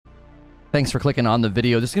Thanks for clicking on the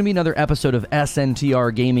video. This is going to be another episode of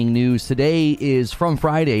SNTR Gaming News. Today is From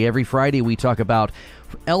Friday. Every Friday we talk about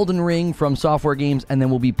Elden Ring from Software Games, and then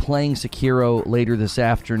we'll be playing Sekiro later this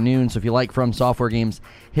afternoon. So if you like From Software Games,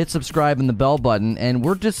 hit subscribe and the bell button. And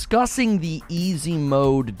we're discussing the easy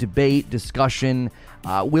mode debate, discussion.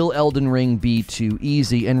 Will Elden Ring be too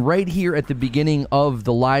easy? And right here at the beginning of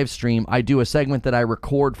the live stream, I do a segment that I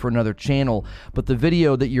record for another channel, but the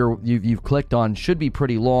video that you've clicked on should be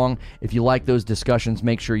pretty long. If you like those discussions,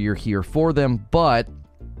 make sure you're here for them. But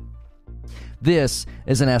this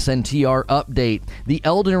is an SNTR update. The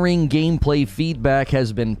Elden Ring gameplay feedback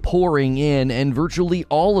has been pouring in, and virtually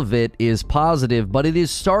all of it is positive, but it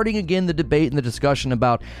is starting again the debate and the discussion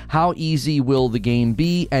about how easy will the game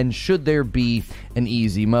be, and should there be an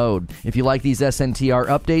easy mode. If you like these SNTR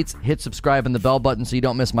updates, hit subscribe and the bell button so you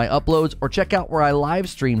don't miss my uploads, or check out where I live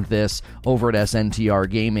streamed this over at SNTR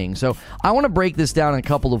Gaming. So I want to break this down in a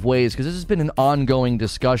couple of ways because this has been an ongoing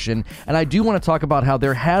discussion, and I do want to talk about how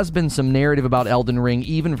there has been some narrative about Elden Ring,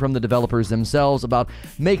 even from the developers themselves, about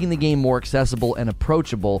making the game more accessible and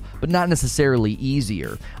approachable, but not necessarily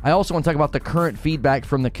easier. I also want to talk about the current feedback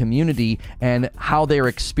from the community and how their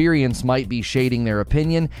experience might be shading their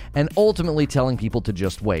opinion, and ultimately telling people to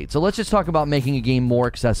just wait. So let's just talk about making a game more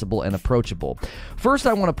accessible and approachable. First,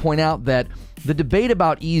 I want to point out that the debate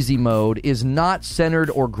about easy mode is not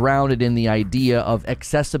centered or grounded in the idea of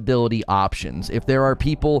accessibility options. If there are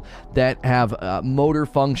people that have motor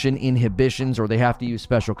function inhibitions or they have to use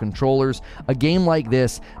special controllers, a game like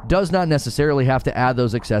this does not necessarily have to add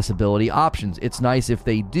those accessibility options. It's nice if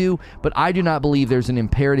they do, but I do not believe there's an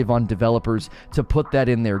imperative on developers to put that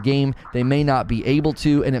in their game. They may not be able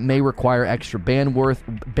to, and it may require extra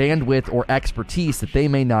bandwidth or expertise that they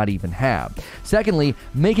may not even have. Secondly,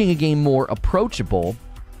 making a game more approachable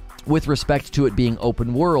with respect to it being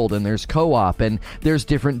open world, and there's co-op, and there's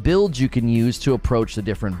different builds you can use to approach the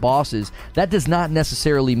different bosses. That does not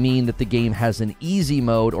necessarily mean that the game has an easy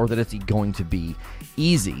mode or that it's going to be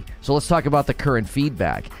easy. So let's talk about the current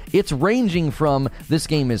feedback. It's ranging from this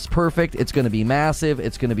game is perfect, it's going to be massive,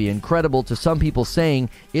 it's going to be incredible, to some people saying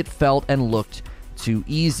it felt and looked too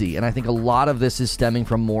easy. And I think a lot of this is stemming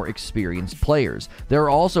from more experienced players. There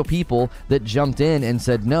are also people that jumped in and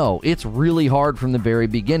said, no, it's really hard from the very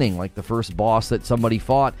beginning. Like the first boss that somebody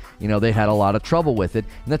fought, they had a lot of trouble with it.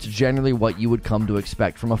 And that's generally what you would come to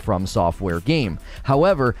expect from a From Software game.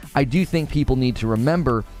 However, I do think people need to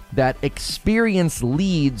remember that experience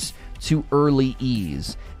leads to early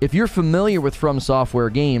ease. If you're familiar with From Software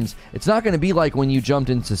games, it's not going to be like when you jumped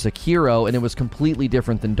into Sekiro and it was completely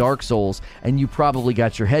different than Dark Souls, and you probably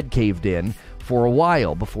got your head caved in for a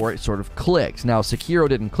while before it sort of clicked. Now, Sekiro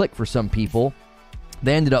didn't click for some people.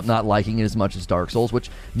 They ended up not liking it as much as Dark Souls, which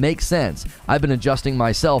makes sense. I've been adjusting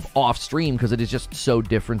myself off stream because it is just so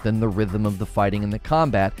different than the rhythm of the fighting and the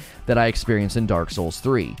combat that I experienced in Dark Souls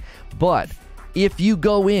 3. But if you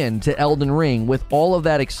go into Elden Ring with all of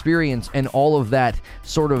that experience and all of that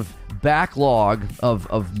sort of backlog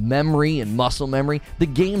of memory and muscle memory, the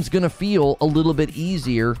game's going to feel a little bit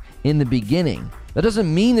easier in the beginning. That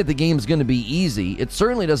doesn't mean that the game's going to be easy. It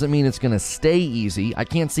certainly doesn't mean it's going to stay easy. I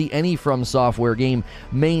can't see any From Software game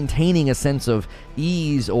maintaining a sense of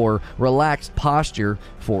ease or relaxed posture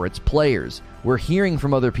for its players. We're hearing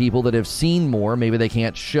from other people that have seen more. Maybe they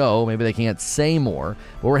can't show, maybe they can't say more,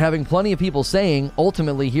 but we're having plenty of people saying,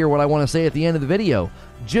 ultimately, hear what I want to say at the end of the video.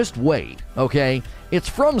 Just wait, okay? It's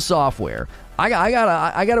From Software. I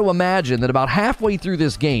gotta imagine that about halfway through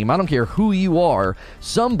this game, I don't care who you are,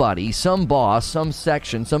 somebody, some boss, some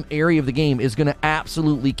section, some area of the game is going to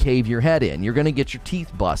absolutely cave your head in. You're going to get your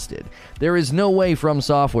teeth busted. There is no way From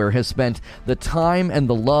Software has spent the time and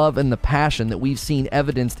the love and the passion that we've seen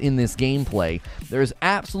evidenced in this gameplay. There is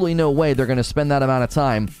absolutely no way they're going to spend that amount of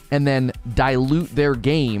time and then dilute their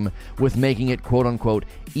game with making it quote-unquote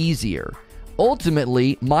easier.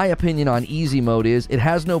 Ultimately, my opinion on easy mode is it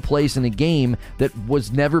has no place in a game that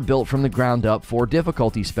was never built from the ground up for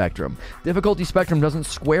difficulty spectrum. Difficulty spectrum doesn't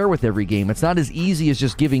square with every game. It's not as easy as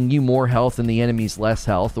just giving you more health and the enemies less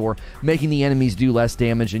health, or making the enemies do less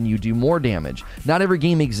damage and you do more damage. Not every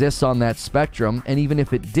game exists on that spectrum, and even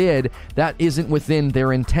if it did, that isn't within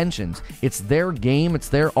their intentions. It's their game, it's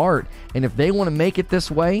their art, and if they want to make it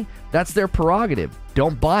this way, that's their prerogative.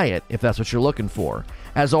 Don't buy it if that's what you're looking for.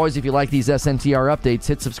 As always, if you like these SNTR updates,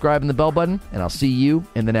 hit subscribe and the bell button, and I'll see you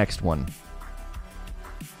in the next one.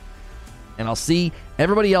 And I'll see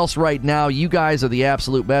Everybody else right now, you guys are the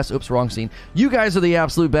absolute best. Oops, wrong scene. You guys are the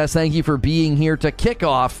absolute best. Thank you for being here to kick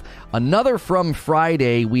off another From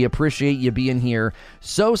Friday. We appreciate you being here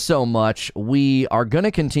so much. We are going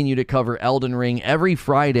to continue to cover Elden Ring every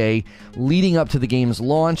Friday leading up to the game's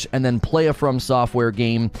launch and then play a From Software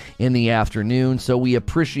game in the afternoon. So we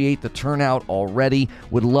appreciate the turnout already.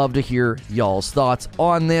 Would love to hear y'all's thoughts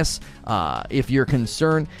on this. If you're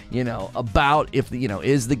concerned, about if,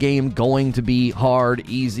 is the game going to be hard,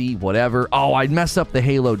 easy, whatever. Oh, I messed up the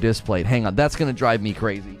Halo display. Hang on. That's going to drive me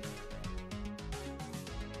crazy.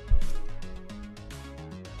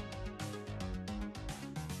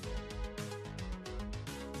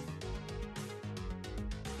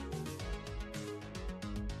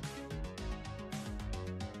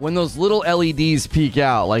 When those little LEDs peek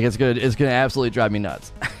out, like it's gonna absolutely drive me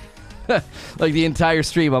nuts. Like the entire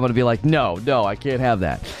stream, I'm gonna be like, no, I can't have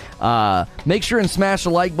that. Make sure and smash the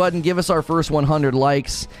like button. Give us our first 100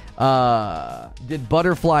 likes. Did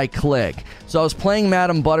Butterfly click? So I was playing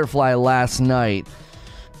Madam Butterfly last night,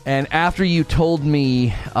 and after you told me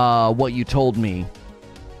what you told me,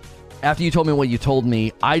 I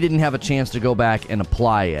didn't have a chance to go back and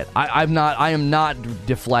apply it. I am not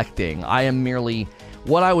deflecting. I am merely...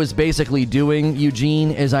 What I was basically doing, Eugene,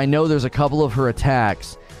 is I know there's a couple of her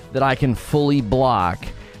attacks that I can fully block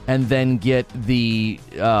and then get the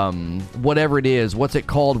whatever it is. What's it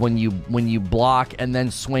called when you block and then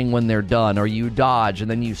swing when they're done, or you dodge and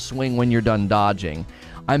then you swing when you're done dodging?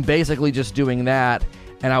 I'm basically just doing that,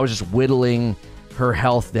 and I was just whittling her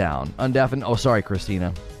health down. Oh, sorry,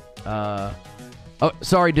 Christina. Oh,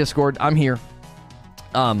 sorry, Discord. I'm here.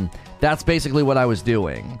 That's basically what I was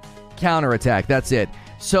doing. Counterattack, that's it.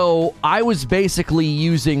 So I was basically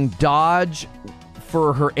using dodge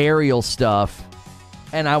for her aerial stuff,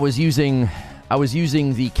 and I was using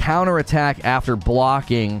the counterattack after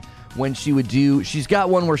blocking when she would do... She's got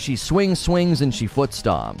one where she swings, and she foot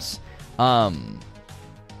stomps.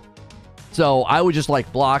 So I would just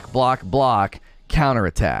like block,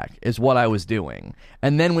 counterattack is what I was doing.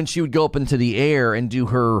 And then when she would go up into the air and do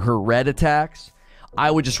her red attacks, I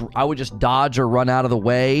would just dodge or run out of the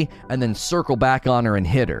way and then circle back on her and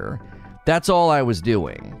hit her. That's all I was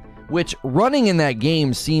doing. Which, running in that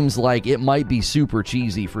game seems like it might be super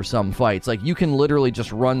cheesy for some fights. Like, you can literally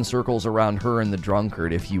just run circles around her and the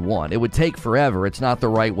drunkard if you want. It would take forever. It's not the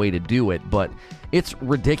right way to do it, but it's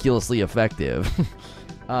ridiculously effective.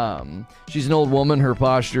 She's an old woman. Her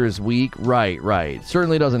posture is weak. Right.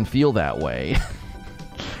 Certainly doesn't feel that way.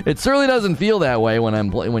 It certainly doesn't feel that way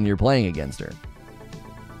when you're playing against her.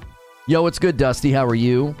 Yo, what's good, Dusty? How are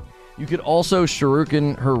you? You could also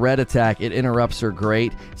shuriken her red attack. It interrupts her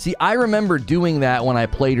great. See, I remember doing that when I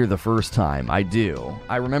played her the first time. I do.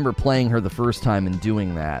 I remember playing her the first time and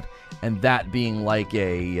doing that, and that being like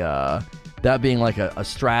a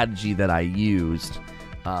strategy that I used.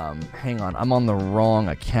 Hang on, I'm on the wrong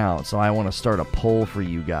account, so I want to start a poll for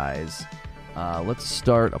you guys. Let's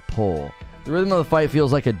start a poll. The rhythm of the fight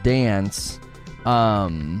feels like a dance.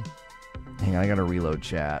 Hang on, I gotta reload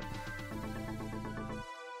chat.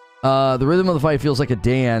 The rhythm of the fight feels like a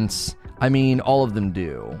dance. I mean, all of them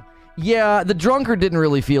do. Yeah, the drunkard didn't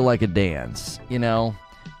really feel like a dance,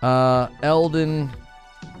 Elden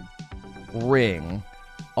Ring.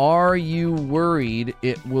 Are you worried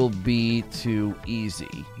it will be too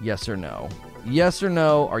easy? Yes or no? Yes or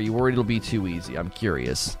no? Are you worried it'll be too easy? I'm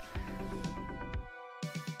curious.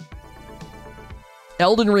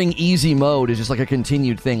 Elden Ring easy mode is just like a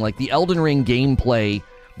continued thing. Like the Elden Ring gameplay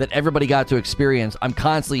that everybody got to experience, I'm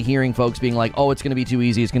constantly hearing folks being like, oh, it's going to be too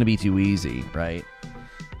easy, right?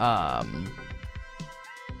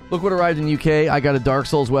 Look what arrived in UK. I got a Dark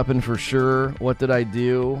Souls weapon for sure. What did I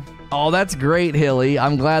do? Oh, that's great, Hilly.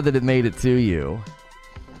 I'm glad that it made it to you.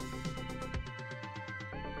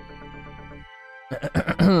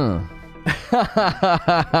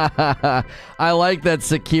 I like that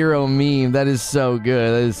Sekiro meme. That is so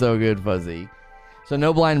good. Fuzzy. So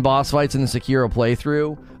no blind boss fights in the Sekiro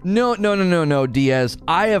playthrough? No, Diaz.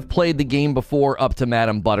 I have played the game before up to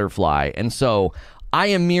Madam Butterfly, and so I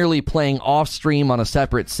am merely playing off stream on a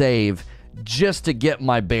separate save just to get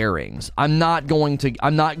my bearings. I'm not going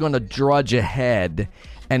to drudge ahead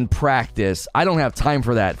and practice. I don't have time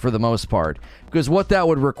for that for the most part, because what that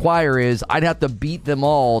would require is I'd have to beat them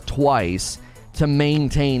all twice to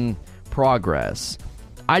maintain progress.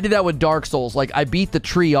 I did that with Dark Souls. Like, I beat the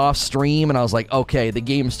tree off stream, and I was like, okay, the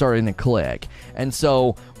game's starting to click. And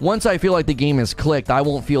so, once I feel like the game has clicked, I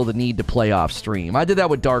won't feel the need to play off stream. I did that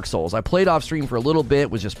with Dark Souls. I played off stream for a little bit,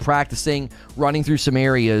 was just practicing, running through some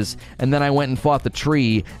areas, and then I went and fought the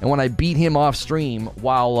tree, and when I beat him off stream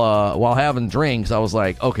while having drinks, I was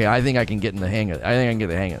like, okay, I think I can get the hang of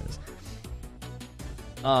this.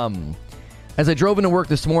 As I drove into work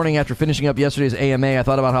this morning after finishing up yesterday's AMA, I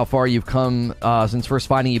thought about how far you've come since first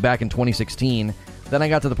finding you back in 2016. Then I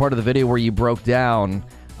got to the part of the video where you broke down.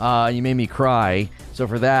 You made me cry. So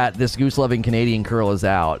for that, this goose-loving Canadian curl is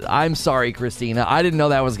out. I'm sorry, Christina. I didn't know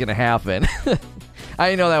that was going to happen. That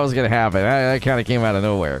kind of came out of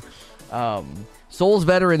nowhere. Souls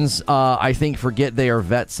veterans, I think, forget they are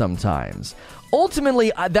vets sometimes.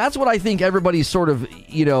 Ultimately, that's what I think everybody's sort of,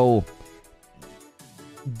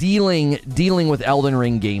 dealing with Elden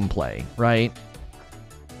Ring gameplay, right?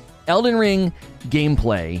 Elden Ring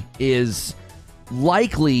gameplay is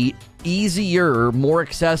likely easier, more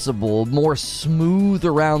accessible, more smooth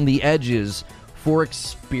around the edges for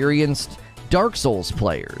experienced Dark Souls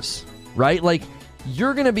players, right? Like,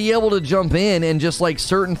 you're going to be able to jump in and just, like,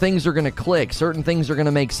 certain things are going to click, certain things are going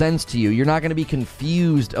to make sense to you. You're not going to be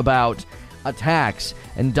confused about attacks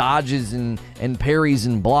and dodges and parries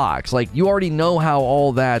and blocks. Like, you already know how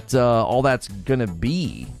all that's gonna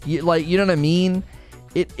be. You know what I mean?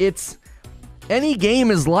 It's any game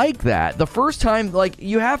is like that. The first time, like,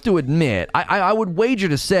 you have to admit, I would wager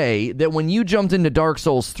to say that when you jumped into Dark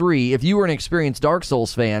Souls 3, if you were an experienced Dark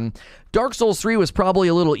Souls fan, Dark Souls 3 was probably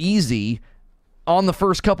a little easy on the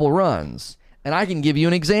first couple runs. And I can give you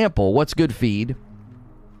an example. What's good, feed?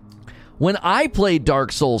 When I played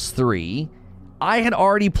Dark Souls 3, I had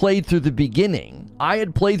already played through the beginning. I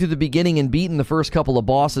had played through the beginning and beaten the first couple of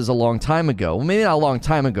bosses a long time ago. Well, maybe not a long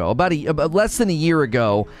time ago. About less than a year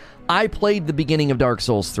ago, I played the beginning of Dark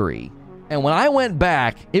Souls 3. And when I went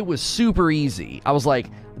back, it was super easy. I was like,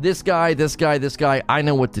 this guy, I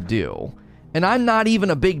know what to do. And I'm not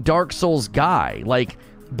even a big Dark Souls guy.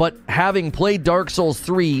 But having played Dark Souls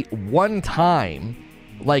 3 one time,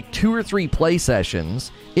 like 2 or 3 play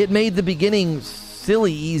sessions, it made the beginning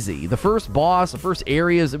silly easy. The first boss, the first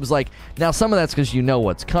areas, it was like, now some of that's because you know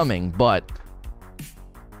what's coming, but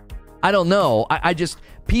I don't know. I just,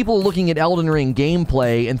 people looking at Elden Ring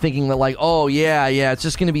gameplay and thinking that, like, oh yeah, it's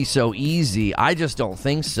just going to be so easy. I just don't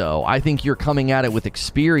think so. I think you're coming at it with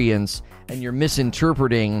experience and you're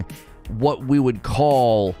misinterpreting what we would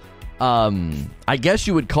call, I guess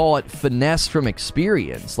you would call it finesse from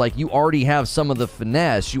experience. Like, you already have some of the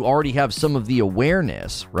finesse, you already have some of the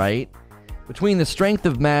awareness, right? Between the strength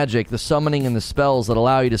of magic, the summoning, and the spells that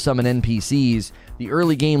allow you to summon NPCs, the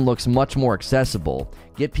early game looks much more accessible.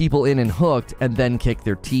 Get people in and hooked, and then kick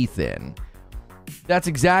their teeth in. That's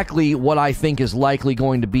exactly what I think is likely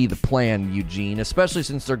going to be the plan, Eugene, especially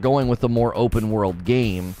since they're going with a more open-world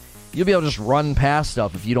game. You'll be able to just run past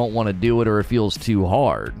stuff if you don't want to do it or it feels too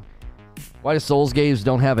hard. Why do Souls games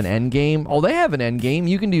don't have an end game? Oh, they have an end game.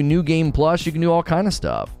 You can do New Game Plus. You can do all kind of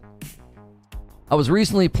stuff. I was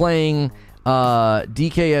recently playing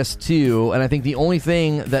DKS2, and I think the only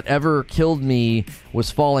thing that ever killed me was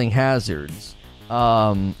Falling Hazards.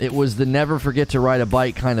 It was the never forget to ride a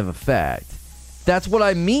bike kind of effect. That's what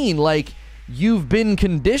I mean. Like, you've been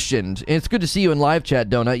conditioned. And it's good to see you in live chat,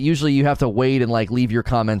 Donut. Usually you have to wait and, like, leave your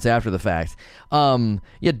comments after the fact.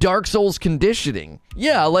 Yeah, Dark Souls conditioning.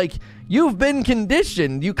 Yeah, like, you've been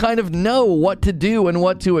conditioned. You kind of know what to do and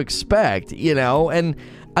what to expect, And,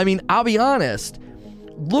 I mean, I'll be honest.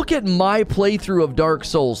 Look at my playthrough of Dark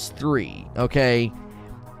Souls 3, okay?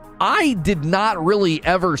 I did not really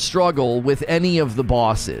ever struggle with any of the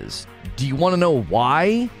bosses. Do you want to know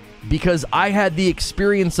why? Because I had the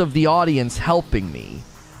experience of the audience helping me.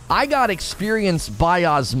 I got experience by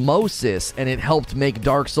osmosis, and it helped make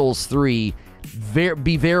Dark Souls 3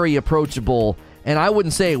 be very approachable. And I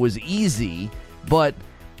wouldn't say it was easy, but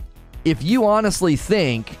if you honestly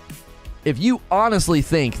think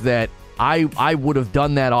that I would have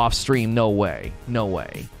done that off stream, no way.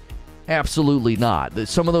 Absolutely not.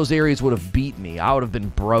 Some of those areas would have beat me. I would have been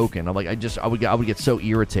broken. I would get so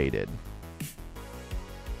irritated.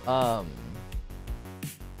 Trying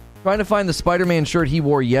to find the Spider-Man shirt he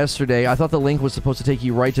wore yesterday. I thought the link was supposed to take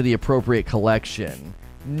you right to the appropriate collection.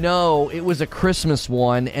 No, it was a Christmas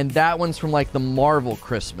one, and that one's from, like, the Marvel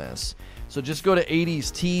Christmas. So just go to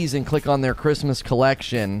 80s Tees and click on their Christmas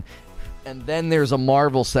collection, and then there's a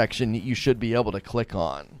Marvel section you should be able to click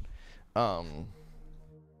on. You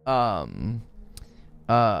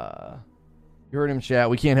heard him,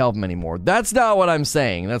 chat. We can't help him anymore. That's not what I'm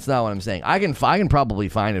saying. I can probably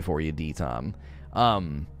find it for you, D-Tom.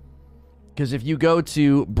 Because if you go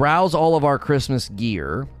to browse all of our Christmas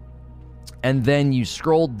gear, and then you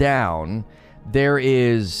scroll down, there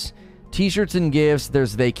is t-shirts and gifts,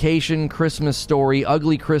 there's vacation, Christmas story,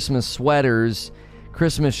 ugly Christmas sweaters,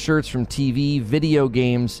 Christmas shirts from TV, video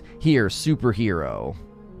games. Here, superhero.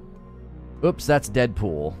 Oops, that's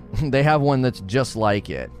Deadpool. They have one that's just like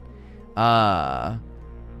it.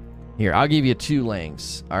 Here, I'll give you 2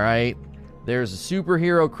 links, all right? There's a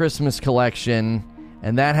superhero Christmas collection,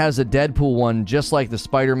 and that has a Deadpool one just like the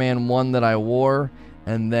Spider-Man one that I wore.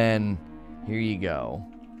 And then, here you go.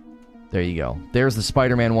 There you go. There's the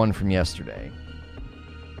Spider-Man one from yesterday.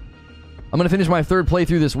 I'm going to finish my 3rd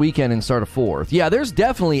playthrough this weekend and start a 4th. Yeah, there's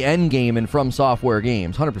definitely endgame in From Software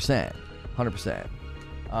games. 100%. 100%.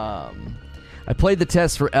 I played the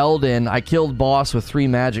test for Elden. I killed boss with 3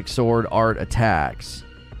 magic sword art attacks.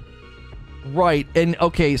 Right, and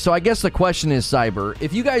okay, so I guess the question is, Cyber,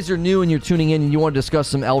 if you guys are new and you're tuning in and you want to discuss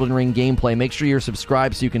some Elden Ring gameplay, make sure you're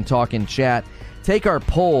subscribed so you can talk in chat. Take our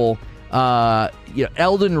poll.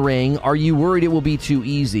 Elden Ring, are you worried it will be too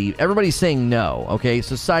easy? Everybody's saying no, okay?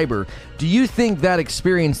 So, Cyber, do you think that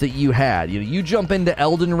experience that you had, you jump into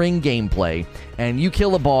Elden Ring gameplay and you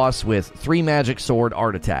kill a boss with 3 magic sword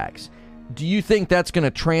art attacks, do you think that's going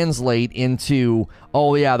to translate into,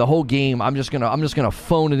 oh yeah, the whole game, I'm just going to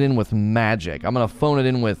phone it in with magic. I'm going to phone it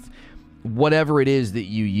in with whatever it is that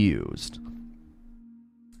you used?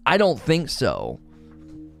 I don't think so.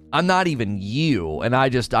 I'm not even you, and I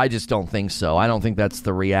just don't think so. I don't think that's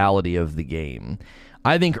the reality of the game.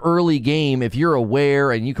 I think early game, if you're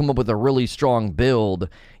aware and you come up with a really strong build,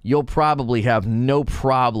 you'll probably have no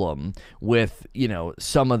problem with,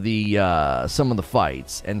 some of the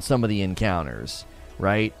fights and some of the encounters,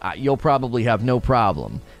 right? You'll probably have no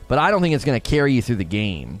problem. But I don't think it's going to carry you through the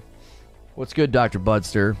game. What's good, Dr.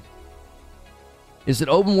 Budster? Is it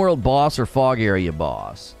open world boss or fog area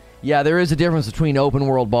boss? Yeah, there is a difference between open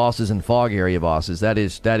world bosses and fog area bosses. That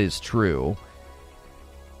is true.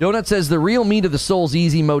 Donut says the real meat of the Souls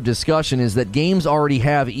easy mode discussion is that games already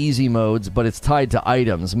have easy modes, but it's tied to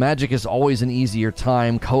items. Magic is always an easier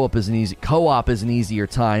time. Co-op is an easier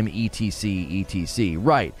time. etc.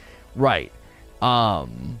 Right.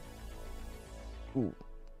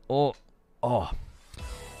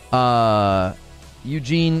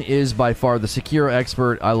 Eugene is by far the Sekiro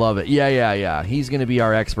expert. I love it. Yeah. He's going to be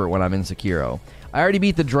our expert when I'm in Sekiro. I already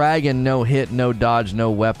beat the dragon. No hit, no dodge, no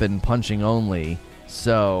weapon, punching only.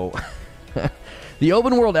 So, the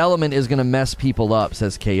open world element is going to mess people up,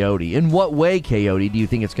 says Coyote. In what way, Coyote, do you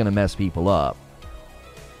think it's going to mess people up?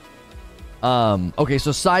 Okay,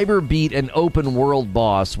 so Cyber beat an open world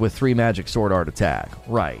boss with 3 magic sword art attack.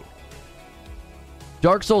 Right.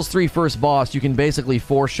 Dark Souls 3 first boss, you can basically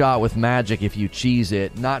 4-shot with magic if you cheese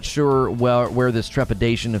it. Not sure where this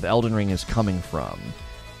trepidation of Elden Ring is coming from.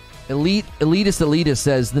 Elitist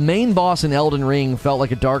says, the main boss in Elden Ring felt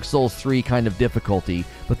like a Dark Souls 3 kind of difficulty,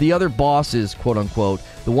 but the other bosses, quote-unquote,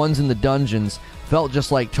 the ones in the dungeons, felt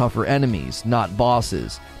just like tougher enemies, not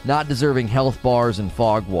bosses, not deserving health bars and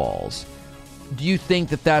fog walls. Do you think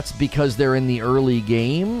that that's because they're in the early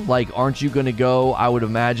game? Like, aren't you going to go, I would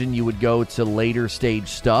imagine you would go to later stage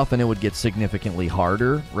stuff and it would get significantly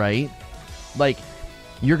harder, right? Like,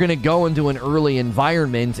 you're going to go into an early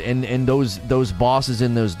environment and those bosses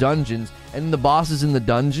in those dungeons, and the bosses in the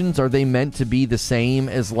dungeons, are they meant to be the same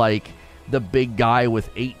as, like, the big guy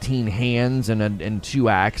with 18 hands and 2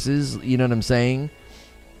 axes? You know what I'm saying?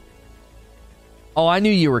 Oh, I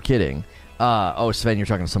knew you were kidding. Sven, you're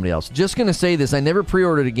talking to somebody else. Just going to say this. I never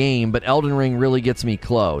pre-ordered a game, but Elden Ring really gets me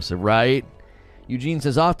close, right? Eugene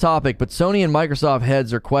says, off topic, but Sony and Microsoft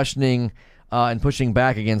heads are questioning and pushing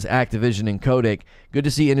back against Activision and Kotick. Good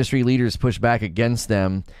to see industry leaders push back against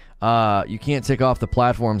them. You can't tick off the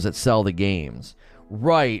platforms that sell the games.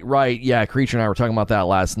 Right. Yeah, Creature and I were talking about that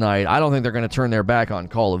last night. I don't think they're going to turn their back on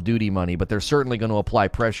Call of Duty money, but they're certainly going to apply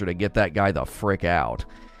pressure to get that guy the frick out.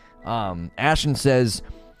 Ashen says,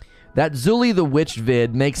 that Zully the Witch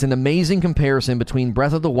vid makes an amazing comparison between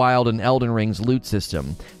Breath of the Wild and Elden Ring's loot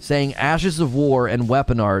system, saying Ashes of War and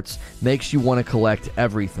weapon arts makes you want to collect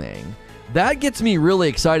everything. That gets me really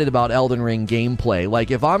excited about Elden Ring gameplay.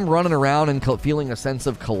 Like, if I'm running around and feeling a sense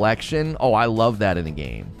of collection, I love that in a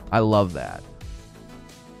game. I love that.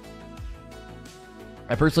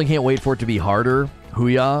 I personally can't wait for it to be harder.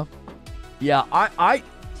 Hooyah. Yeah,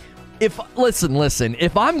 listen,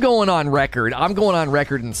 if I'm going on record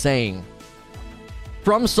and saying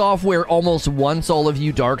From Software almost wants all of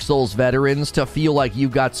you Dark Souls veterans to feel like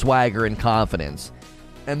you've got swagger and confidence,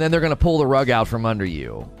 and then they're going to pull the rug out from under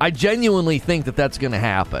you. I genuinely think that that's going to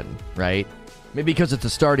happen, right? Maybe because it's a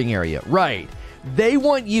starting area. Right. They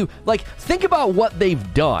want you, like, think about what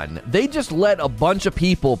they've done. They just let a bunch of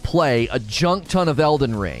people play a junk ton of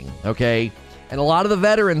Elden Ring, okay? And a lot of the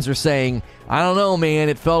veterans are saying, I don't know, man,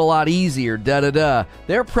 it felt a lot easier, da-da-da.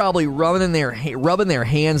 They're probably rubbing their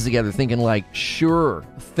hands together thinking like, sure,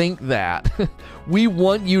 think that. We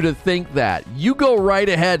want you to think that. You go right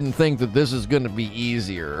ahead and think that this is going to be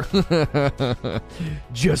easier.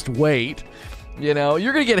 Just wait. You know,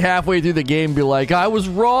 you're going to get halfway through the game and be like, I was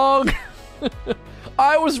wrong.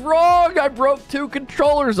 I was wrong. I broke 2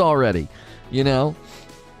 controllers already. You know?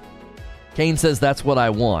 Kane says that's what I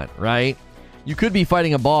want, right? You could be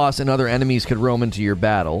fighting a boss and other enemies could roam into your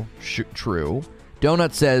battle. True.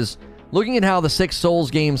 Donut says, looking at how the 6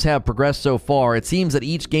 Souls games have progressed so far, it seems that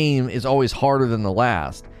each game is always harder than the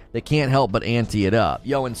last. They can't help but ante it up.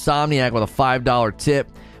 Yo, Insomniac with a $5 tip.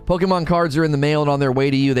 Pokemon cards are in the mail and on their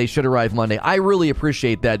way to you. They should arrive Monday. I really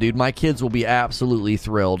appreciate that, dude. My kids will be absolutely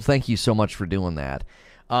thrilled. Thank you so much for doing that.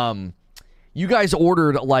 You guys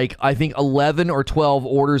ordered, like, I think 11 or 12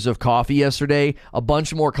 orders of coffee yesterday. A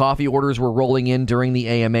bunch more coffee orders were rolling in during the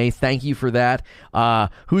AMA. Thank you for that.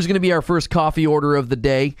 Who's going to be our first coffee order of the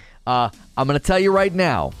day? I'm going to tell you right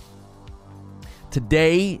now.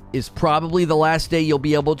 Today is probably the last day you'll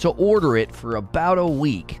be able to order it for about a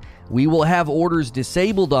week. We will have orders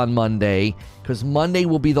disabled on Monday because Monday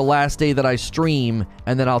will be the last day that I stream,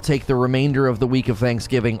 and then I'll take the remainder of the week of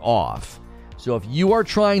Thanksgiving off. So if you are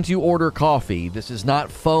trying to order coffee, this is not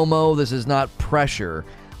FOMO, this is not pressure.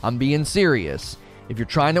 I'm being serious. If you're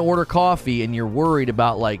trying to order coffee and you're worried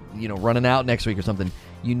about, like, you know, running out next week or something,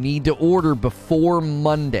 you need to order before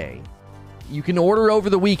Monday. You can order over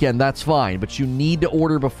the weekend, that's fine, but you need to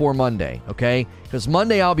order before Monday, okay? Because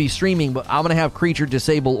Monday I'll be streaming, but I'm going to have Creature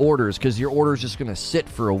disable orders because your order's just going to sit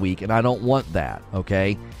for a week, and I don't want that,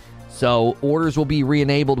 okay? So orders will be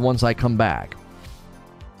re-enabled once I come back.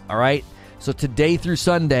 All right? So today through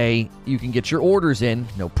Sunday, you can get your orders in,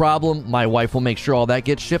 no problem. My wife will make sure all that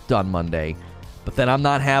gets shipped on Monday. But then I'm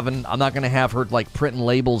not going to have her, like, printing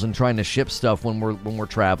labels and trying to ship stuff when we're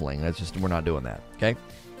traveling. We're not doing that, okay?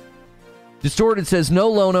 Distorted says, no,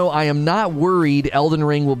 Lono, I am not worried Elden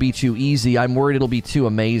Ring will be too easy. I'm worried it'll be too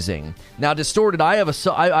amazing. Now, Distorted, I have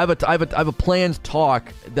a planned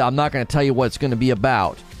talk that I'm not going to tell you what it's going to be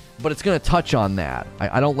about, but it's going to touch on that.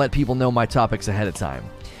 I don't let people know my topics ahead of time.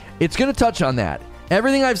 It's going to touch on that.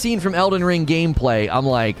 Everything I've seen from Elden Ring gameplay, I'm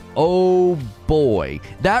like, oh boy.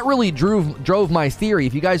 That really drove my theory.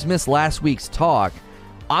 If you guys missed last week's talk,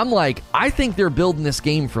 I'm like, I think they're building this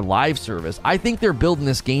game for live service. I think they're building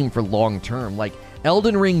this game for long term. Like,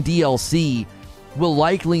 Elden Ring DLC will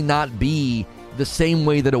likely not be the same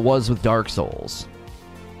way that it was with Dark Souls.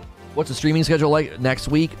 What's the streaming schedule like next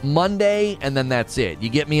week? Monday, and then that's it. You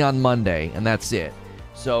get me on Monday, and that's it.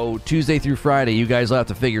 So Tuesday through Friday, you guys will have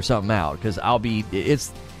to figure something out because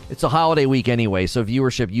it's a holiday week anyway, so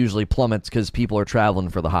viewership usually plummets because people are traveling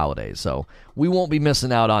for the holidays. So we won't be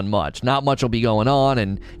missing out on much. Not much will be going on,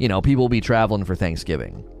 and, you know, people will be traveling for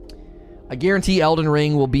Thanksgiving. I guarantee Elden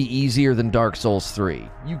Ring will be easier than Dark Souls 3.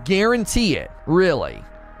 You guarantee it? Really?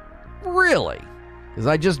 Really? Because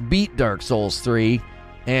I just beat Dark Souls 3,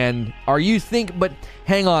 and but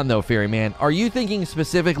hang on though, Ferryman. Are you thinking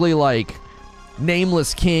specifically like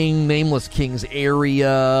Nameless King's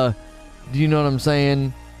area? Do you know what I'm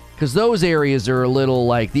saying? Because those areas are a little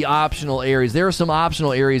like the optional areas. There are some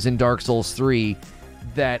optional areas in Dark Souls 3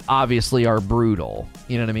 that obviously are brutal.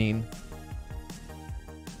 You know what I mean?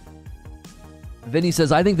 Then he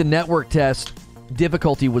says, I think the network test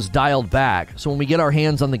difficulty was dialed back, so when we get our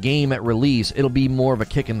hands on the game at release, it'll be more of a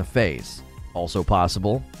kick in the face. Also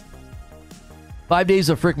possible. 5 days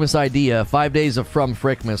of Frickmas idea. 5 days of From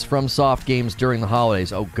Frickmas. From Soft Games during the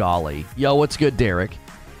holidays. Oh, golly. Yo, what's good, Derek?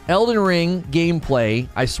 Elden Ring gameplay,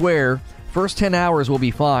 I swear, first 10 hours will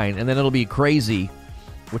be fine, and then it'll be crazy,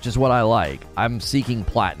 which is what I like. I'm seeking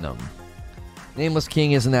platinum. Nameless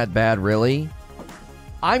King isn't that bad, really?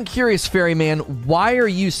 I'm curious, Ferryman, why are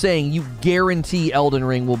you saying you guarantee Elden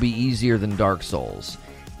Ring will be easier than Dark Souls?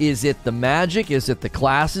 Is it the magic? Is it the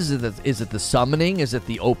classes? Is it the summoning? Is it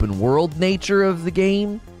the open world nature of the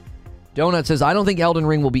game? Donut says, I don't think Elden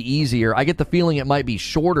Ring will be easier. I get the feeling it might be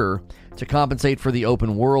shorter to compensate for the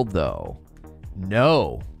open world, though.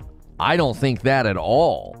 No, I don't think that at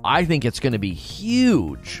all. I think it's going to be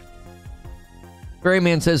huge.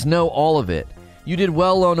 Ferryman says, no, all of it. You did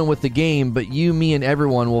well, Lona, with the game, but you, me, and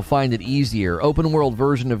everyone will find it easier. Open world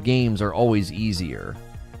version of games are always easier.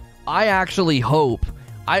 I actually hope...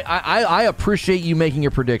 I appreciate you making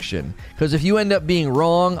a prediction, because if you end up being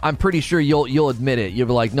wrong, I'm pretty sure you'll admit it. You'll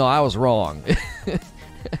be like, no, I was wrong.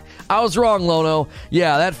 I was wrong, Lono.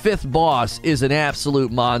 Yeah, that 5th boss is an absolute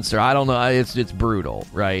monster. I don't know. It's brutal,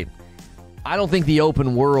 right? I don't think the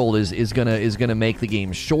open world is gonna make the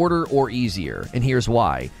game shorter or easier, and here's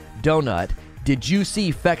why. Donut, did you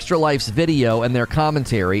see Fextra Life's video and their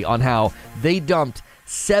commentary on how they dumped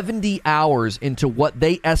 70 hours into what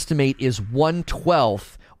they estimate is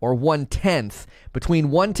 1/12 or 1/10, between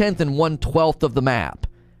 1/10 and 1/12 of the map?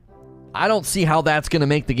 I don't see how that's going to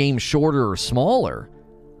make the game shorter or smaller.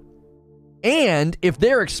 And if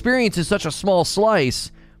their experience is such a small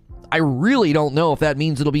slice, I really don't know if that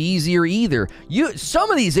means it'll be easier either. Some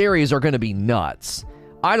of these areas are going to be nuts.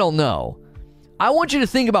 I don't know. I want you to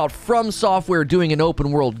think about From Software doing an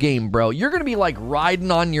open world game, bro. You're going to be like riding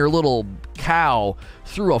on your little cow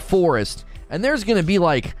through a forest, and there's going to be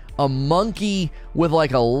like a monkey with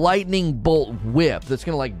like a lightning bolt whip that's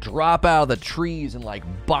going to like drop out of the trees and like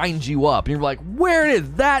bind you up. And you're like, where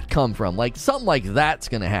did that come from? Like something like that's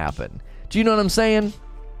going to happen. Do you know what I'm saying?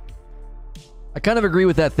 I kind of agree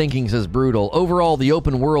with that thinking, says Brutal. Overall, the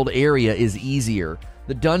open world area is easier.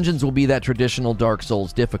 The dungeons will be that traditional Dark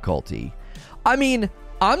Souls difficulty. I mean,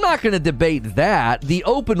 I'm not going to debate that. The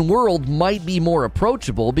open world might be more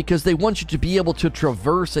approachable because they want you to be able to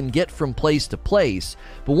traverse and get from place to place.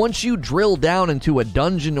 But once you drill down into a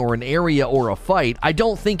dungeon or an area or a fight, I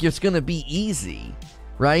don't think it's going to be easy,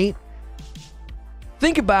 right?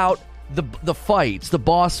 Think about the fights, the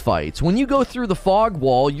boss fights. When you go through the fog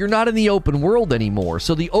wall, you're not in the open world anymore.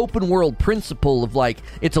 So the open world principle of like,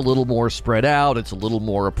 it's a little more spread out, it's a little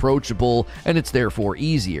more approachable, and it's therefore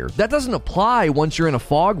easier. That doesn't apply once you're in a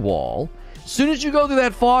fog wall. As soon as you go through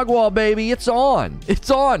that fog wall, baby, it's on.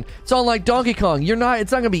 It's on. It's on like Donkey Kong. It's not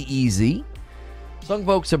going to be easy. Some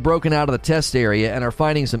folks have broken out of the test area and are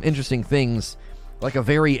finding some interesting things, like a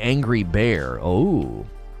very angry bear. Oh.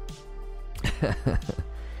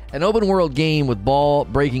 An open world game with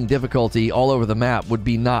ball-breaking difficulty all over the map would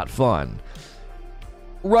be not fun.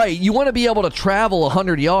 Right, you want to be able to travel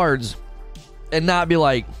 100 yards and not be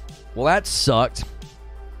like, well, that sucked.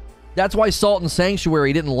 That's why Salt and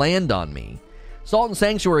Sanctuary didn't land on me. Salt and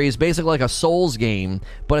Sanctuary is basically like a Souls game,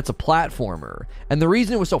 but it's a platformer. And the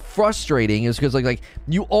reason it was so frustrating is because like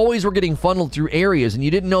you always were getting funneled through areas and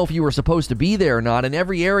you didn't know if you were supposed to be there or not, and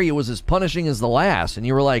every area was as punishing as the last. And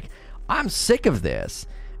you were like, I'm sick of this.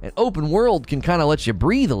 And open world can kind of let you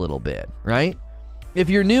breathe a little bit, right? If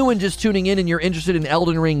you're new and just tuning in and you're interested in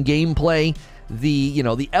Elden Ring gameplay,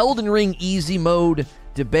 the Elden Ring easy mode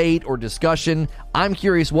debate or discussion, I'm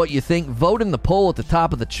curious what you think. Vote in the poll at the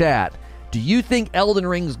top of the chat. Do you think Elden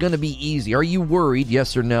Ring's going to be easy? Are you worried,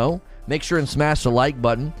 yes or no? Make sure and smash the like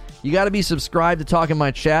button. You got to be subscribed to Talk in My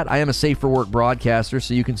Chat. I am a Safe for Work broadcaster,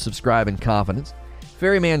 so you can subscribe in confidence.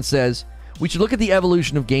 Ferryman says, we should look at the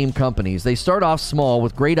evolution of game companies. They start off small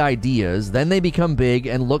with great ideas, then they become big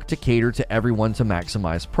and look to cater to everyone to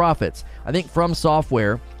maximize profits. I think From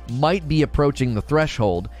Software might be approaching the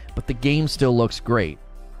threshold, but the game still looks great.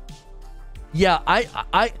 Yeah,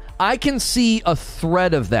 I can see a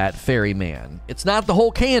thread of that, Ferryman. It's not the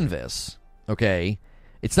whole canvas, okay?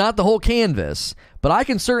 It's not the whole canvas, but I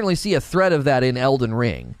can certainly see a thread of that in Elden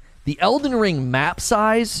Ring. The Elden Ring map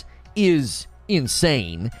size is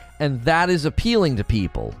insane, and that is appealing to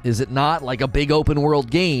people, is it not? Like a big open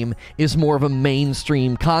world game is more of a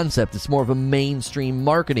mainstream concept. It's more of a mainstream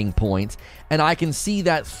marketing point, and I can see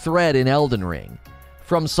that thread in Elden Ring.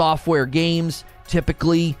 From Software games,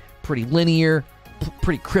 typically pretty linear,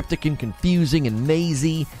 pretty cryptic and confusing and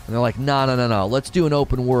mazy, and they're like, no, let's do an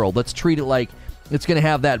open world. Let's treat it like it's going to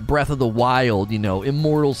have that Breath of the Wild,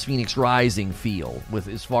 Immortals Phoenix Rising feel with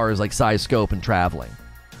as far as like size, scope, and traveling.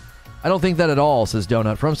 I don't think that at all, says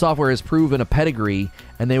Donut. From Software has proven a pedigree,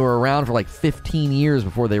 and they were around for like 15 years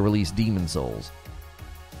before they released Demon Souls.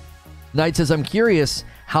 Knight says, I'm curious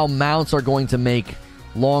how mounts are going to make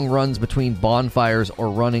long runs between bonfires or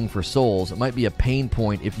running for souls. It might be a pain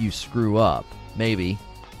point if you screw up. Maybe.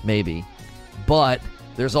 But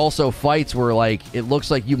there's also fights where like it looks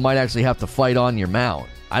like you might actually have to fight on your mount.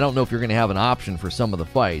 I don't know if you're going to have an option for some of the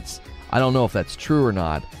fights. I don't know if that's true or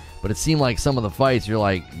not. But it seemed like some of the fights, you're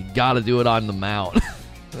like, you got to do it on the mount.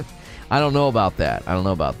 I don't know about that.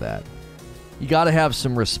 You got to have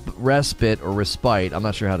some respite or respite. I'm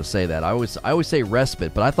not sure how to say that. I always say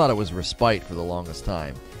respite, but I thought it was respite for the longest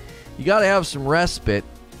time. You got to have some respite.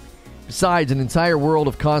 Besides, an entire world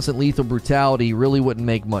of constant lethal brutality really wouldn't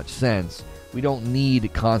make much sense. We don't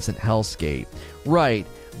need constant hellscape. Right.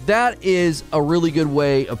 That is a really good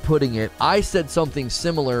way of putting it. I said something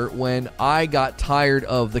similar when I got tired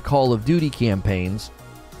of the Call of Duty campaigns,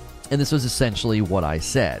 and this was essentially what I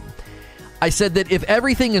said. I said that if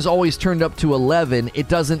everything is always turned up to 11, it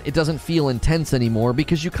doesn't feel intense anymore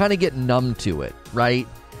because you kind of get numb to it, right?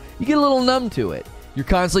 You get a little numb to it. You're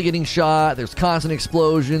constantly getting shot. There's constant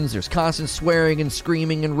explosions. There's constant swearing and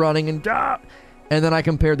screaming and running and And then I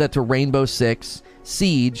compared that to Rainbow Six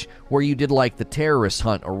Siege, where you did like the terrorist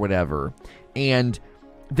hunt or whatever. And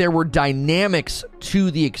there were dynamics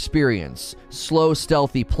to the experience. Slow,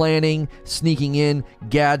 stealthy planning, sneaking in,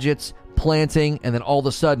 gadgets, planting, and then all of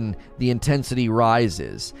a sudden the intensity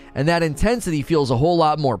rises. And that intensity feels a whole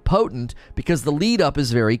lot more potent because the lead up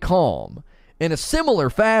is very calm. In a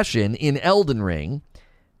similar fashion, in Elden Ring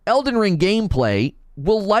gameplay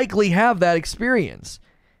will likely have that experience.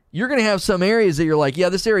 You're going to have some areas that you're like, yeah,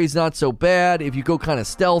 this area is not so bad. If you go kind of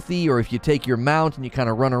stealthy, or if you take your mount and you kind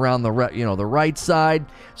of run around the right side,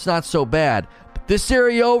 it's not so bad. But this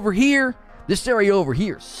area over here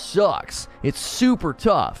sucks. It's super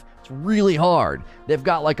tough. Really hard. They've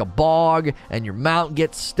got like a bog and your mount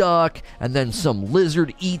gets stuck and then some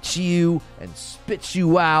lizard eats you and spits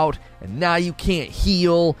you out and now you can't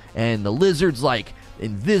heal and the lizard's like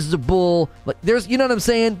invisible. Like there's, you know what I'm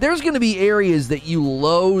saying? There's going to be areas that you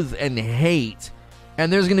loathe and hate,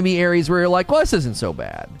 and there's going to be areas where you're like, well, this isn't so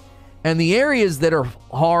bad. And the areas that are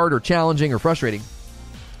hard or challenging or frustrating,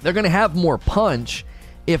 they're going to have more punch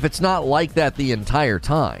if it's not like that the entire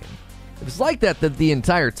time. If it's like that the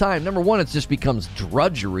entire time, number one, it just becomes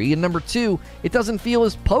drudgery, and number two, it doesn't feel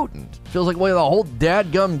as potent. It feels like, well, the whole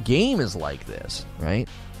dadgum game is like this, right?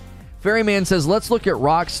 Ferryman says, let's look at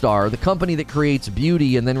Rockstar, the company that creates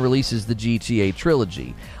beauty and then releases the GTA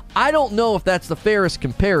trilogy. I don't know if that's the fairest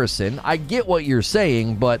comparison. I get what you're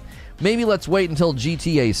saying, but maybe let's wait until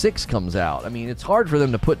GTA 6 comes out. I mean, it's hard for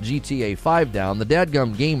them to put GTA 5 down. The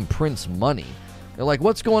dadgum game prints money. They're like,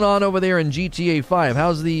 what's going on over there in GTA 5?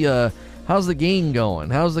 How's the game going?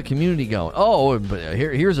 How's the community going? Oh, but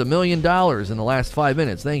here's $1 million in the last 5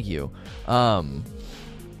 minutes. Thank you.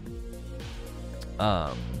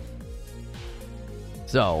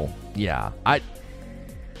 So yeah, I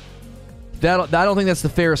don't think that's the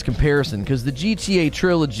fairest comparison because the GTA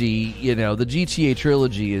trilogy,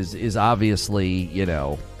 is obviously,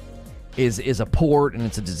 is a port and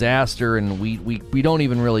it's a disaster, and we don't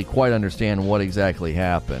even really quite understand what exactly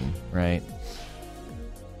happened, right?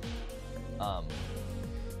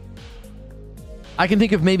 I can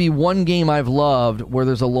think of maybe one game I've loved where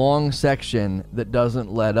there's a long section that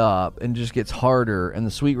doesn't let up and just gets harder, and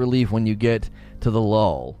the sweet relief when you get to the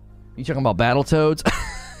lull. You talking about Battletoads?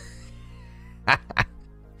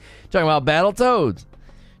 Talking about Battletoads.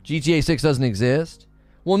 GTA 6 doesn't exist?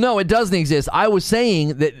 Well, no, it doesn't exist. I was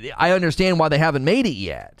saying that I understand why they haven't made it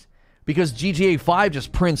yet. Because GTA 5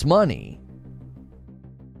 just prints money.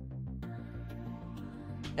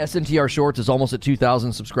 SNTR Shorts is almost at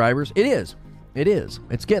 2,000 subscribers. It is.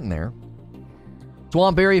 It's getting there.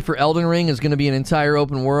 Swampberry for Elden Ring is going to be an entire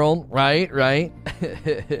open world. Right.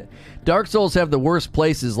 Dark Souls have the worst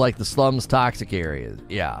places like the slums, toxic areas.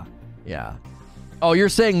 Yeah. Oh, you're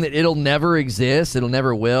saying that it'll never exist? It'll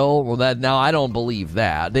never will? Well, now I don't believe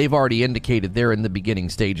that. They've already indicated they're in the beginning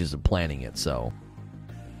stages of planning it, so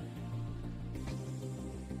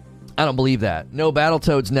I don't believe that. No,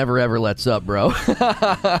 Battletoads never ever lets up, bro.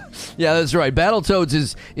 Yeah, that's right.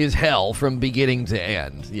 Battletoads is hell from beginning to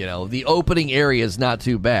end. The opening area is not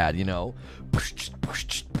too bad.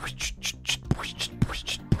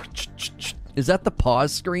 Is that the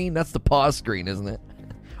pause screen? That's the pause screen, isn't it?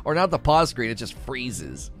 Or not the pause screen, it just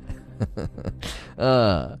freezes.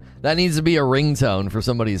 That needs to be a ringtone for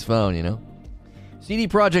somebody's phone, CD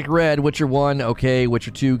Projekt Red, Witcher 1, okay. Witcher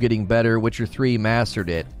 2, getting better. Witcher 3, mastered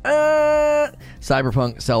it.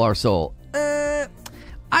 Cyberpunk, sell our soul. There's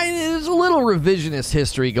a little revisionist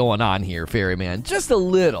history going on here, Ferryman. Just a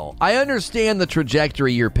little. I understand the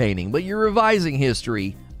trajectory you're painting, but you're revising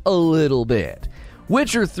history a little bit.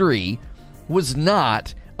 Witcher 3 was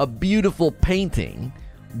not a beautiful painting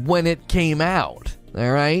when it came out,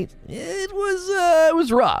 all right? It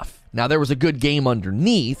was rough. Now, there was a good game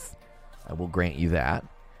underneath. I will grant you that.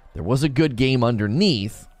 There was a good game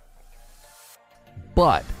underneath,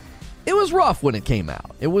 but it was rough when it came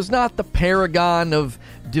out. It was not the paragon of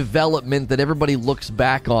development that everybody looks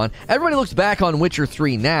back on. Everybody looks back on Witcher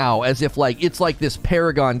 3 now as if it's like this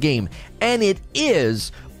paragon game, and it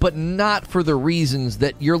is, but not for the reasons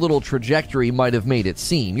that your little trajectory might have made it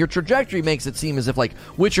seem. Your trajectory makes it seem as if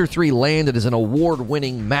Witcher 3 landed as an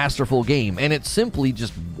award-winning, masterful game, and it simply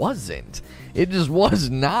just wasn't. It just was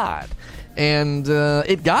not. And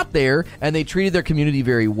it got there, and they treated their community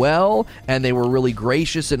very well, and they were really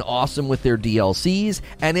gracious and awesome with their DLCs,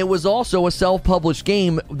 and it was also a self-published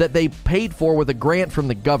game that they paid for with a grant from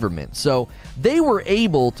the government. So they were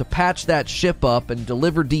able to patch that ship up and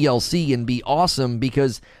deliver DLC and be awesome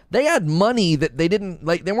because they had money that they didn't,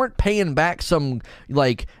 like, they weren't paying back some,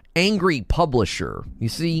 like, angry publisher. You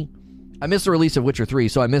see? I missed the release of Witcher 3,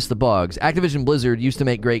 so I missed the bugs. Activision Blizzard used to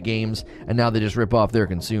make great games, and now they just rip off their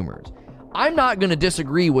consumers. I'm not going to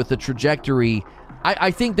disagree with the trajectory.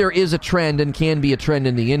 I think there is a trend and can be a trend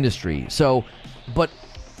in the industry. So, but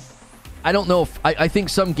I don't know if... I think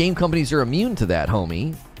some game companies are immune to that,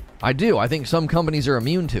 homie. I do. I think some companies are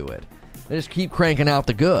immune to it. They just keep cranking out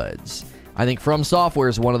the goods. I think From Software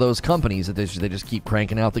is one of those companies that they just keep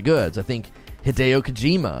cranking out the goods. I think Hideo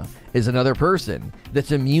Kojima is another person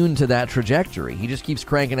that's immune to that trajectory. He just keeps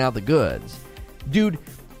cranking out the goods. Dude,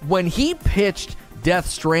 when he pitched Death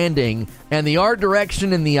Stranding and the art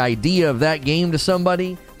direction and the idea of that game to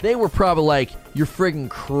somebody, they were probably like, you're friggin'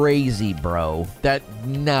 crazy, bro.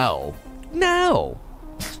 No. No.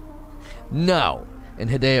 And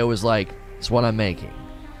Hideo was like, it's what I'm making.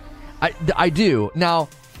 I do. Now,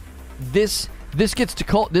 this does get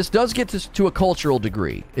to a cultural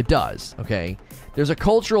degree. It does, okay? There's a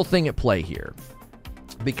cultural thing at play here.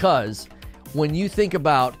 Because when you think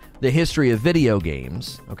about the history of video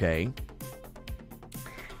games, okay,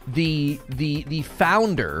 the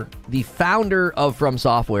founder of From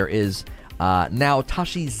Software is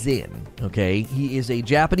Naotoshi Zin, okay? He is a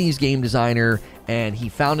Japanese game designer, and he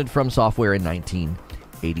founded From Software in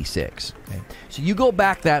 1986. Okay? So you go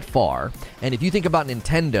back that far, and if you think about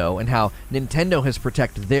Nintendo and how Nintendo has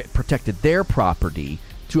protected their property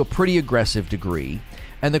to a pretty aggressive degree,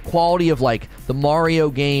 and the quality of, like, the Mario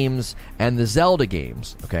games and the Zelda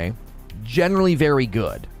games, okay, generally very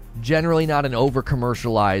good. Generally not an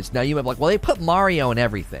over-commercialized... Now, you might be like, well, they put Mario in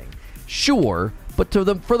everything. Sure, but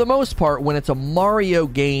for the most part, when it's a Mario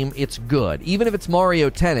game, it's good. Even if it's Mario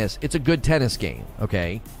Tennis, it's a good tennis game,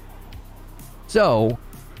 okay? So,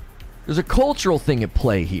 there's a cultural thing at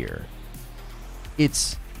play here.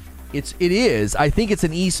 It is, I think it's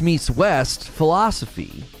an East meets West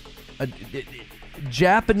philosophy.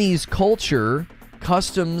 Japanese culture,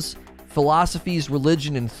 customs, philosophies,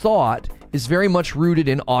 religion, and thought is very much rooted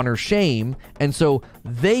in honor-shame, and so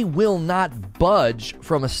they will not budge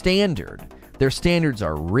from a standard. Their standards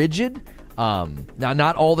are rigid. Now,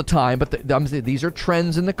 not all the time, but these are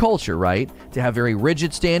trends in the culture, right? To have very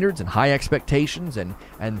rigid standards and high expectations, and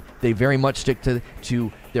they very much stick to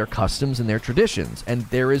their customs and their traditions. And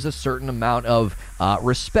there is a certain amount of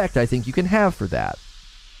respect I think you can have for that.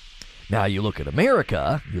 Now, you look at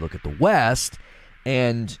America, you look at the West,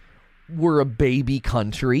 and we're a baby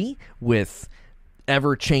country with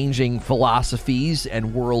ever-changing philosophies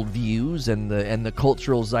and worldviews, and the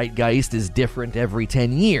cultural zeitgeist is different every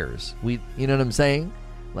 10 years. You know what I'm saying?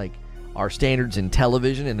 Like, our standards in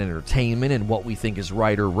television and entertainment and what we think is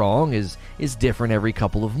right or wrong is different every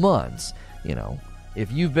couple of months. You know,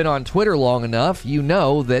 if you've been on Twitter long enough, you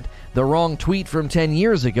know that the wrong tweet from 10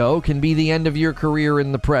 years ago can be the end of your career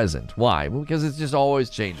in the present. Why? Because it's just always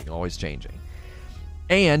changing, always changing.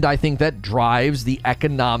 And I think that drives the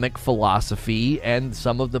economic philosophy and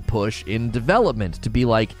some of the push in development to be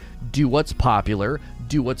like, do what's popular,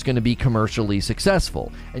 do what's going to be commercially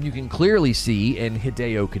successful. And you can clearly see in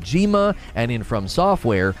Hideo Kojima and in From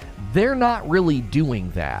Software, they're not really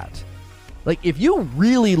doing that. Like, if you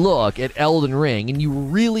really look at Elden Ring and you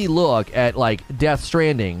really look at, like, Death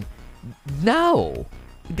Stranding, no.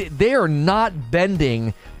 They are not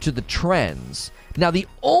bending to the trends. Now, the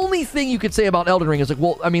only thing you could say about Elden Ring is like,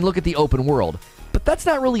 well, I mean, look at the open world. But that's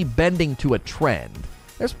not really bending to a trend.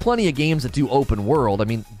 There's plenty of games that do open world. I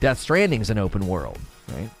mean, Death Stranding's an open world,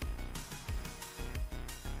 right?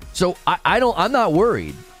 So I'm not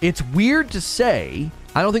worried. It's weird to say.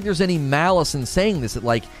 I don't think there's any malice in saying this, that,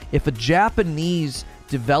 like, if a Japanese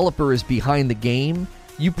developer is behind the game,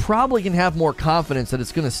 you probably can have more confidence that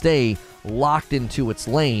it's going to stay locked into its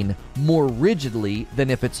lane more rigidly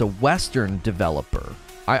than if it's a Western developer.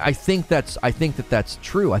 I think that's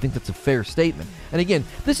true. I think that's a fair statement. And again,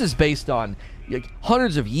 this is based on, like,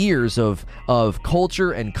 hundreds of years of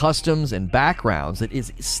culture and customs and backgrounds that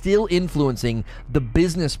is still influencing the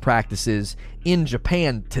business practices in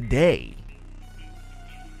Japan today.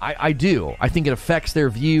 I do. I think it affects their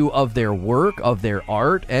view of their work, of their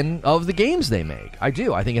art, and of the games they make. I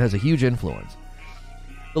do. I think it has a huge influence.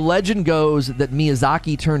 The legend goes that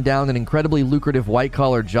Miyazaki turned down an incredibly lucrative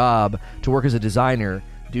white-collar job to work as a designer.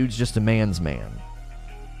 Dude's just a man's man.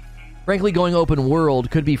 Frankly, going open world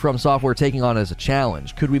could be From Software taking on as a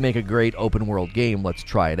challenge. Could we make a great open world game? Let's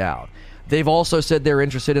try it out. They've also said they're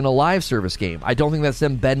interested in a live service game. I don't think that's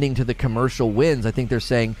them bending to the commercial wins. I think they're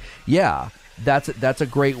saying, yeah, that's a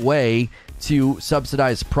great way to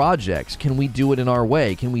subsidize projects. Can we do it in our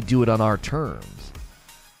way? Can we do it on our terms?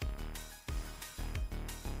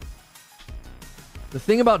 The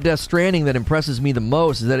thing about Death Stranding that impresses me the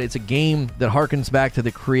most is that it's a game that harkens back to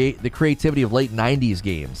the creativity of late 90s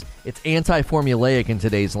games. It's anti-formulaic in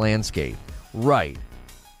today's landscape. Right.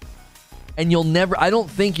 And I don't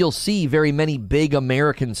think you'll see very many big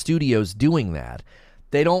American studios doing that.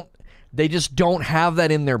 They just don't have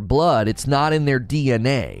that in their blood. It's not in their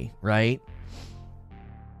DNA, right?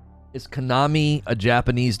 Is Konami a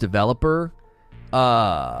Japanese developer?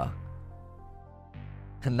 Konami?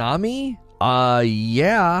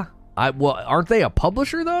 Yeah. Aren't they a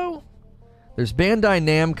publisher, though? There's Bandai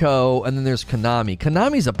Namco, and then there's Konami.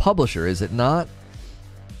 Konami's a publisher, is it not?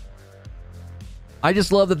 I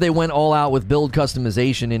just love that they went all out with build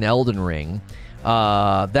customization in Elden Ring.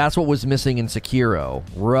 That's what was missing in Sekiro.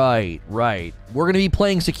 Right. We're going to be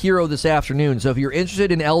playing Sekiro this afternoon, so if you're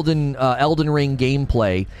interested in Elden Ring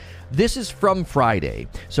gameplay, this is From Friday.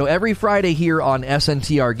 So every Friday here on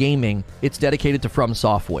SNTR Gaming, it's dedicated to From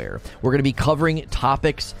Software. We're going to be covering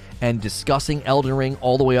topics and discussing Elden Ring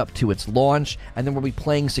all the way up to its launch, and then we'll be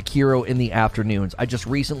playing Sekiro in the afternoons. I just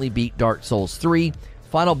recently beat Dark Souls 3.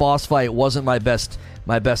 Final boss fight wasn't my best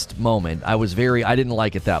moment. I didn't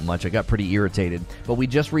like it that much. I got pretty irritated. But we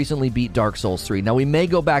just recently beat Dark Souls 3. Now, we may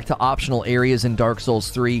go back to optional areas in Dark Souls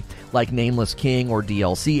 3, like Nameless King or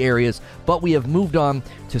DLC areas, but we have moved on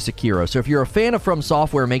to Sekiro. So if you're a fan of From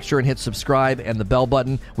Software, make sure and hit subscribe and the bell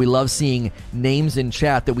button. We love seeing names in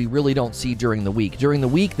chat that we really don't see during the week. During the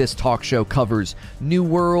week, this talk show covers New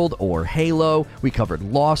World or Halo. We covered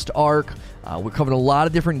Lost Ark. We covered a lot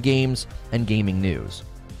of different games and gaming news.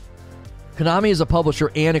 Konami is a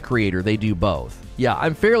publisher and a creator. They do both. Yeah,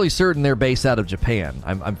 I'm fairly certain they're based out of Japan.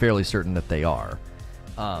 I'm fairly certain that they are.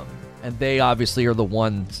 And they obviously are the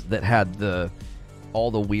ones that had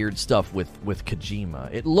all the weird stuff with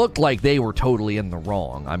Kojima. It looked like they were totally in the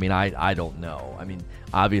wrong. I mean, I don't know. I mean,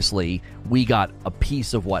 obviously, we got a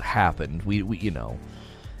piece of what happened.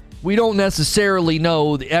 We don't necessarily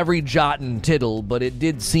know every jot and tittle, but it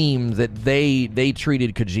did seem that they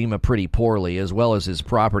treated Kojima pretty poorly, as well as his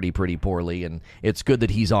property pretty poorly, and it's good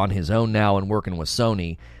that he's on his own now and working with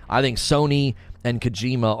Sony. I think Sony and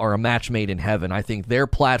Kojima are a match made in heaven. I think their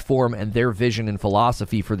platform and their vision and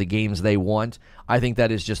philosophy for the games they want, I think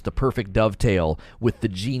that is just the perfect dovetail with the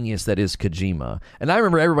genius that is Kojima. And I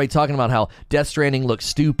remember everybody talking about how Death Stranding looks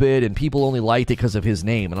stupid and people only liked it because of his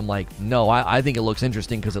name. And I'm like, no, I think it looks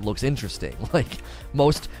interesting because it looks interesting. Like,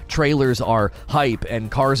 most trailers are hype and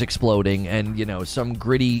cars exploding and, some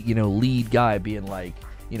gritty, lead guy being like,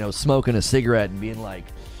 smoking a cigarette and being like,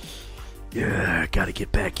 yeah, gotta get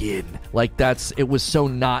back in. Like, it was so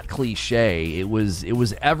not cliche. It was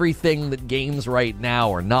everything that games right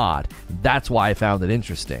now are not. That's why I found it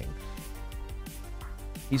interesting.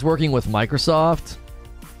 He's working with Microsoft.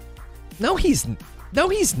 No, he's not.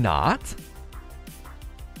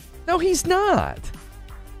 No, he's not.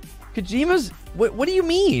 Kojima's... What do you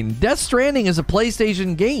mean? Death Stranding is a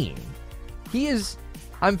PlayStation game.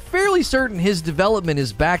 I'm fairly certain his development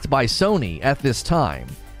is backed by Sony at this time.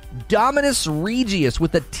 Dominus Regius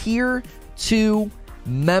with a Tier 2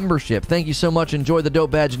 membership. Thank you so much. Enjoy the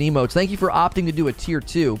dope badge and emotes. Thank you for opting to do a Tier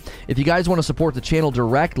 2. If you guys want to support the channel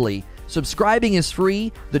directly, subscribing is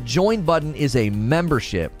free. The join button is a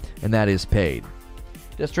membership, and that is paid.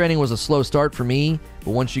 Death Stranding was a slow start for me,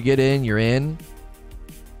 but once you get in, you're in.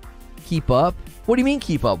 Keep up? What do you mean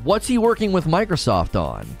keep up? What's he working with Microsoft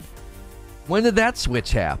on? When did that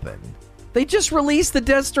switch happen? They just released the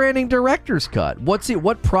Death Stranding Director's Cut.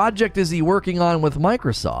 What project is he working on with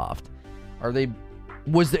Microsoft?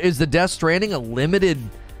 Is the Death Stranding a limited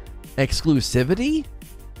exclusivity?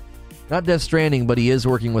 Not Death Stranding, but he is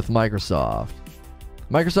working with Microsoft.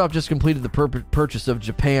 Microsoft just completed the purchase of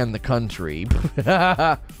Japan, the country.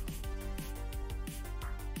 Hideo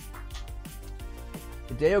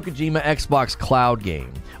Kojima Xbox Cloud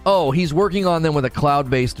game. Oh, he's working on them with a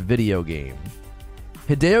cloud-based video game.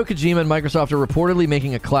 Hideo Kojima and Microsoft are reportedly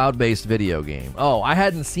making a cloud-based video game. Oh, I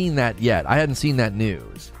hadn't seen that yet. I hadn't seen that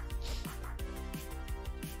news.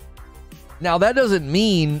 Now, that doesn't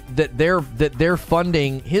mean that they're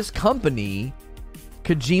funding his company,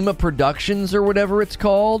 Kojima Productions or whatever it's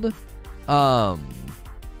called.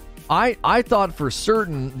 I thought for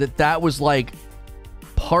certain that was like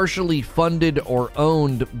partially funded or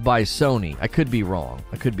owned by Sony. I could be wrong.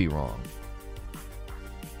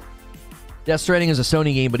 Death Stranding is a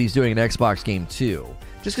Sony game, but he's doing an Xbox game too.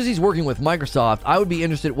 Just because he's working with Microsoft, I would be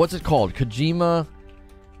interested. What's it called? Kojima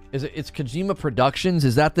It's Kojima Productions?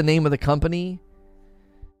 Is that the name of the company?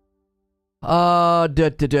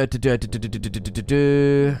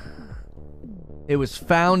 It was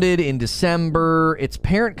founded in December. Its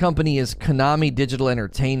parent company is Konami Digital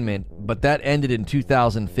Entertainment, but that ended in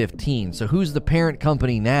 2015. So who's the parent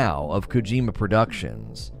company now of Kojima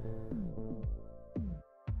Productions?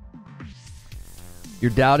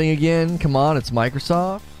 You're doubting again? Come on, it's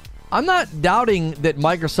Microsoft. I'm not doubting that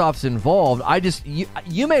Microsoft's involved. I just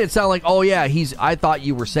you made it sound like, oh yeah, I thought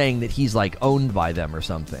you were saying that he's like owned by them or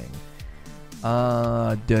something.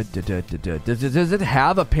 Does it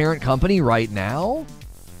have a parent company right now?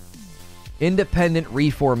 Independent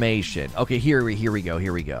Reformation. Okay, here we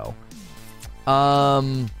go.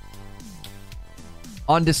 On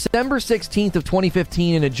December 16th of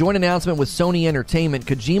 2015, in a joint announcement with Sony Entertainment,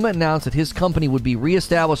 Kojima announced that his company would be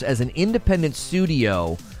reestablished as an independent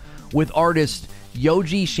studio with artist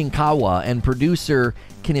Yoji Shinkawa and producer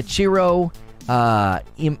Kenichiro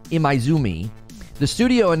Imaizumi. The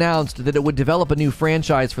studio announced that it would develop a new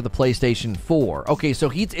franchise for the PlayStation 4. Okay, so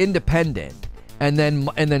he's independent, and then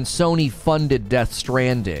Sony funded Death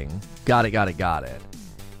Stranding. Got it.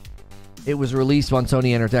 It was released on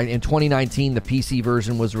Sony Entertainment. In 2019, the PC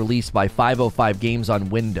version was released by 505 Games on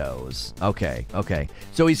Windows. Okay.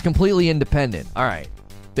 So he's completely independent. All right,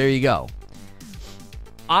 there you go.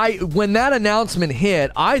 When that announcement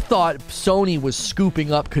hit, I thought Sony was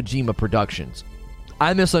scooping up Kojima Productions.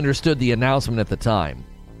 I misunderstood the announcement at the time.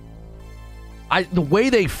 The way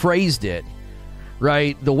they phrased it,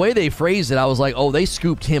 right? I was like, oh, they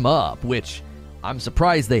scooped him up, which I'm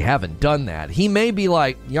surprised they haven't done that. He may be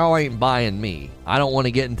like, y'all ain't buying me. I don't want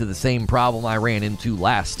to get into the same problem I ran into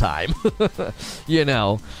last time. You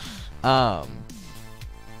know.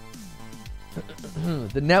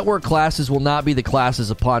 The network classes will not be the classes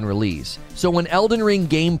upon release. So when Elden Ring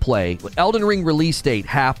release date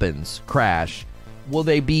happens, Crash, will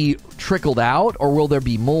they be trickled out or will there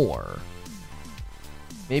be more?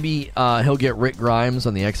 Maybe he'll get Rick Grimes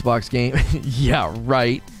on the Xbox game. Yeah,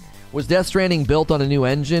 right. Was Death Stranding built on a new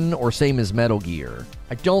engine or same as Metal Gear?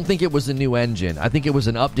 I don't think it was a new engine. I think it was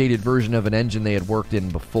an updated version of an engine they had worked in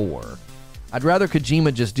before. I'd rather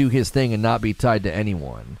Kojima just do his thing and not be tied to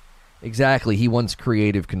anyone. Exactly, he wants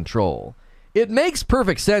creative control. It makes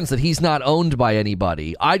perfect sense that he's not owned by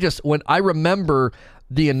anybody. When I remember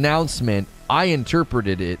the announcement, I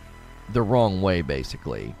interpreted it the wrong way,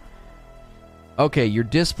 basically. Okay, your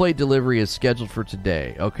display delivery is scheduled for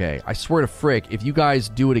today. Okay, I swear to frick, if you guys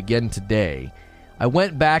do it again today, I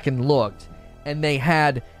went back and looked, and they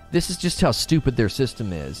had, this is just how stupid their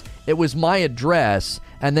system is. It was my address,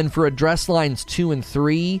 and then for address lines 2 and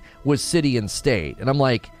 3 was city and state. And I'm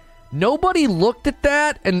like, nobody looked at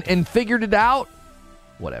that and figured it out?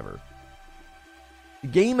 Whatever. The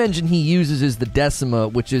game engine he uses is the Decima,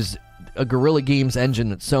 which is a Guerrilla Games engine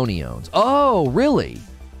that Sony owns. Oh, really?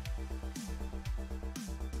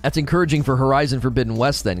 That's encouraging for Horizon Forbidden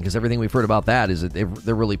West then, because everything we've heard about that is that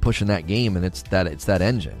they're really pushing that game, and it's that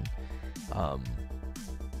engine.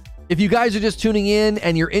 If you guys are just tuning in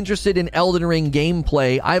and you're interested in Elden Ring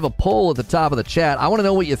gameplay, I have a poll at the top of the chat. I want to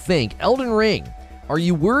know what you think. Elden Ring. Are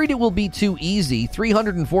you worried it will be too easy?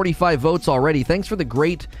 345 votes already. Thanks for the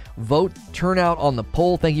great vote turnout on the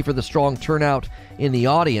poll. Thank you for the strong turnout in the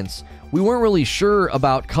audience. We weren't really sure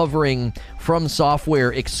about covering From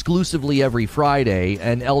Software exclusively every Friday,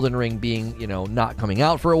 and Elden Ring being, not coming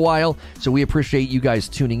out for a while. So we appreciate you guys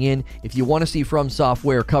tuning in. If you want to see From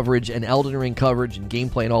Software coverage and Elden Ring coverage and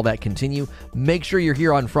gameplay and all that continue, make sure you're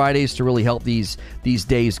here on Fridays to really help these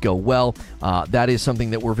days go well. That is something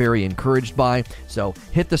that we're very encouraged by. So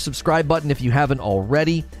hit the subscribe button if you haven't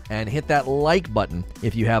already, and hit that like button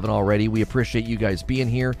if you haven't already. We appreciate you guys being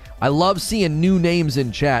here. I love seeing new names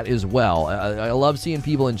in chat as well. I love seeing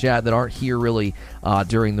people in chat that aren't here really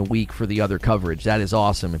during the week for the other coverage. That is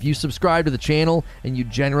awesome. If you subscribe to the channel and you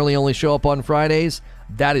generally only show up on Fridays,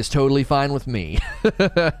 that is totally fine with me.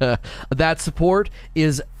 That support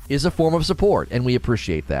is a form of support, and we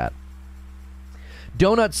appreciate that.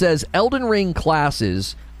 Donut says, Elden Ring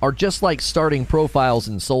classes are just like starting profiles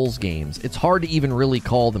in Souls games. It's hard to even really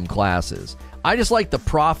call them classes. I just like the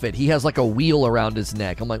Prophet. He has like a wheel around his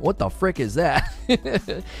neck. I'm like, what the frick is that?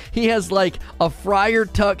 He has like a Friar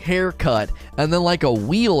Tuck haircut and then like a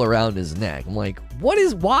wheel around his neck. I'm like,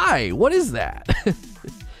 why? What is that?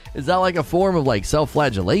 Is that like a form of like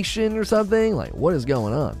self-flagellation or something? Like, what is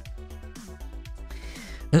going on?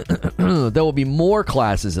 There will be more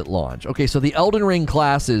classes at launch. Okay, so the Elden Ring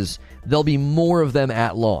classes, there'll be more of them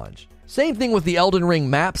at launch. Same thing with the Elden Ring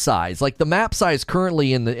map size. Like the map size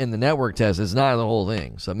currently in the network test is not the whole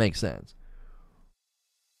thing, so it makes sense.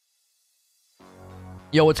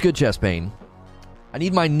 Yo, what's good, Chest Pain? I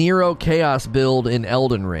need my Nero Chaos build in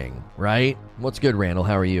Elden Ring, right? What's good, Randall?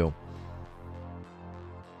 How are you?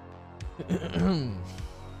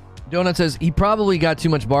 Donut says, he probably got too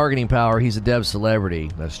much bargaining power. He's a dev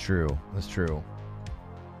celebrity. That's true. That's true.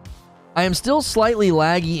 I am still slightly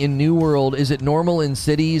laggy in New World. Is it normal in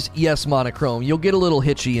cities? Yes, Monochrome. You'll get a little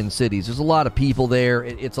hitchy in cities. There's a lot of people there.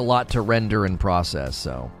 It's a lot to render and process,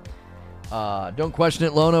 so. Don't question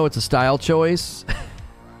it, Lono. It's a style choice.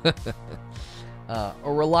 A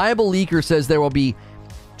reliable leaker says there will be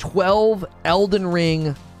 12 Elden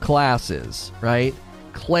Ring classes, right?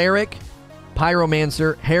 Cleric,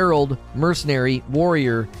 Pyromancer, Herald, Mercenary,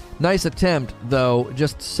 Warrior. Nice attempt, though.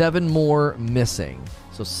 Just 7 more missing.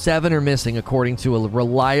 So 7 are missing according to a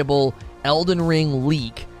reliable Elden Ring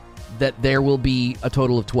leak that there will be a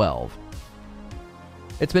total of 12.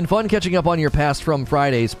 It's been fun catching up on your past From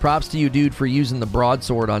Fridays. Props to you, dude, for using the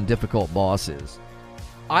broadsword on difficult bosses.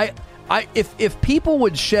 If people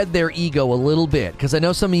would shed their ego a little bit, because I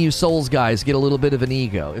know some of you Souls guys get a little bit of an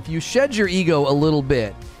ego. If you shed your ego a little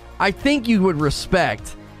bit, I think you would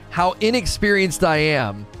respect how inexperienced I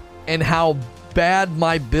am and how bad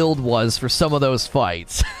my build was for some of those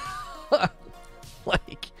fights.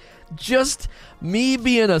 Like, just me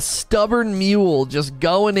being a stubborn mule, just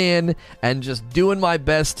going in and just doing my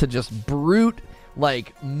best to just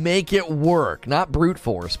make it work. Not brute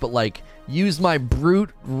force, but use my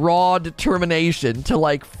brute raw determination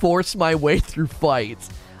to force my way through fights.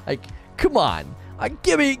 Come on.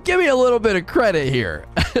 Give me a little bit of credit here.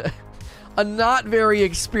 A not very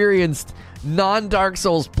experienced non-Dark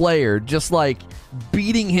Souls player just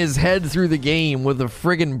beating his head through the game with a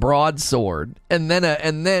friggin' broadsword. And then at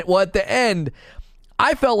the end,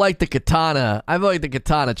 I felt like the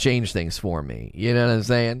katana changed things for me. You know what I'm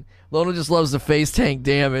saying? Lono just loves the face tank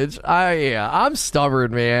damage. I'm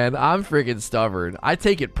stubborn, man. I'm friggin' stubborn. I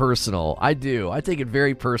take it personal. I do. I take it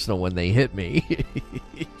very personal when they hit me.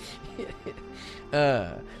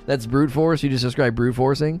 That's brute force? You just described brute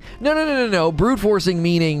forcing? No. Brute forcing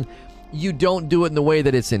meaning you don't do it in the way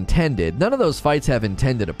that it's intended. None of those fights have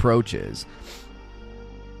intended approaches.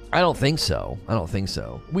 I don't think so.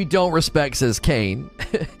 We don't respect, says Kane.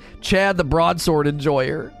 Chad, the broadsword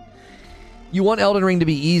enjoyer. You want Elden Ring to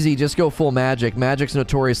be easy, just go full magic. Magic's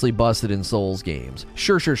notoriously busted in Souls games.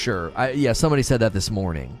 Sure. Somebody said that this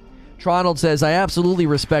morning. Tronald says, I absolutely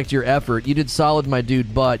respect your effort. You did solid, my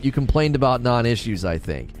dude, but you complained about non-issues, I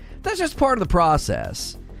think. That's just part of the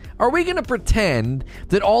process. Are we going to pretend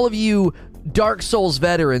that all of you Dark Souls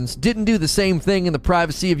veterans didn't do the same thing in the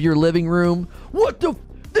privacy of your living room? Come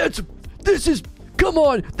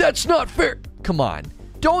on, that's not fair. Come on.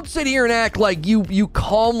 Don't sit here and act like you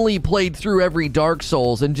calmly played through every Dark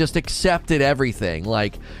Souls and just accepted everything.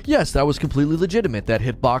 Yes, that was completely legitimate. That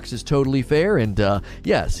hitbox is totally fair, and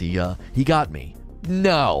yes, he got me.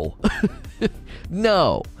 No.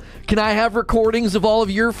 No. Can I have recordings of all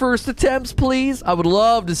of your first attempts, please? I would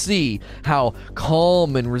love to see how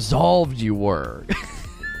calm and resolved you were.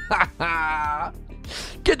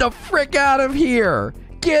 Get the frick out of here.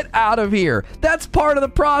 Get out of here. That's part of the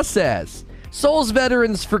process. Souls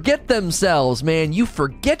veterans forget themselves, man. You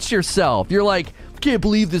forget yourself. You're like, can't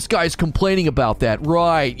believe this guy's complaining about that.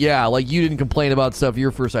 Right, yeah, you didn't complain about stuff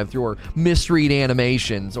your first time through, or misread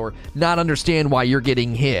animations, or not understand why you're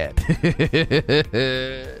getting hit.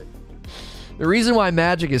 The reason why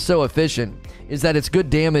magic is so efficient is that it's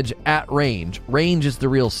good damage at range. Range is the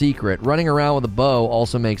real secret. Running around with a bow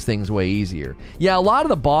also makes things way easier. Yeah, a lot of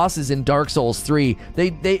the bosses in Dark Souls 3,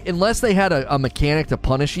 they unless they had a mechanic to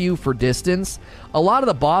punish you for distance, a lot of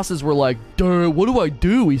the bosses were like, duh, what do I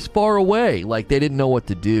do? He's far away. They didn't know what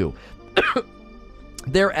to do.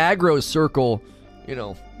 Their aggro circle,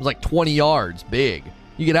 was 20 yards big.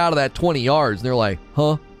 You get out of that 20 yards, and they're like,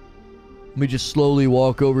 huh? Let me just slowly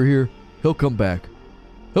walk over here. He'll come back.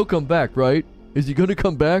 He'll come back, right? Is he going to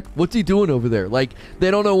come back? What's he doing over there?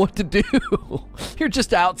 They don't know what to do. You're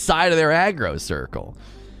just outside of their aggro circle.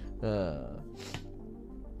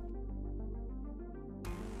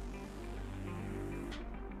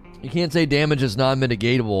 You can't say damage is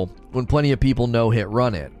non-mitigatable when plenty of people no-hit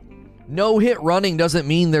run it. No-hit running doesn't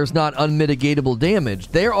mean there's not unmitigatable damage.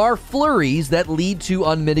 There are flurries that lead to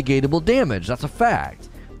unmitigatable damage. That's a fact.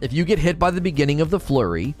 If you get hit by the beginning of the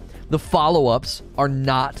flurry, the follow-ups are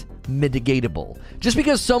not mitigatable. Just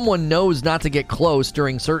because someone knows not to get close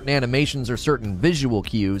during certain animations or certain visual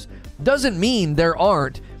cues doesn't mean there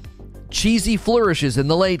aren't cheesy flourishes in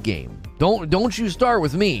the late game. Don't you start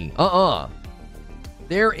with me.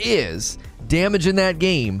 There is damage in that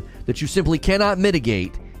game that you simply cannot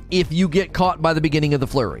mitigate if you get caught by the beginning of the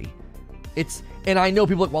flurry. And I know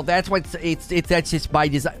people are like, well, that's why that's just by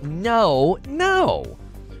design. No.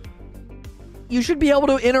 You should be able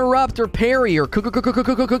to interrupt or parry or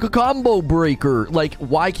combo breaker. Like,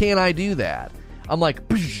 why can't I do that? I'm like,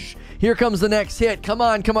 here comes the next hit. Come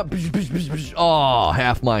on. Oh,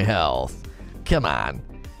 half my health. Come on.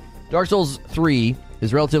 Dark Souls 3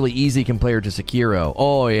 is relatively easy compared to Sekiro.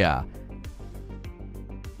 Oh, yeah.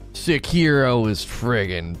 Sekiro is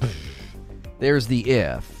friggin'... There's the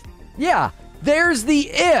if. Yeah, there's the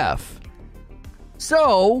if.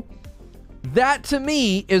 So, that to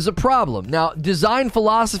me is a problem. Now, design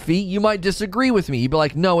philosophy, you might disagree with me. You'd be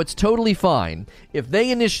like, no, it's totally fine. If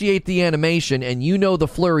they initiate the animation and you know the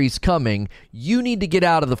flurry's coming, you need to get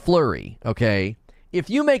out of the flurry, okay? If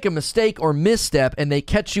you make a mistake or misstep and they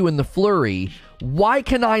catch you in the flurry, why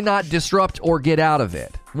can I not disrupt or get out of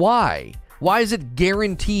it? Why? Why is it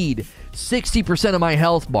guaranteed 60% of my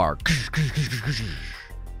health bar?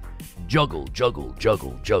 Juggle.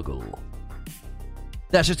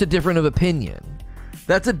 That's just a difference of opinion.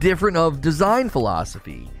 That's a difference of design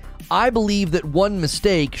philosophy. I believe that one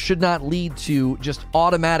mistake should not lead to just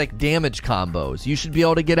automatic damage combos. You should be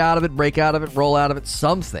able to get out of it, break out of it, roll out of it,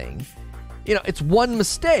 something. You know, it's one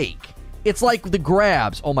mistake. It's like the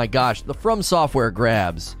grabs. Oh my gosh, the From Software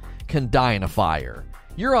grabs can die in a fire.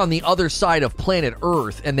 You're on the other side of planet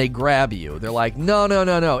Earth and they grab you. They're like, no.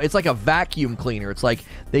 It's like a vacuum cleaner. It's like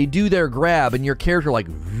they do their grab and your character like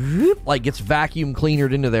gets vacuum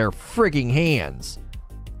cleanered into their frigging hands.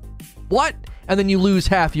 What? And then you lose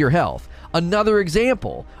half your health. Another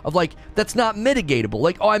example of like, that's not mitigatable.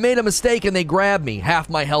 Like, oh, I made a mistake and they grab me. Half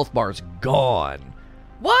my health bar's gone.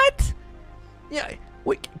 What? Yeah,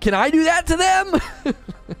 wait, can I do that to them?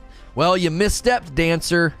 Well, you misstepped,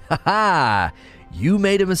 dancer. Ha. You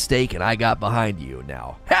made a mistake and I got behind you.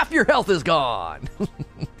 Now, half your health is gone.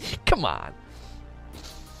 Come on.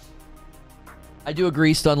 I do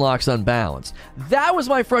agree, stun lock's unbalanced. That was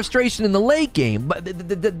my frustration in the late game. But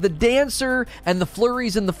the dancer and the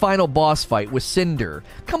flurries in the final boss fight with Cinder.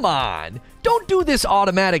 Come on. Don't do this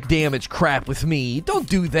automatic damage crap with me. Don't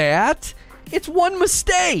do that. It's one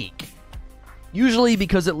mistake. Usually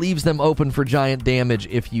because it leaves them open for giant damage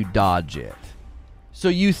if you dodge it. So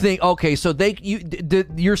you think, okay, so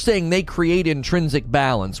you're saying they create intrinsic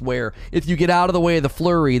balance where if you get out of the way of the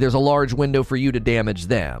flurry, there's a large window for you to damage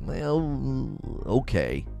them. Well,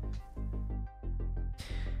 okay.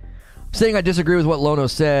 I'm saying I disagree with what Lono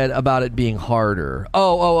said about it being harder.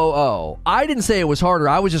 Oh. I didn't say it was harder.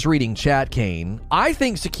 I was just reading chat, Kane. I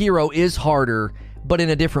think Sekiro is harder, but in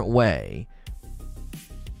a different way.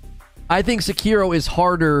 I think Sekiro is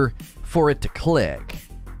harder for it to click.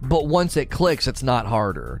 But once it clicks, it's not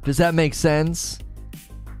harder. Does that make sense?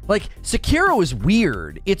 Like, Sekiro is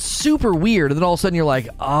weird. It's super weird. And then all of a sudden you're like,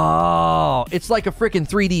 oh, it's like a freaking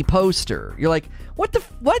 3D poster. You're like, what?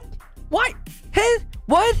 Why? Hey,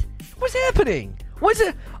 what? What's happening? What's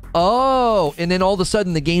it? Oh, and then all of a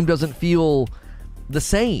sudden the game doesn't feel the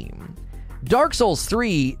same. Dark Souls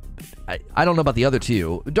 3... I don't know about the other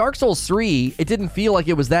two. Dark Souls 3, it didn't feel like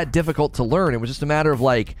it was that difficult to learn. It was just a matter of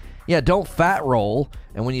like, yeah, don't fat roll,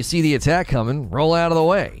 and when you see the attack coming, roll out of the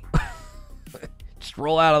way. Just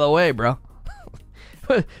roll out of the way, bro.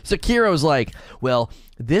 Sekiro's like, well,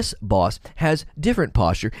 this boss has different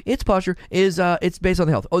posture. Its posture is it's based on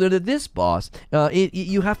the health. Oh, this boss,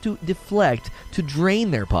 you have to deflect to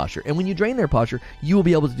drain their posture, and when you drain their posture, you will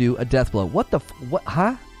be able to do a death blow. What the? What?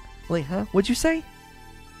 Huh? Wait, huh? What'd you say?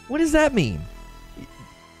 What does that mean?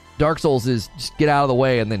 Dark Souls is just get out of the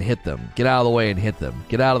way and then hit them. Get out of the way and hit them.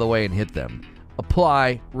 Get out of the way and hit them.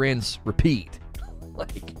 Apply, rinse, repeat.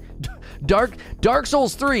 Like Dark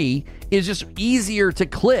Souls 3 is just easier to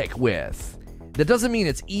click with. That doesn't mean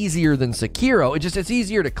it's easier than Sekiro. It's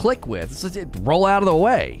easier to click with. It's just, roll out of the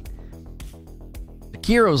way.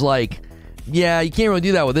 Sekiro's like, yeah, you can't really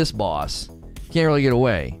do that with this boss. You can't really get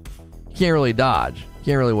away. You can't really dodge. You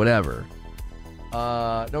can't really whatever.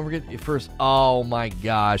 Don't forget your first... Oh my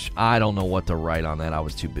gosh. I don't know what to write on that. I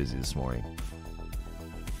was too busy this morning.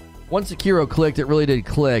 Once Sekiro clicked, it really did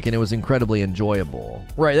click, and it was incredibly enjoyable.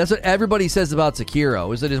 Right, that's what everybody says about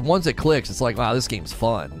Sekiro, is that once it clicks, it's like, wow, this game's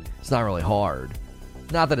fun. It's not really hard.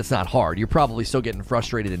 Not that it's not hard. You're probably still getting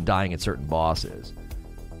frustrated and dying at certain bosses.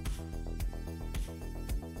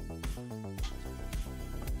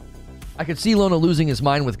 I could see Lona losing his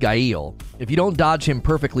mind with Gael. If you don't dodge him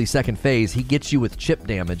perfectly second phase, he gets you with chip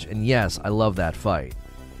damage, and yes, I love that fight.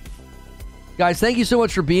 Guys, thank you so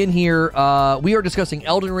much for being here. We are discussing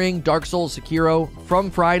Elden Ring, Dark Souls, Sekiro.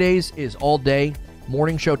 From Fridays is all day.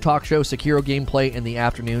 Morning show, talk show, Sekiro gameplay in the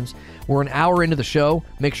afternoons. We're an hour into the show.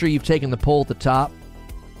 Make sure you've taken the poll at the top.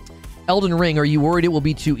 Elden Ring, are you worried it will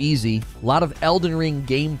be too easy? A lot of Elden Ring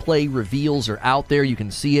gameplay reveals are out there. You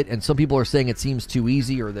can see it, and some people are saying it seems too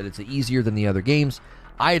easy or that it's easier than the other games.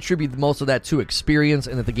 I attribute most of that to experience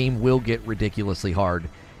and that the game will get ridiculously hard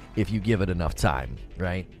if you give it enough time,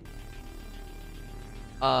 right?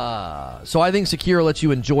 So I think Sekiro lets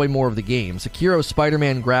you enjoy more of the game. Sekiro's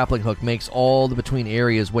Spider-Man grappling hook makes all the between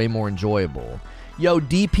areas way more enjoyable. Yo,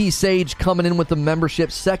 DP Sage coming in with the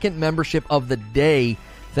membership, second membership of the day.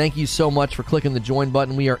 Thank you so much for clicking the join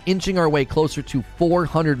button. We are inching our way closer to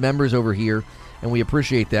 400 members over here, and we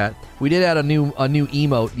appreciate that. We did add a new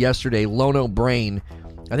emote yesterday, Lono Brain.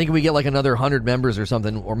 I think if we get like another 100 members or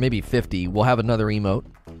something, or maybe 50, we'll have another emote.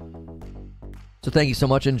 So thank you so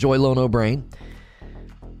much. Enjoy Lono Brain.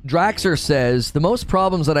 Draxer says, the most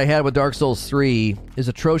problems that I had with Dark Souls 3 is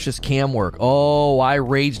atrocious cam work. Oh, I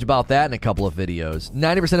raged about that in a couple of videos.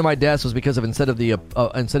 90% of my deaths was because of instead of the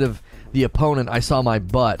opponent, I saw my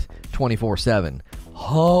butt 24/7.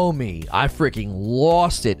 Homie, I freaking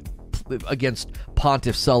lost it against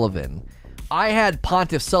Pontiff Sullivan. I had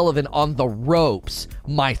Pontiff Sullivan on the ropes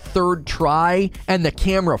my third try, and the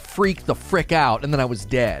camera freaked the frick out, and then I was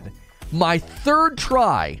dead. My third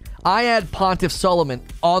try, I had Pontiff Sullivan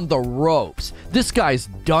on the ropes. This guy's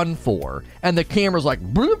done for. And the camera's like,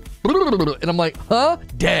 bloop, bloop, bloop, and I'm like, huh?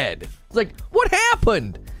 Dead. It's like, what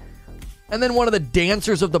happened? And then one of the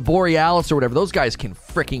Dancers of the Borealis or whatever, those guys can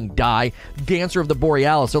freaking die. Dancer of the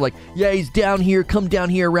Borealis, they're like, yeah, he's down here, come down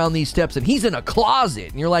here around these steps, and he's in a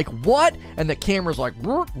closet. And you're like, what? And the camera's like,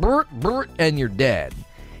 brr, brr, brr, and you're dead.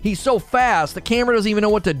 He's so fast, the camera doesn't even know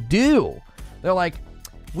what to do. They're like,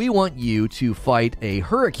 we want you to fight a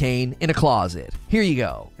hurricane in a closet. Here you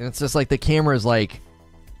go. And it's just like the camera is like,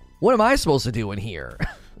 what am I supposed to do in here?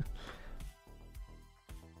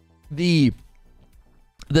 The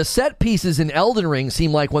set pieces in Elden Ring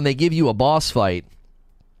seem like when they give you a boss fight,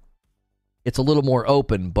 it's a little more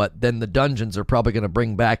open, but then the dungeons are probably going to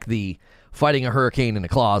bring back the fighting a hurricane in a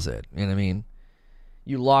closet. You know what I mean?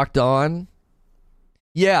 You locked on?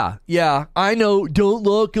 Yeah, I know, don't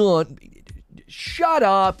lock on. Shut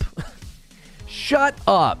up. Shut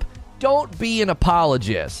up. Don't be an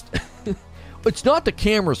apologist. It's not the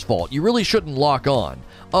camera's fault. You really shouldn't lock on.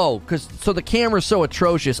 Oh, so the camera's so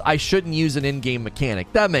atrocious, I shouldn't use an in-game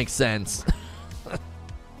mechanic. That makes sense.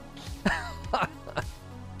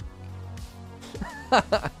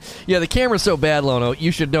 Yeah, the camera's so bad, Lono,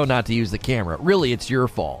 you should know not to use the camera. Really, it's your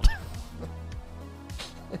fault.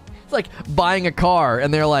 It's like buying a car,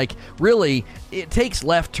 and they're like, really, it takes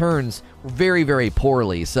left turns very, very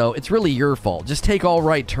poorly, so it's really your fault. Just take all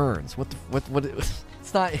right turns. What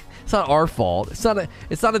it's not our fault. It's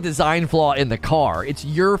not a design flaw in the car. It's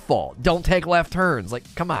your fault. Don't take left turns. Like,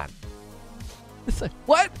 come on. It's like,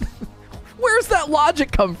 what? Where's that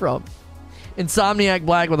logic come from? Insomniac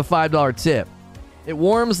Black with a $5 tip. It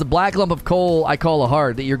warms the black lump of coal I call a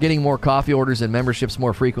heart that you're getting more coffee orders and memberships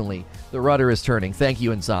more frequently. The rudder is turning. Thank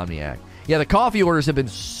you, Insomniac. Yeah, the coffee orders have been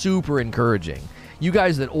super encouraging. You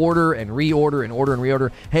guys that order and reorder and order and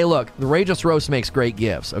reorder. Hey, look, the Rageous Roast makes great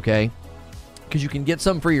gifts, okay? Because you can get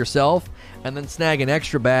some for yourself and then snag an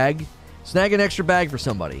extra bag. Snag an extra bag for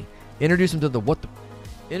somebody. Introduce them to the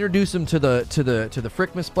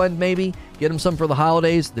Frickmas blend, maybe. Get them some for the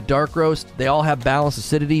holidays. The dark roast. They all have balanced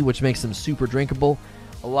acidity, which makes them super drinkable.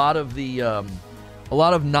 A lot of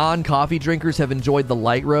non-coffee drinkers have enjoyed the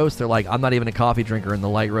light roast. They're like, I'm not even a coffee drinker, and the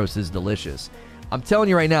light roast is delicious. I'm telling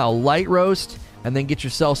you right now, light roast, and then get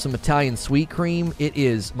yourself some Italian sweet cream. It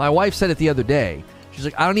is. My wife said it the other day. She's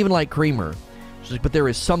like, I don't even like creamer. She's like, but there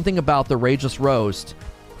is something about the Rageless Roast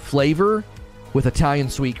flavor with Italian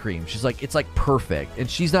sweet cream. She's like, it's like perfect. And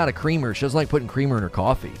she's not a creamer. She doesn't like putting creamer in her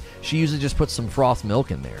coffee. She usually just puts some froth milk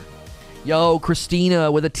in there. Yo,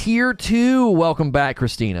 Christina with a tier 2. Welcome back,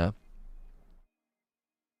 Christina.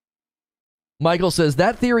 Michael says,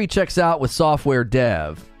 that theory checks out with software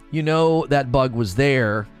dev. You know that bug was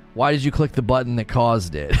there. Why did you click the button that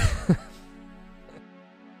caused it?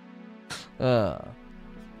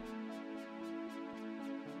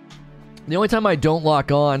 The only time I don't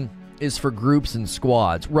lock on is for groups and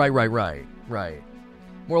squads. Right.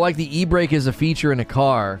 More like the e-brake is a feature in a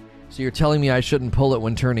car, so you're telling me I shouldn't pull it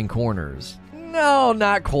when turning corners. No,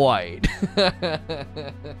 not quite.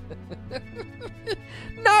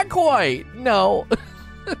 Not quite. No.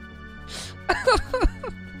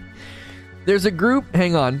 There's a group,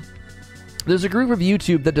 hang on. There's a group of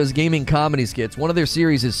YouTube that does gaming comedy skits. One of their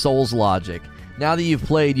series is Souls Logic. Now that you've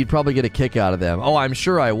played, you'd probably get a kick out of them. Oh, I'm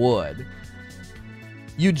sure I would.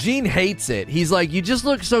 Eugene hates it. He's like, you just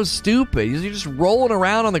look so stupid. You're just rolling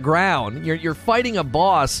around on the ground. You're fighting a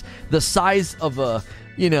boss the size of a,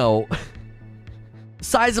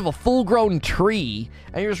 size of a full-grown tree,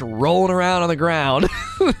 and you're just rolling around on the ground.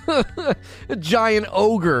 A giant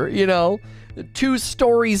ogre, 2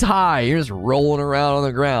 stories high. You're just rolling around on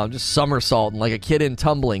the ground, just somersaulting like a kid in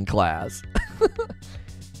tumbling class.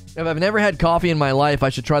 If I've never had coffee in my life, I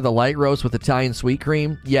should try the light roast with Italian sweet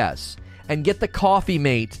cream. Yes. And get the Coffee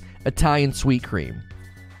Mate Italian sweet cream.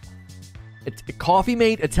 It's Coffee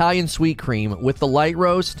Mate Italian sweet cream with the light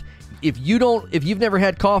roast. If you've never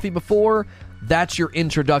had coffee before, that's your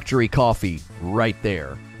introductory coffee right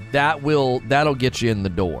there. That'll get you in the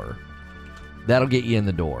door. That'll get you in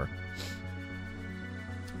the door.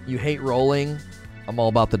 You hate rolling? I'm all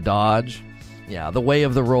about the dodge. Yeah, the way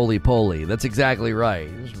of the roly-poly. That's exactly right.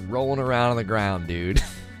 Just rolling around on the ground, dude.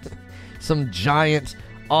 Some giant,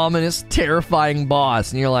 ominous, terrifying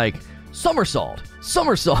boss, and you're like, somersault,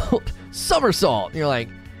 somersault, somersault. And you're like,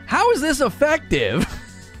 how is this effective?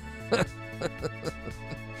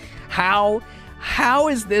 How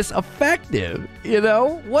is this effective?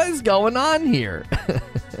 What is going on here?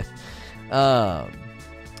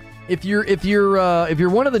 If you're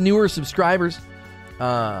one of the newer subscribers,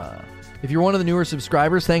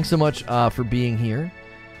 thanks so much for being here.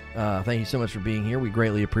 Thank you so much for being here. We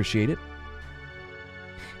greatly appreciate it.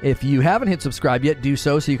 If you haven't hit subscribe yet, do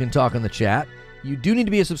so you can talk in the chat. You do need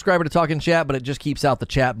to be a subscriber to talk in chat, but it just keeps out the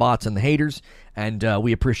chat bots and the haters, and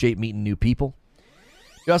we appreciate meeting new people.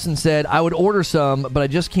 Justin said, I would order some, but I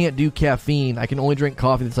just can't do caffeine. I can only drink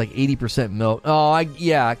coffee that's like 80% milk. Oh,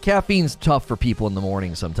 yeah, caffeine's tough for people in the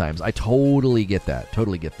morning sometimes. I totally get that.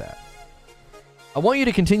 I want you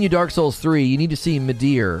to continue Dark Souls 3. You need to see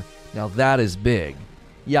Midir. Now, that is big.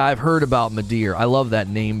 Yeah, I've heard about Midir. I love that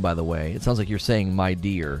name, by the way. It sounds like you're saying my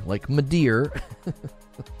dear. Like Midir.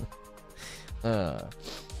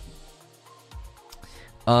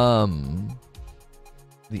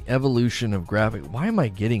 The evolution of graphic. Why am I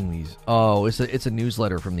getting these? Oh, it's a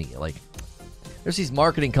newsletter from there's these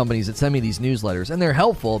marketing companies that send me these newsletters, and they're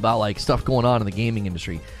helpful about stuff going on in the gaming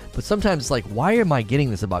industry. But sometimes it's like, why am I getting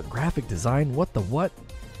this about graphic design? What the what?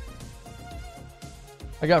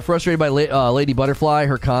 I got frustrated by Lady Butterfly.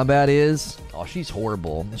 Her combat is, she's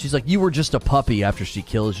horrible. She's like, you were just a puppy after she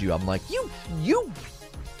kills you. I'm like, you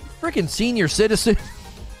freaking senior citizen.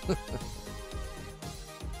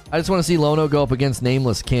 I just want to see Lono go up against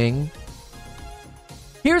Nameless King.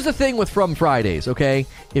 Here's the thing with From Fridays, okay?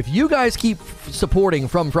 If you guys keep supporting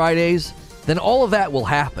From Fridays, then all of that will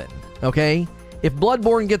happen, okay? If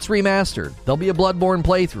Bloodborne gets remastered, there'll be a Bloodborne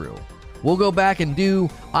playthrough. We'll go back and do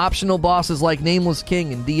optional bosses like Nameless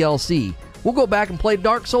King and DLC. We'll go back and play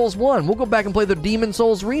Dark Souls 1. We'll go back and play the Demon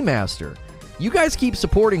Souls remaster. You guys keep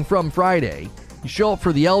supporting From Friday. You show up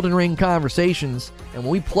for the Elden Ring conversations, and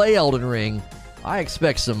when we play Elden Ring, I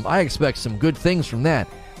expect some good things from that.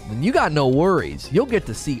 And you got no worries. You'll get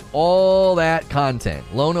to see all that content.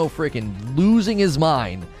 Lono freaking losing his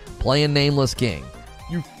mind playing Nameless King.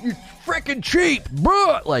 You freaking cheap,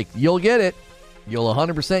 bruh! Like, you'll get it. You'll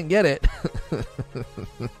 100% get it.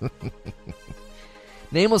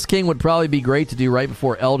 Nameless King would probably be great to do right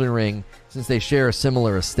before Elden Ring, since they share a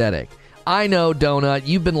similar aesthetic. I know, Donut,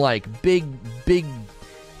 you've been like big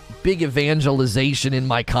evangelization in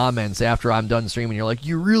my comments after I'm done streaming. You're like,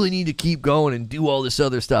 you really need to keep going and do all this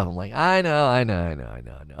other stuff. I'm like, I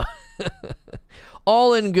know.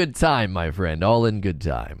 All in good time, my friend. All in good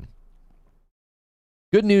time.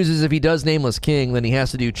 Good news is if he does Nameless King, then he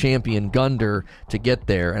has to do Champion Gunder to get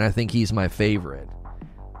there, and I think he's my favorite.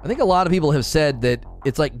 I think a lot of people have said that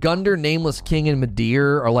it's like Gunder, Nameless King, and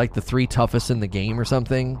Midir are like the 3 toughest in the game or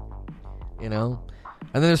something. And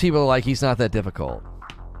then there's people like, he's not that difficult.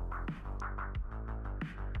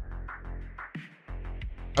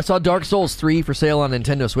 I saw Dark Souls 3 for sale on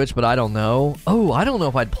Nintendo Switch, but I don't know. Oh, I don't know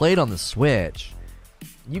if I'd play it on the Switch.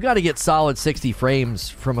 You got to get solid 60 frames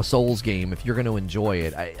from a Souls game if you're going to enjoy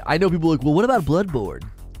it. I know people are like, well, what about Bloodborne?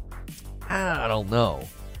 I don't know.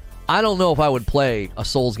 I don't know if I would play a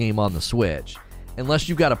Souls game on the Switch. Unless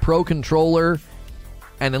you've got a Pro controller,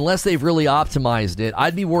 and unless they've really optimized it,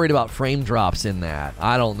 I'd be worried about frame drops in that.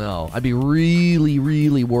 I don't know. I'd be really,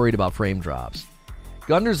 really worried about frame drops.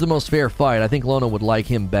 Gunder's the most fair fight. I think Lono would like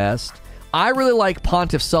him best. I really like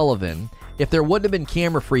Pontiff Sullivan. If there wouldn't have been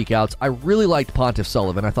camera freakouts, I really liked Pontiff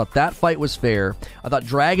Sullivan. I thought that fight was fair. I thought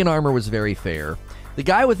Dragon Armor was very fair. The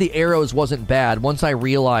guy with the arrows wasn't bad once I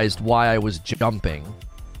realized why I was jumping.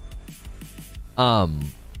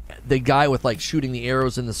 The guy with shooting the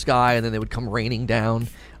arrows in the sky and then they would come raining down.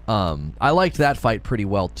 I liked that fight pretty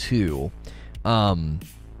well too. I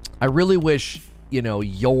really wish,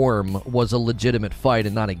 Yorm was a legitimate fight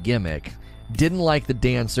and not a gimmick. Didn't like the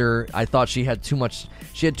dancer. I thought she had too much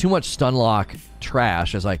stunlock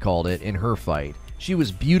trash, as I called it, in her fight. She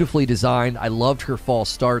was beautifully designed. I loved her false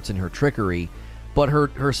starts and her trickery, but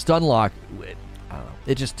her stun lock, I don't know,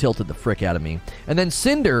 it just tilted the frick out of me. And then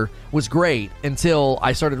Cinder was great until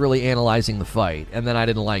I started really analyzing the fight, and then I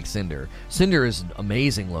didn't like Cinder. Cinder is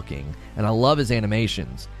amazing looking, and I love his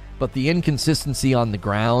animations, but the inconsistency on the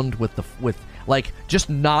ground with like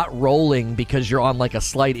just not rolling because you're on like a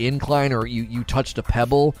slight incline or you touched a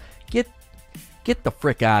pebble, get the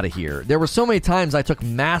frick out of here. There were so many times I took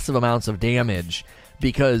massive amounts of damage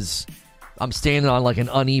because I'm standing on like an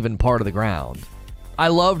uneven part of the ground. I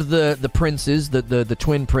loved the princes, the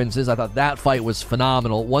twin princes. I thought that fight was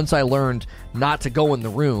phenomenal. Once I learned not to go in the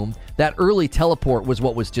room, that early teleport was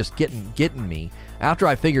what was just getting me. After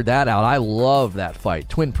I figured that out, I loved that fight.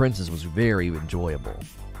 Twin princes was very enjoyable.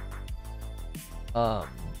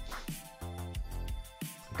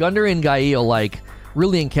 Gunder and Gael like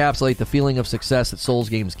really encapsulate the feeling of success that Souls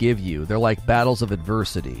games give you. They're like battles of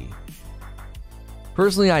adversity.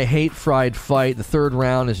 Personally, I hate Fried Fight. The third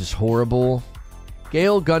round is just horrible.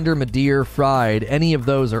 Gale, Gunder, Madir, Fried, any of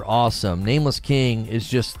those are awesome. Nameless King is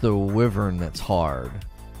just the wyvern that's hard.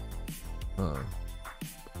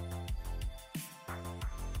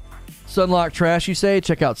 Sunlock trash, you say?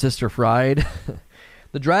 Check out Sister Fried.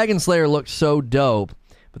 The Dragon Slayer looked so dope,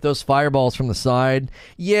 but those fireballs from the side...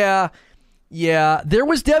 Yeah, there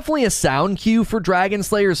was definitely a sound cue for Dragon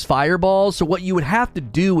Slayer's fireballs, so what you would have to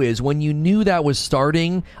do is, when you knew that was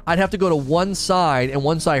starting, I'd have to go to one side, and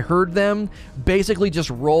once I heard them, basically just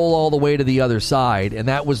roll all the way to the other side, and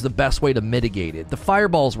that was the best way to mitigate it. The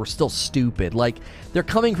fireballs were still stupid. Like, they're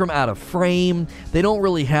coming from out of frame, they don't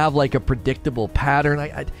really have, like, a predictable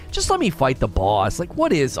pattern. Just let me fight the boss. Like,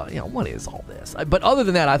 what is all this? But other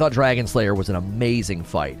than that, I thought Dragon Slayer was an amazing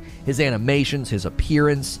fight. His animations, his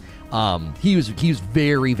appearance... He was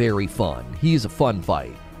very, very fun. He's a fun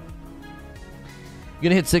fight. You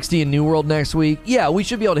gonna hit 60 in New World next week? Yeah, we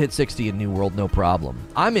should be able to hit 60 in New World, no problem.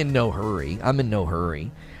 I'm in no hurry.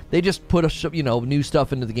 They just put new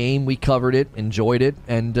stuff into the game. We covered it, enjoyed it,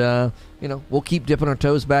 and we'll keep dipping our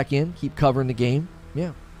toes back in, keep covering the game.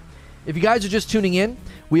 Yeah. If you guys are just tuning in,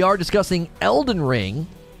 we are discussing Elden Ring,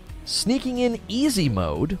 sneaking in easy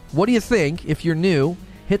mode. What do you think? If you're new,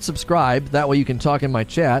 hit subscribe. That way you can talk in my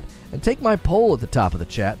chat. And take my poll at the top of the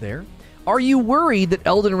chat there. Are you worried that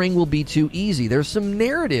Elden Ring will be too easy? There's some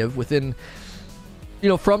narrative within,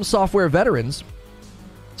 From Software veterans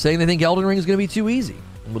saying they think Elden Ring is going to be too easy.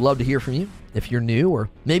 And would love to hear from you if you're new, or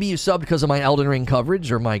maybe you subbed because of my Elden Ring coverage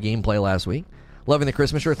or my gameplay last week. Loving the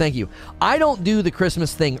Christmas shirt. Thank you. I don't do the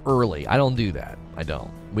Christmas thing early. I don't do that. I don't.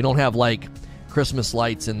 We don't have like Christmas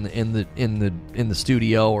lights in the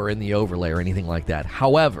studio or in the overlay or anything like that.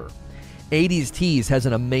 However, 80s Tees has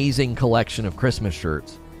an amazing collection of Christmas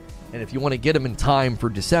shirts, and if you want to get them in time for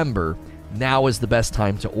December, now is the best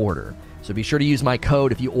time to order. So be sure to use my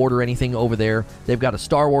code if you order anything over there. They've got a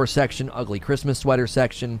Star Wars section, ugly Christmas sweater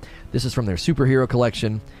section. This is from their superhero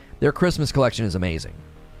collection. Their Christmas collection is amazing.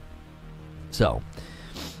 So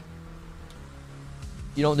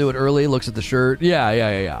you don't do it early, looks at the shirt.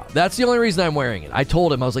 Yeah. That's the only reason I'm wearing it. I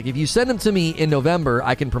told him, I was like, if you send them to me in November,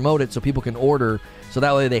 I can promote it so people can order, so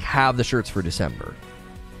that way they have the shirts for December.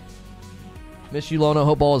 Miss you, Lono.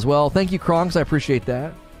 Hope all is well. Thank you, Kronks. I appreciate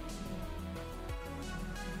that.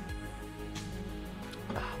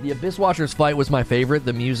 The Abyss Watchers fight was my favorite.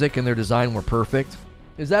 The music and their design were perfect.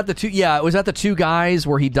 Is that the two? Yeah, was that the two guys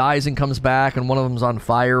where he dies and comes back and one of them's on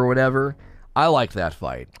fire or whatever? I liked that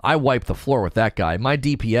fight. I wiped the floor with that guy. My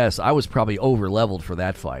DPS, I was probably over-leveled for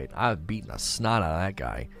that fight. I was beating the snot out of that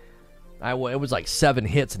guy. It was like 7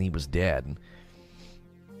 hits and he was dead.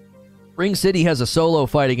 Ring City has a solo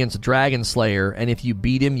fight against a Dragon Slayer, and if you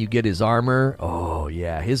beat him, you get his armor. Oh,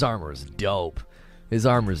 yeah, his armor is dope. His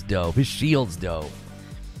shield's dope.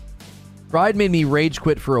 Bride made me rage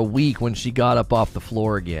quit for a week when she got up off the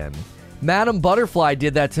floor again. Madame Butterfly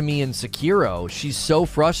did that to me in Sekiro. She's so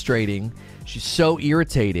frustrating. She's so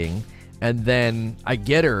irritating. And then I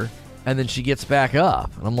get her, and then she gets back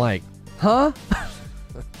up. And I'm like, huh?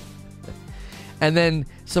 And then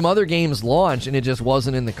some other games launch, and it just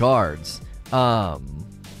wasn't in the cards.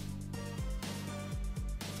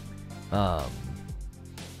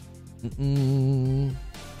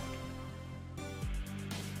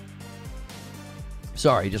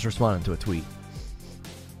 Sorry, just responding to a tweet.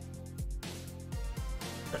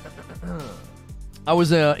 I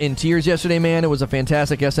was in tears yesterday, man. It was a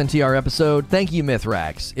fantastic SNTR episode. Thank you,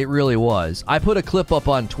 Mythrax. It really was. I put a clip up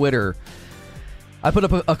on Twitter.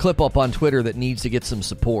 That needs to get some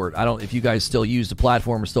support. I don't, if you guys still use the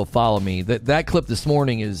platform or still follow me. That clip this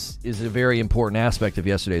morning is a very important aspect of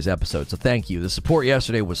yesterday's episode. So thank you. The support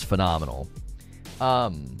yesterday was phenomenal.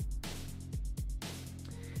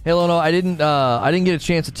 Hey, Lono, I didn't get a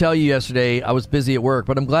chance to tell you yesterday. I was busy at work,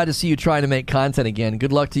 but I'm glad to see you trying to make content again.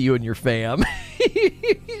 Good luck to you and your fam.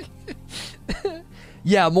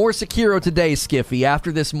 Yeah, more Sekiro today, Skiffy,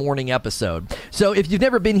 after this morning episode. So if you've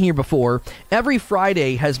never been here before, every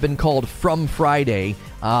Friday has been called From Friday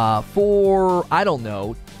for, I don't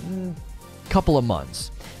know, a couple of months.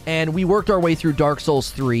 And we worked our way through Dark Souls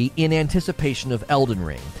 3 in anticipation of Elden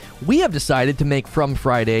Ring. We have decided to make From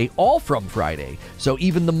Friday all From Friday. So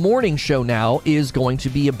even the morning show now is going to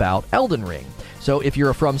be about Elden Ring. So if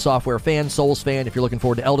you're a From Software fan, Souls fan, if you're looking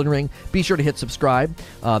forward to Elden Ring, be sure to hit subscribe.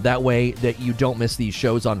 That way that you don't miss these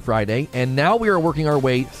shows on Friday. And now we are working our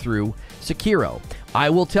way through Sekiro.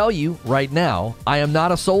 I will tell you right now, I am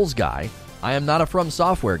not a Souls guy. I am not a From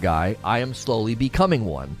Software guy. I am slowly becoming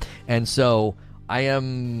one. And so I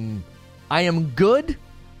am good,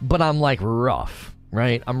 but I'm like rough,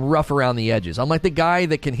 right? I'm rough around the edges. I'm like the guy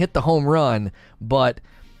that can hit the home run, but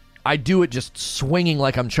I do it just swinging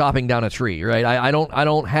like I'm chopping down a tree, right? I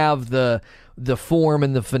don't have the form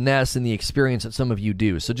and the finesse and the experience that some of you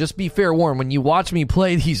do. So just be fair warned, when you watch me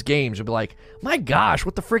play these games, you'll be like, my gosh,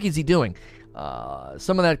 what the frick is he doing?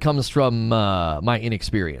 Some of that comes from my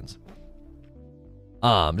inexperience.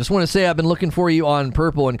 Just want to say I've been looking for you on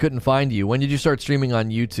Purple and couldn't find you. When did you start streaming on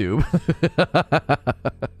YouTube?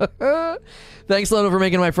 Thanks, Lono, for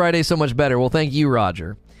making my Friday so much better. Well, thank you,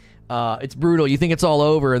 Roger. It's brutal. You think it's all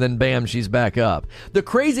over, and then bam, she's back up. The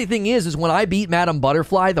crazy thing is when I beat Madame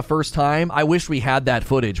Butterfly the first time, I wish we had that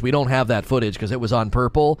footage. We don't have that footage because it was on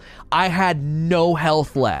Purple. I had no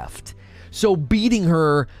health left. So beating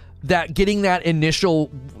her, getting that initial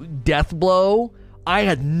death blow, I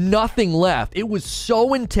had nothing left. It was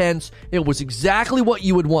so intense. It was exactly what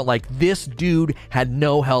you would want. Like, this dude had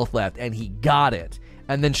no health left, and he got it.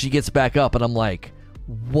 And then she gets back up, and I'm like,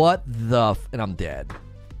 what the and I'm dead.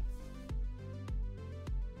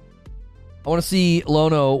 I want to see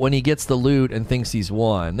Lono when he gets the loot and thinks he's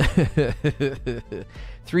won.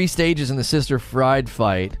 3 stages in the Sister Fried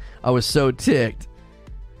fight. I was so ticked.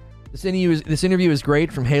 This interview is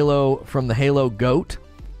great from the Halo GOAT.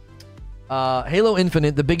 Halo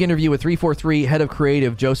Infinite, the big interview with 343 head of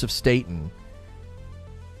creative Joseph Staten.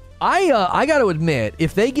 I got to admit,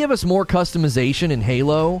 if they give us more customization in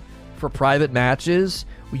Halo for private matches,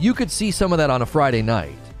 you could see some of that on a Friday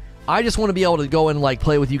night. I just want to be able to go and like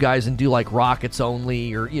play with you guys and do like rockets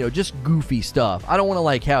only or, you know, just goofy stuff. I don't want to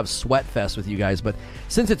like have sweat fest with you guys, but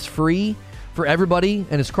since it's free for everybody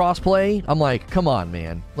and it's crossplay, I'm like, come on,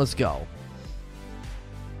 man, let's go.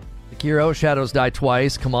 Sekiro, Shadows Die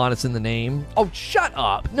Twice. Come on, it's in the name. Oh, shut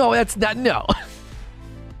up. No, that's not, no.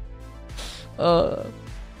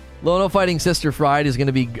 Lono fighting Sister Fried is going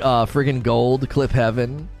to be friggin' gold. Clip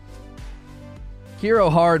heaven.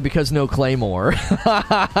 Hero hard because no Claymore.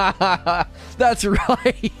 That's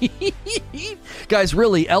right. Guys,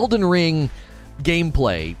 really, Elden Ring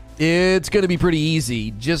gameplay, it's going to be pretty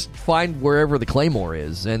easy. Just find wherever the Claymore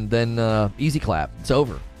is, and then easy clap. It's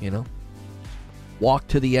over, you know? Walk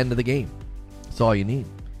to the end of the game. That's all you need.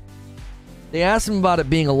 They asked him about it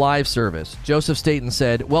being a live service. Joseph Staten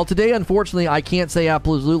said, well, today, unfortunately, I can't say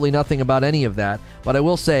absolutely nothing about any of that, but I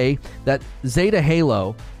will say that Zeta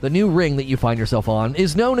Halo, the new ring that you find yourself on,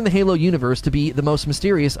 is known in the Halo universe to be the most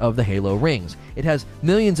mysterious of the Halo rings. It has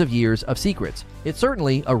millions of years of secrets. It's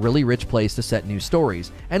certainly a really rich place to set new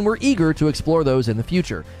stories, and we're eager to explore those in the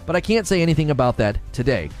future, but I can't say anything about that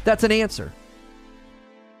today. That's an answer.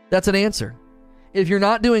 That's an answer. If you're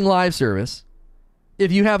not doing live service,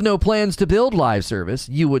 if you have no plans to build live service,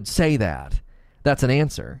 you would say that. That's an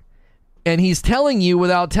answer. And he's telling you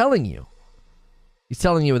without telling you. He's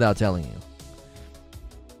telling you without telling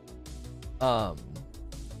you.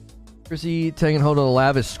 Chrissy taking hold of a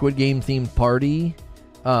lavish Squid Game themed party.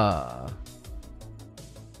 I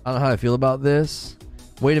don't know how I feel about this.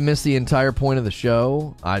 Way to miss the entire point of the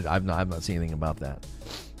show. I've not seen anything about that.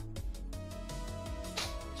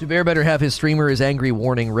 Zubair better have his streamer his angry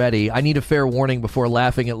warning ready. I need a fair warning before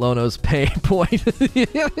laughing at Lono's pay point.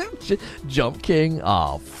 Jump King?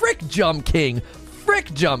 Oh, frick Jump King.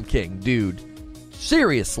 Frick Jump King, dude.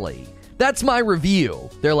 Seriously. That's my review.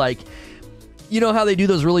 They're like, you know how they do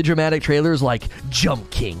those really dramatic trailers like, Jump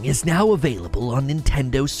King is now available on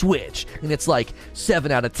Nintendo Switch. And it's like,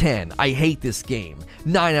 7 out of 10. I hate this game.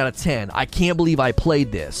 9 out of 10. I can't believe I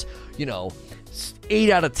played this. You know, 8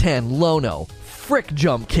 out of 10. Lono. Frick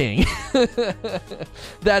Jump King.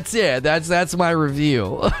 That's it. That's my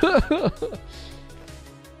review.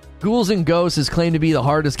 Ghouls and Ghosts is claimed to be the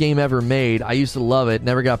hardest game ever made. I used to love it.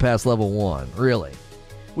 Never got past level 1. Really?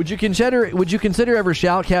 Would you consider ever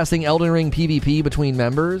shoutcasting Elden Ring PvP between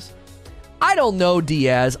members? I don't know,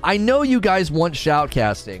 Diaz. I know you guys want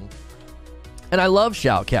shoutcasting. And I love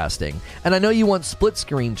shoutcasting. And I know you want split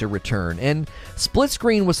screen to return. And split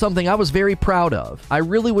screen was something I was very proud of. I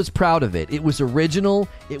really was proud of it. It was original.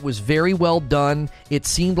 It was very well done. It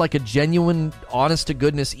seemed like a genuine,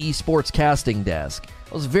 honest-to-goodness esports casting desk.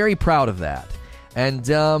 I was very proud of that. And,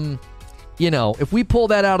 you know, if we pull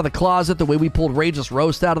that out of the closet the way we pulled Rageous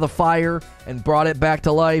Roast out of the fire and brought it back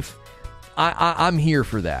to life, I'm here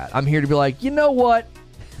for that. I'm here to be like, you know what?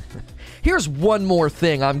 Here's one more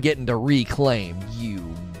thing I'm getting to reclaim,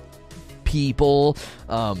 you people.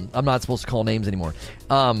 I'm not supposed to call names anymore.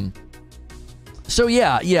 So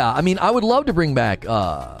yeah. I mean, I would love to bring back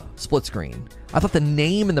split screen. I thought the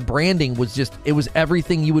name and the branding was just, it was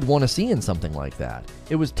everything you would want to see in something like that.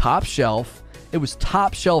 It was top shelf. It was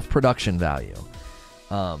top shelf production value.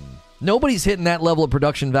 Nobody's hitting that level of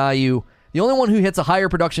production value. The only one who hits a higher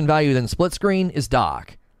production value than split screen is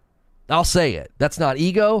Doc. I'll say it. That's not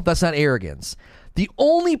ego. That's not arrogance. The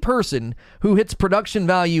only person who hits production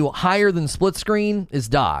value higher than split screen is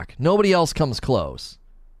Doc. Nobody else comes close.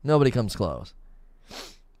 Nobody comes close.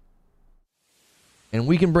 And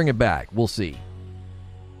we can bring it back. We'll see.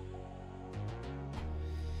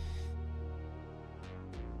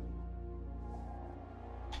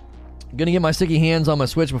 Gonna get my sticky hands on my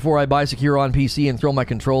Switch before I buy Sekiro on PC and throw my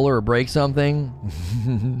controller or break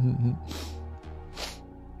something.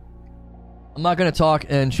 I'm not going to talk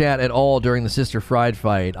and chat at all during the Sister Fried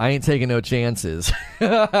fight. I ain't taking no chances.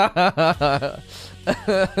 Yeah,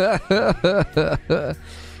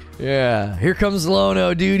 here comes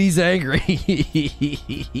Lono, dude. He's angry.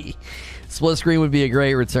 Split screen would be a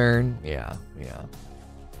great return. Yeah.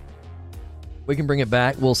 We can bring it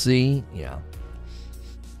back. We'll see. Yeah.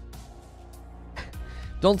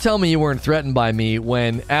 Don't tell me you weren't threatened by me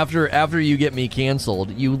when, after you get me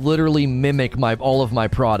canceled, you literally mimic all of my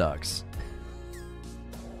products.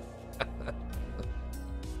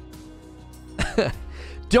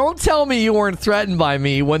 Don't tell me you weren't threatened by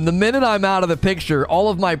me when the minute I'm out of the picture, all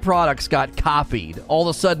of my products got copied. All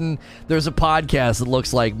of a sudden, there's a podcast that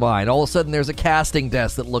looks like mine. All of a sudden, there's a casting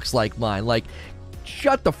desk that looks like mine. Like,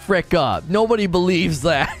 shut the frick up. Nobody believes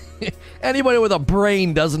that. Anybody with a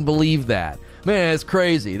brain doesn't believe that. Man, it's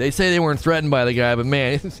crazy. They say they weren't threatened by the guy, but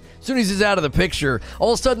man, as soon as he's out of the picture,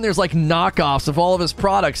 all of a sudden there's like knockoffs of all of his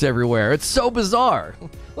products everywhere. It's so bizarre.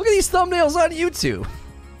 Look at these thumbnails on YouTube.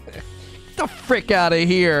 Get the frick out of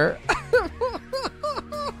here.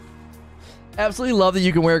 Absolutely love that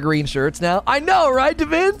you can wear green shirts now. I know, right,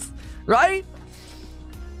 DeVince? Right?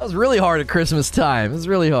 That was really hard at Christmas time. It was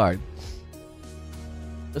really hard.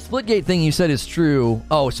 The Splitgate thing you said is true.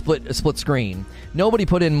 Oh, split screen. Nobody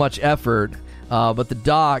put in much effort, but the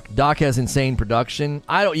Doc has insane production.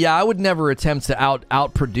 I would never attempt to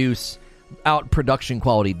out production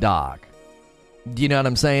quality Doc. Do you know what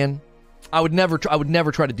I'm saying? I would never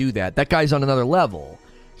try to do that. That guy's on another level.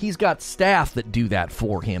 He's got staff that do that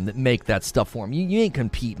for him, that make that stuff for him. You ain't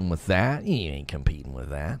competing with that. You ain't competing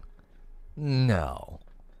with that. No.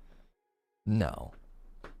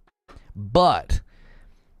 But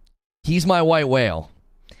he's my white whale.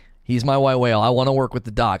 I want to work with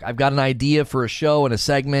the Doc. I've got an idea for a show and a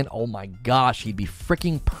segment. Oh my gosh, he'd be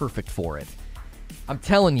freaking perfect for it. I'm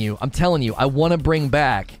telling you. I want to bring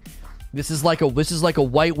back. This is like a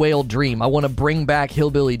white whale dream. I want to bring back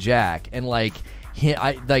Hillbilly Jack, and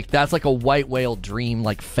that's like a white whale dream,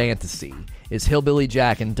 like fantasy. Is Hillbilly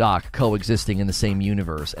Jack and Doc coexisting in the same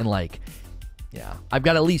universe? And yeah, I've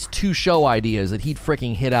got at least 2 show ideas that he'd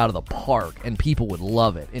freaking hit out of the park, and people would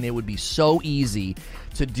love it, and it would be so easy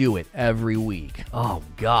to do it every week. Oh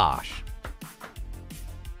gosh,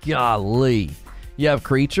 golly. You have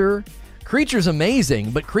Creature. Creature's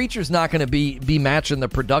amazing, but Creature's not going to be matching the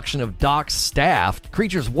production of Doc's staff.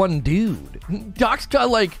 Creature's one dude. Doc's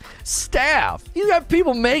got staff. He's got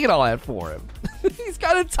people making all that for him. He's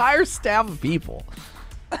got an entire staff of people.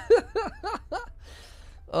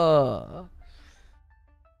 I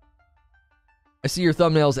see your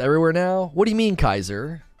thumbnails everywhere now. What do you mean,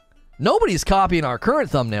 Kaiser? Nobody's copying our current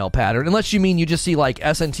thumbnail pattern, unless you mean you just see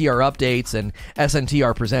SNTR updates and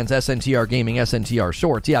SNTR presents, SNTR gaming, SNTR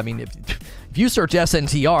shorts. Yeah, I mean, if you search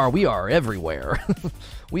SNTR, we are everywhere.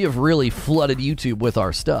 We have really flooded YouTube with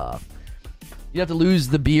our stuff. You have to lose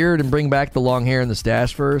the beard and bring back the long hair and the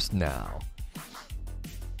stash first? No.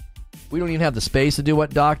 We don't even have the space to do what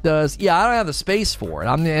Doc does. Yeah, I don't have the space for it.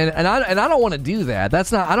 I don't want to do that.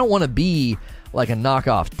 I don't want to be like a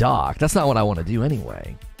knockoff Doc. That's not what I want to do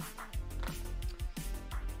anyway.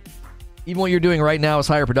 Even what you're doing right now is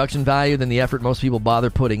higher production value than the effort most people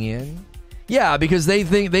bother putting in. Yeah, because they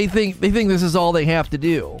think this is all they have to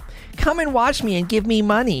do. Come and watch me and give me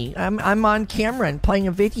money. I'm on camera and playing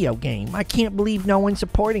a video game. I can't believe no one's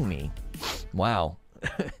supporting me. Wow.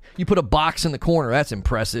 You put a box in the corner. That's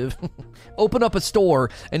impressive. Open up a store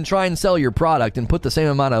and try and sell your product and put the same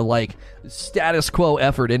amount of, like, status quo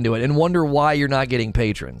effort into it and wonder why you're not getting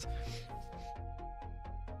patrons.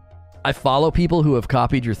 I follow people who have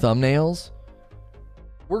copied your thumbnails.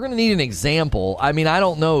 We're going to need an example. I mean, I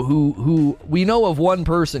don't know who... We know of one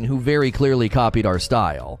person who very clearly copied our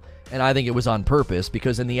style. And I think it was on purpose,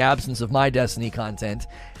 because in the absence of my Destiny content,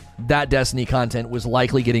 that Destiny content was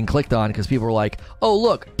likely getting clicked on because people were like, oh,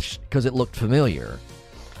 look, because it looked familiar.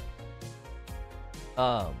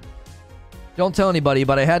 Don't tell anybody,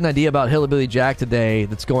 but I had an idea about Hillbilly Jack today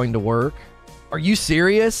that's going to work. Are you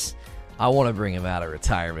serious? I want to bring him out of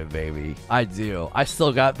retirement, baby. I do. I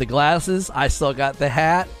still got the glasses. I still got the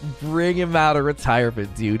hat. Bring him out of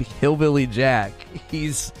retirement, dude. Hillbilly Jack.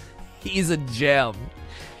 He's a gem.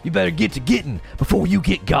 You better get to getting before you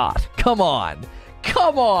get got. Come on.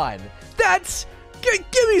 Come on. That's...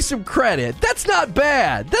 Give me some credit. That's not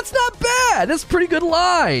bad. That's not bad. That's a pretty good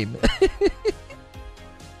line.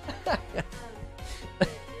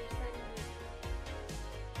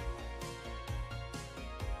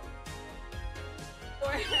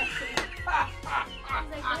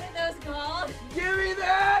 Give me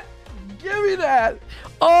that! Give me that!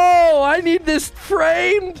 Oh, I need this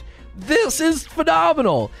framed! This is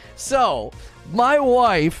phenomenal! So, my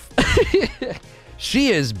wife, she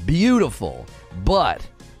is beautiful, but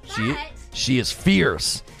she is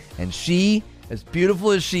fierce. And she, as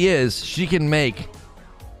beautiful as she is, she can make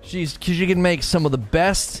some of the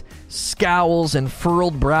best scowls and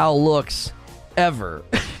furrowed brow looks ever.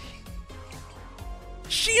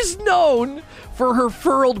 She's known for her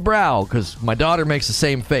furrowed brow, because my daughter makes the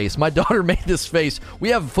same face. My daughter made this face. We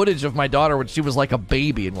have footage of my daughter when she was like a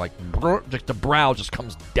baby, and like, just the brow just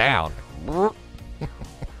comes down.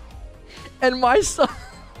 And my son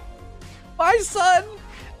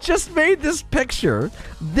just made this picture.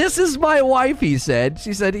 This is my wife, he said.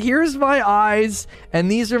 She said, here's my eyes,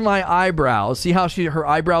 and these are my eyebrows. See how her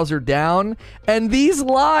eyebrows are down? And these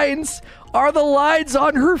lines are the lines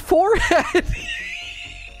on her forehead.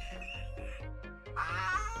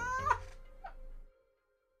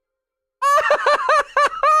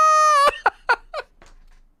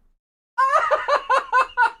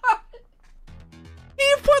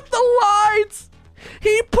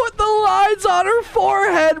 He put the lines on her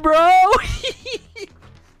forehead, bro.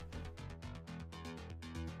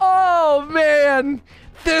 Oh, man.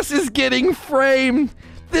 This is getting framed.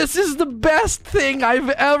 This is the best thing I've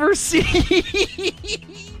ever seen.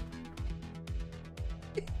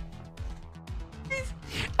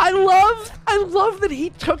 I love that he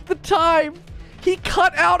took the time. He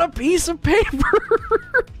cut out a piece of paper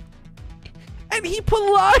and he put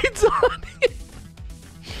lines on it.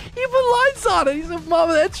 He put lines on it. He said,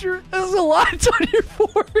 Mama, that's the lines on your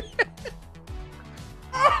forehead.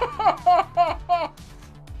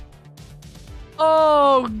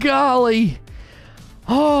 Oh, golly.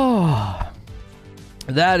 Oh,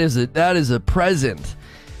 that is a present.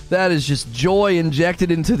 That is just joy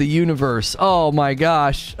injected into the universe. Oh, my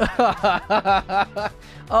gosh.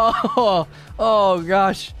 Oh,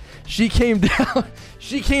 gosh. She came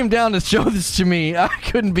down to show this to me. I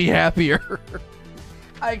couldn't be happier.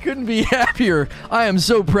 I couldn't be happier. I am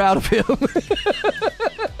so proud of him.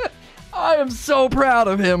 I am so proud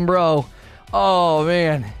of him, bro. Oh,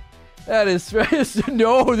 man. That is...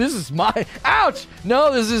 No, this is mine. Ouch!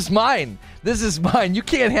 No, this is mine. This is mine. You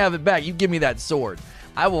can't have it back. You give me that sword.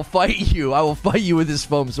 I will fight you. I will fight you with this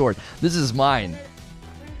foam sword. This is mine.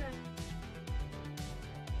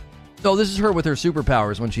 No, this is her with her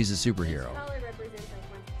superpowers when she's a superhero.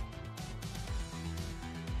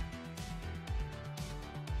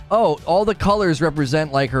 Oh, all the colors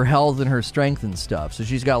represent, like, her health and her strength and stuff. So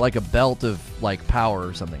she's got, like, a belt of, like, power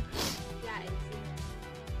or something.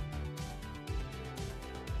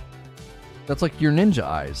 That's like your ninja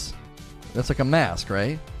eyes. That's like a mask,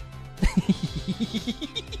 right?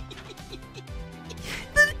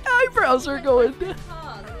 The eyebrows are going down.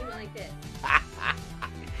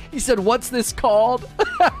 He said, what's this called?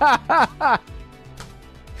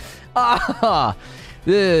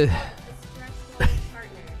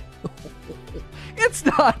 It's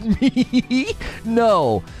not me.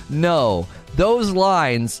 No. Those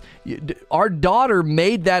lines, our daughter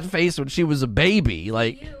made that face when she was a baby.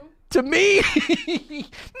 Like, To me? No,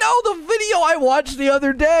 the video I watched the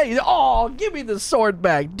other day. Oh, give me the sword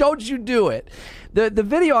back. Don't you do it. The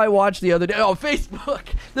video I watched the other day on Facebook.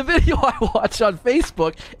 The video I watched on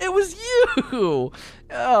Facebook, it was you.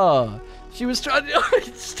 Oh, she was trying to...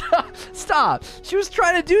 Stop. She was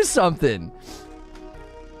trying to do something.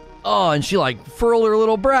 Oh, and she like furled her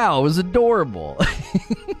little brow. It was adorable.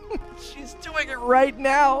 She's doing it right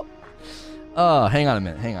now. Oh, hang on a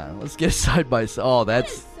minute. Hang on. Let's get side by side. Oh,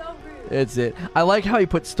 that's... It's it. I like how you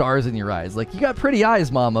put stars in your eyes. Like, you got pretty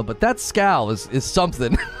eyes, mama, but that scowl is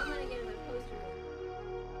something.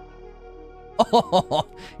 Oh,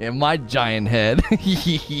 and my giant head.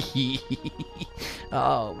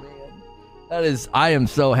 Oh, man. I am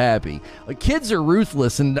so happy. Kids are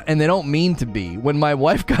ruthless, and they don't mean to be. When my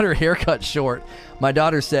wife got her hair cut short, my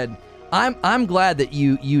daughter said, I'm glad that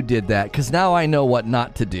you did that, because now I know what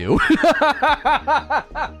not to do.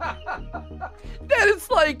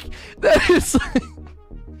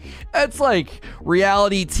 That's like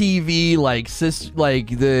reality TV, like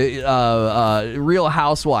the Real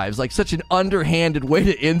Housewives, like such an underhanded way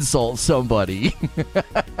to insult somebody.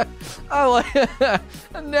 Now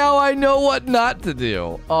I know what not to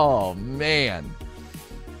do. Oh man.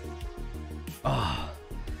 Oh.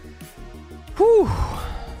 Whew.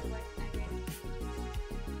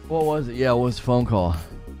 What was it? Yeah, it was a phone call.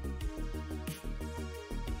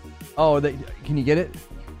 Oh, can you get it?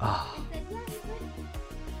 Oh.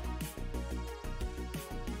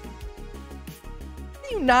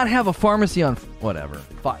 Do you not have a pharmacy on... Whatever.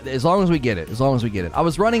 As long as we get it. As long as we get it. I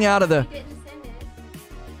was running out of the... You didn't send it.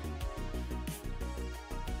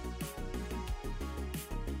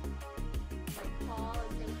 Call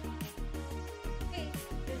and say, hey,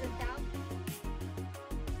 there's 1,000.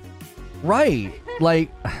 Right. Like...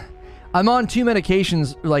 I'm on 2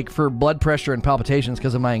 medications, like, for blood pressure and palpitations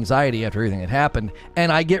because of my anxiety after everything that happened,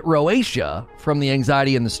 and I get rosacea from the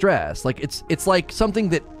anxiety and the stress. Like, it's like something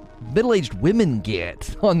that middle-aged women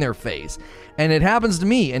get on their face, and it happens to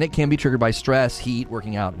me, and it can be triggered by stress, heat,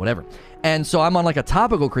 working out, whatever. And so I'm on, like, a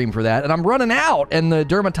topical cream for that, and I'm running out, and the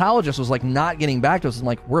dermatologist was, like, not getting back to us. I'm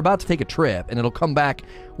like, we're about to take a trip, and it'll come back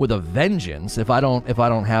with a vengeance if I don't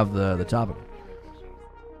have the topical.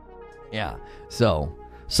 Yeah, so...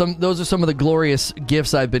 Those are some of the glorious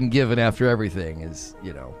gifts I've been given after everything is,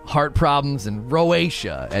 heart problems and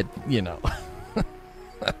rosacea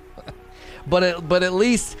but at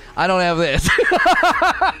least I don't have this.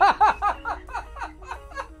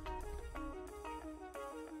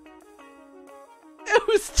 It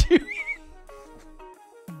was too...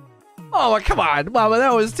 Oh, come on, Mama,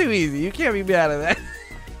 that was too easy. You can't be mad at that.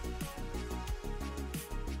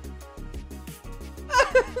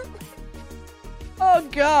 Oh,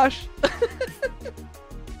 gosh.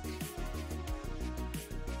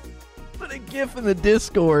 Put a gif in the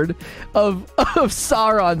Discord of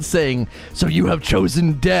Sauron saying, "So you have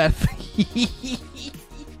chosen death."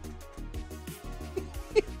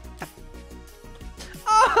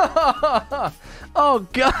 Oh,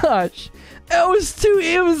 gosh. It was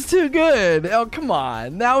too good. Oh, come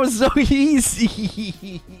on. That was so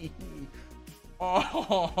easy.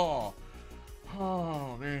 Oh,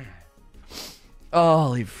 man.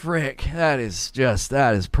 Holy frick. That is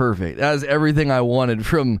perfect. That is everything I wanted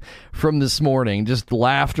from this morning. Just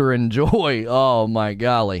laughter and joy. Oh my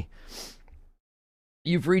golly.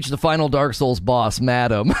 You've reached the final Dark Souls boss,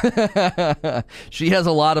 madam. She has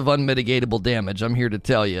a lot of unmitigatable damage, I'm here to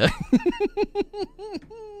tell you.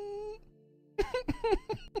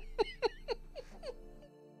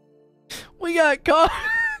 We got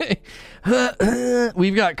coffee.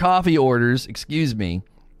 We've got coffee orders, excuse me.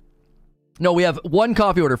 No, we have one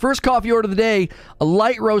coffee order. First coffee order of the day, a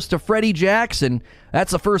light roast to Freddie Jackson.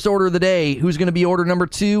 That's the first order of the day. Who's going to be order number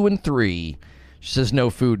 2 and 3? She says no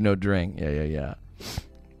food, no drink. Yeah.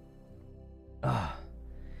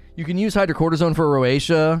 You can use hydrocortisone for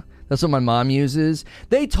rosacea. That's what my mom uses.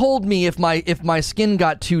 They told me if my skin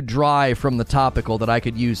got too dry from the topical that I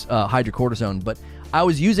could use hydrocortisone, but I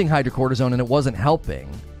was using hydrocortisone and it wasn't helping.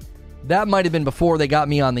 That might have been before they got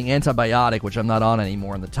me on the antibiotic, which I'm not on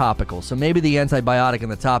anymore, in the topical. So maybe the antibiotic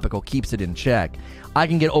and the topical keeps it in check. I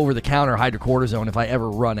can get over-the-counter hydrocortisone if I ever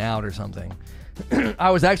run out or something. I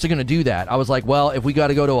was actually going to do that. I was like, well, if we got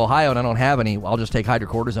to go to Ohio and I don't have any, I'll just take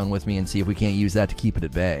hydrocortisone with me and see if we can't use that to keep it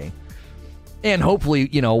at bay. And hopefully,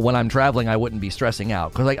 when I'm traveling, I wouldn't be stressing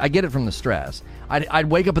out. Because I get it from the stress. I'd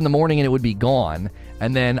wake up in the morning and it would be gone.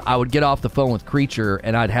 And then I would get off the phone with Creature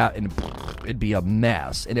and it'd be a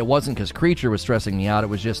mess. And it wasn't because Creature was stressing me out. It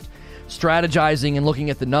was just strategizing and looking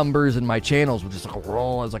at the numbers, and my channels would just like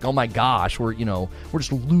roll. I was like, oh my gosh, we're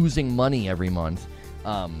just losing money every month.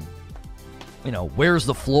 You know, where's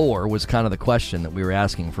the floor was kind of the question that we were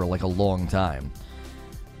asking for like a long time.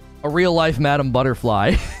 A real life Madam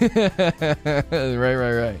Butterfly.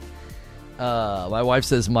 Right. My wife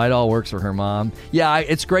says my doll works for her mom. Yeah,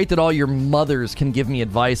 it's great that all your mothers can give me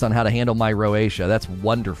advice on how to handle my rosacea. That's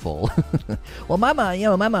wonderful. Well, my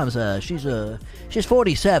mom's she's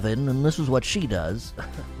 47, and this is what she does.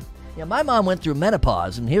 Yeah, my mom went through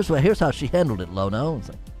menopause, and here's how she handled it, Lono. It's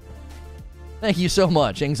like, Thank you so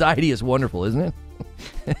much. Anxiety is wonderful, isn't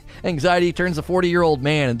it? Anxiety turns a 40-year-old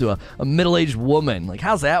man into a middle-aged woman. Like,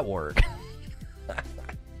 how's that work?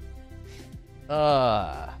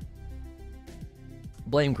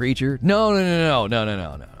 Blame creature? No.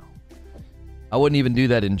 I wouldn't even do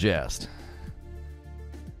that in jest.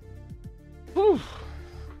 Whew.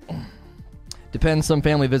 Depends. Some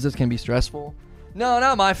family visits can be stressful. No,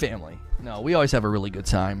 not my family. No, we always have a really good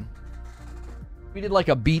time. We did like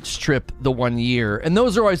a beach trip the one year, and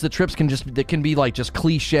those are always the trips that can be like just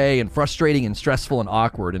cliche and frustrating and stressful and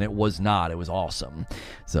awkward, and it was not. It was awesome.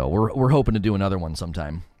 So we're hoping to do another one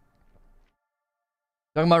sometime.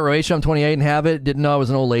 Talking about rosacea, I'm 28 and have it. Didn't know it was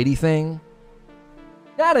an old lady thing.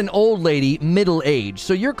 Not an old lady, middle age.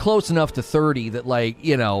 So you're close enough to 30 that, like,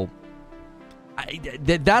 you know,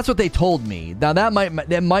 that's what they told me. Now that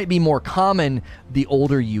might be more common the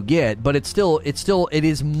older you get, but it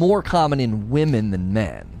is more common in women than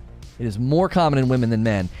men. It is more common in women than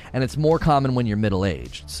men, and it's more common when you're middle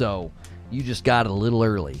aged. So you just got it a little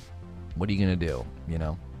early. What are you gonna do? You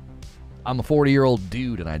know, I'm a 40-year-old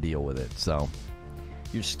dude and I deal with it. So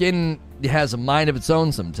your skin has a mind of its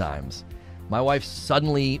own sometimes. My wife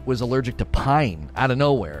suddenly was allergic to pine out of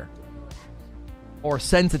nowhere, or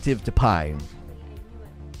sensitive to pine.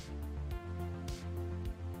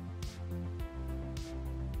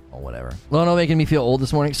 Oh, whatever. Lono making me feel old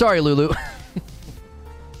this morning. Sorry, Lulu.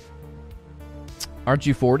 Aren't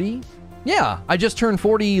you 40? Yeah, I just turned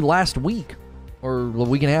 40 last week, or a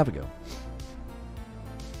week and a half ago.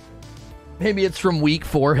 Maybe it's from weak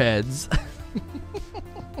foreheads.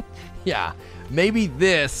 Yeah, maybe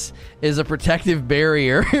this is a protective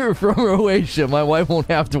barrier from rosacea. My wife won't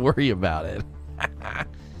have to worry about it.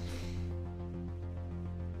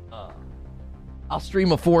 I'll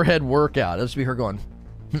stream a forehead workout. It'll just be her going.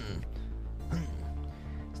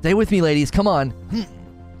 Stay with me, ladies. Come on.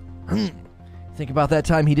 Think about that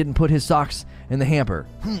time he didn't put his socks in the hamper.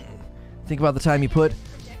 Think about the time he put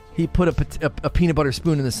a peanut butter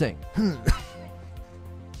spoon in the sink.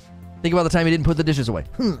 Think about the time he didn't put the dishes away.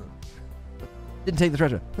 Didn't take the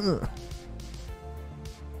trash out.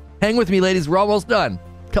 Hang with me, ladies. We're almost done.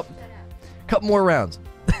 Couple more rounds.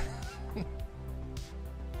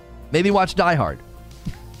 Maybe watch Die Hard.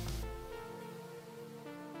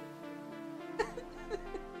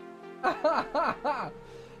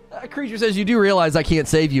 Creature says you do realize I can't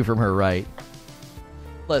save you from her, right?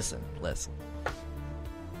 Listen.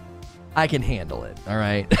 I can handle it, all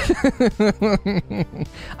right?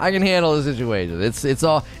 I can handle the situation. It's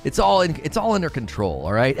all under control,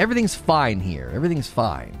 all right? Everything's fine here. Everything's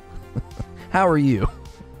fine. How are you?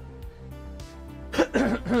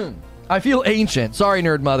 I feel ancient. Sorry,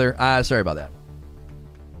 nerd mother. Sorry about that.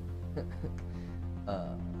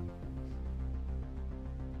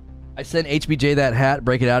 I sent HBJ that hat.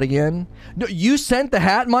 Break it out again. No, you sent the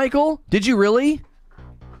hat, Michael? Did you really?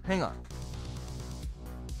 Hang on.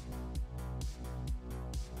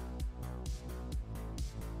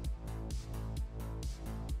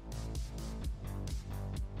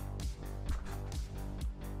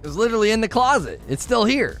 It was literally in the closet. It's still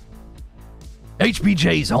here.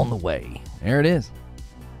 HBJ's on the way. There it is.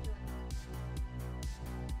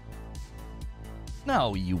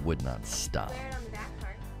 No, you would not stop. Wear it on the back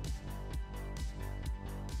part.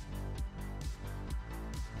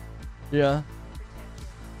 Yeah.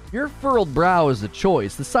 Your furrowed brow is a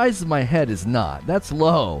choice. The size of my head is not. That's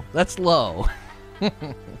low. That's low.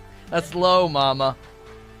 That's low, mama.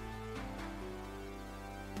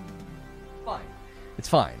 Fine. It's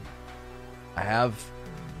fine. I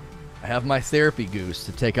have my therapy goose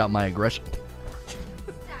to take out my aggression.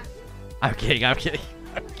 I'm kidding. I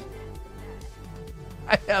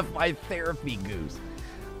have my therapy goose.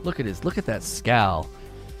 Look at that scowl.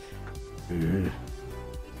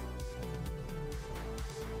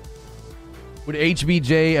 Would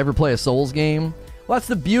HBJ ever play a Souls game? Well, that's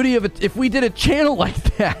the beauty of it. If we did a channel like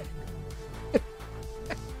that,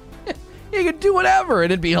 you could do whatever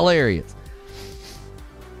and it'd be hilarious.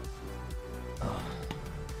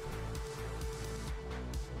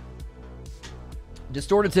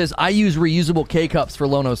 Distorted says, I use reusable K-Cups for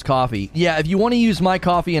Lono's coffee. Yeah, if you want to use my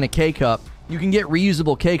coffee in a K-Cup, You can get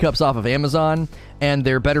reusable K-Cups off of Amazon, and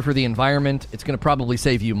they're better for the environment. It's going to probably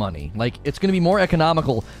save you money. Like, it's going to be more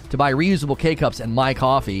economical to buy reusable K-Cups and My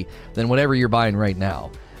Coffee than whatever you're buying right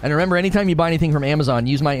now. And remember, anytime you buy anything from Amazon,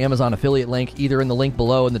 use my Amazon affiliate link, either in the link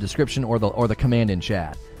below in the description or the command in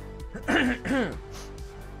chat.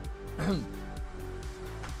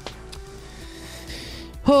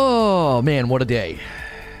 Oh, man, what a day.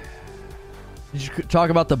 Did you talk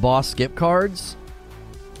about the boss skip cards?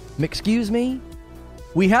 Excuse me?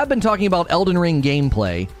 We have been talking about Elden Ring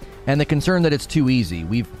gameplay and the concern that it's too easy.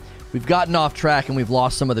 We've gotten off track and we've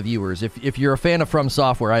lost some of the viewers. If you're a fan of From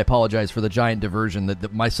Software, I apologize for the giant diversion.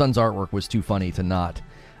 That my son's artwork was too funny to not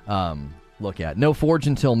look at. No Forge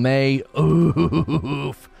until May.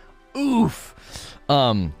 Oof. Oof.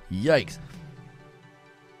 Yikes.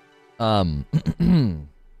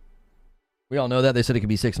 We all know that. They said it could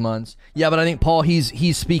be 6 months. Yeah, but I think, Paul,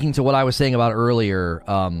 he's speaking to what I was saying about earlier.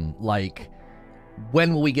 Like,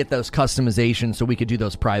 when will we get those customizations so we could do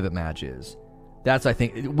those private matches? That's, I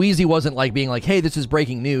think, Wheezy wasn't like being like, hey, this is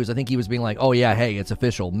breaking news. I think he was being like, oh, yeah, hey, it's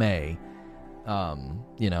official, May.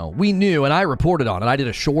 You know, we knew, and I reported on it. I did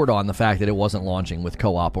a short on the fact that it wasn't launching with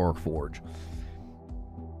Co-op or Forge.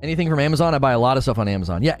 Anything from Amazon? I buy a lot of stuff on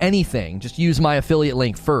Amazon. Yeah, anything. Just use my affiliate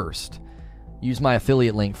link first. Use my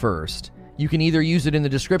affiliate link first. You can either use it in the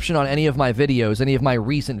description on any of my videos, any of my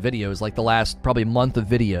recent videos, like the last probably month of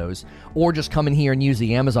videos, or just come in here and use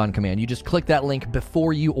the Amazon command. You just click that link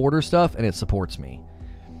before you order stuff, and it supports me.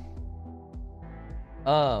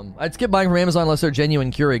 I'd skip buying from Amazon unless they're genuine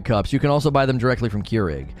Keurig cups. You can also buy them directly from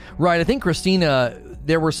Keurig. Right, I think, Christina,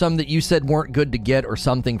 there were some that you said weren't good to get or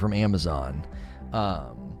something from Amazon.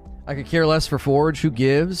 I could care less for Forge. Who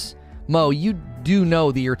gives? Mo, you do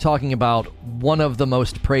know that you're talking about one of the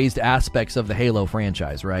most praised aspects of the Halo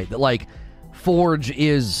franchise, right? That, like, Forge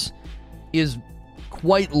is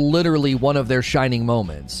quite literally one of their shining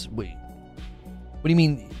moments. Wait, what do you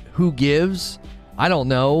mean, who gives? I don't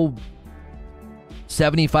know.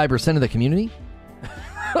 75% of the community?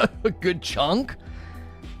 A good chunk?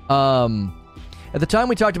 At the time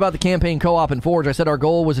we talked about the campaign co-op and Forge, I said our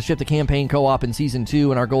goal was to ship the campaign co-op in Season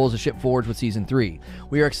 2, and our goal is to ship Forge with Season 3.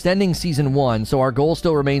 We are extending Season 1, so our goal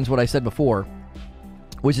still remains what I said before,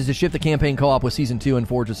 which is to ship the campaign co-op with Season 2 and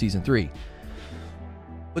Forge with Season 3.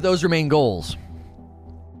 But those remain goals.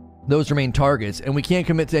 Those remain targets, and we can't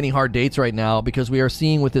commit to any hard dates right now because we are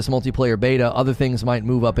seeing with this multiplayer beta, other things might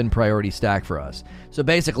move up in priority stack for us. So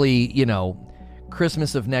basically, you know,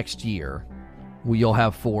 Christmas of next year, you'll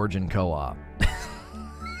have Forge and co-op.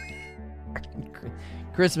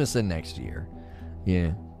 Christmas in next year.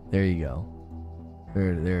 Yeah, there you go.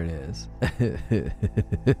 There it is.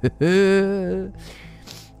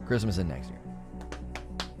 Christmas in next year.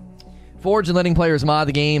 Forge and letting players mod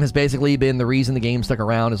the game has basically been the reason the game stuck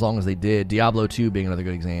around as long as they did. Diablo 2 being another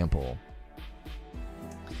good example.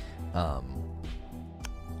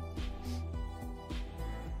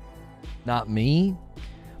 Not me.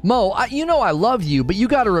 Mo, you know I love you, but you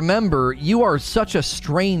got to remember, you are such a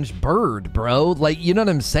strange bird, bro. Like, you know what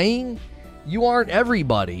I'm saying? You aren't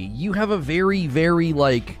everybody. You have a very, very,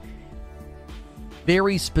 like,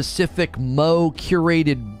 very specific Mo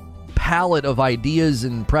curated palette of ideas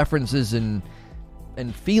and preferences and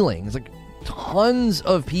feelings. Like, tons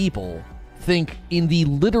of people think in the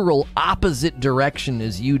literal opposite direction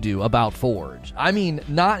as you do about Forge. I mean,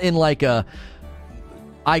 not in like a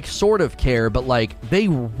I sort of care, but, like, they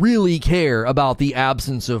really care about the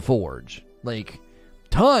absence of Forge. Like,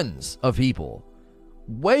 tons of people.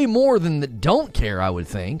 Way more than that don't care, I would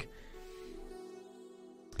think.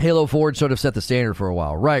 Halo Forge sort of set the standard for a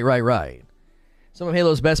while. Right. Some of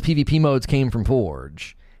Halo's best PvP modes came from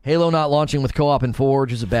Forge. Halo not launching with co-op and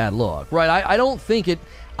Forge is a bad look. Right, I don't think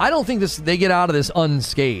they get out of this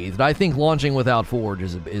unscathed. I think launching without Forge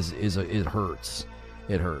it hurts.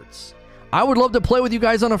 It hurts. I would love to play with you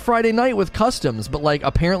guys on a Friday night with customs, but, like,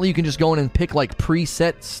 apparently you can just go in and pick, like,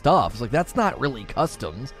 preset stuff. It's like, that's not really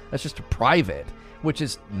customs. That's just a private, which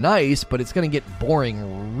is nice, but it's going to get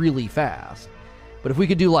boring really fast. But if we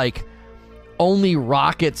could do, like, only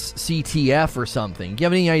Rockets CTF or something, do you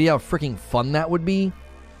have any idea how freaking fun that would be?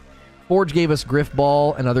 Forge gave us Griff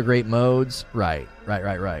Ball and other great modes. Right.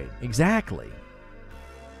 Exactly.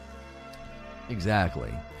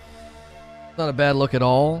 Not a bad look at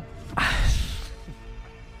all.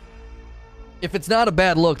 If it's not a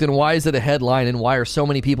bad look, then why is it a headline and why are so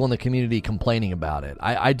many people in the community complaining about it?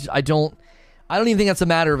 I don't even think that's a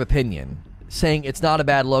matter of opinion. Saying it's not a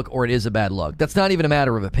bad look or it is a bad look. That's not even a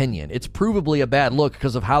matter of opinion. It's provably a bad look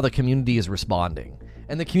because of how the community is responding.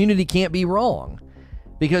 And the community can't be wrong.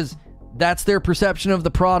 Because That's their perception of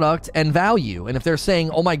the product and value. And if they're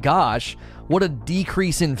saying, oh my gosh, what a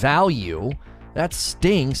decrease in value, that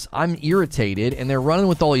stinks, I'm irritated, and they're running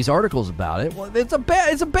with all these articles about it, well, it's a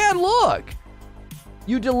bad look.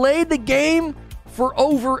 You delayed the game for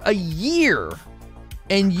over a year,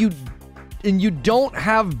 and you don't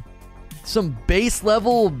have some base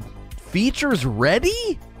level features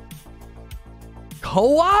ready?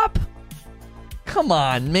 Co-op? Come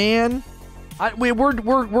on, man. We're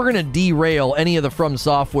gonna derail any of the From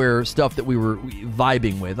Software stuff that we were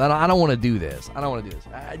vibing with. I don't want to do this.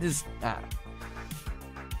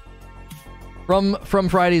 From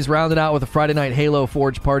Fridays rounded out with the Friday night Halo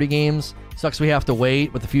Forge party games. Sucks we have to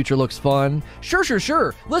wait, but the future looks fun. Sure.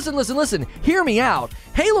 Listen. Hear me out.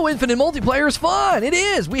 Halo Infinite multiplayer is fun. It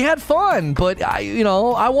is. We had fun, but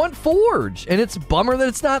I want Forge, and it's a bummer that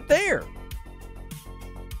it's not there.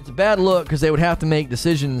 It's a bad look because they would have to make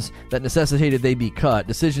decisions that necessitated they be cut.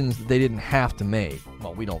 Decisions that they didn't have to make.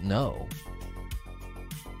 Well, we don't know.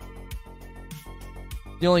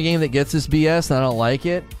 The only game that gets this BS, and I don't like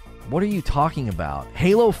it. What are you talking about?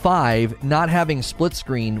 Halo 5 not having split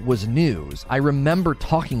screen was news. I remember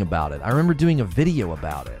talking about it. I remember doing a video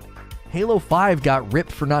about it. Halo 5 got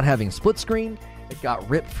ripped for not having split screen. It got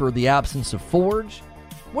ripped for the absence of Forge.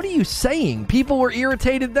 What are you saying? People were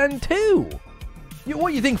irritated then too.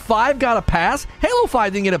 You think 5 got a pass? Halo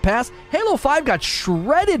 5 didn't get a pass. Halo 5 got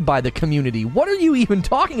shredded by the community. What are you even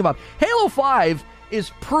talking about? Halo 5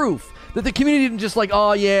 is proof that the community didn't just like,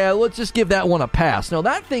 oh yeah, let's just give that one a pass. No,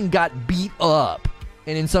 that thing got beat up.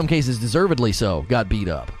 And in some cases, deservedly so, got beat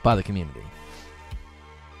up by the community.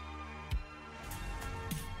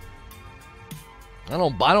 I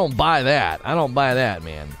don't buy that. I don't buy that,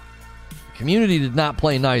 man. The community did not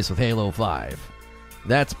play nice with Halo 5.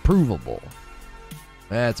 That's provable.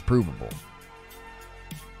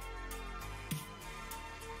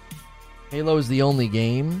 Halo is the only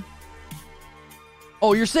game.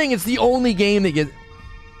 Oh, you're saying it's the only game that gets...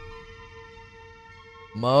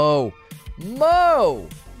 Mo, no,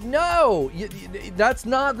 that's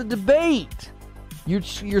not the debate. You're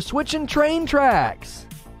switching train tracks.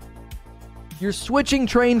 Vanguard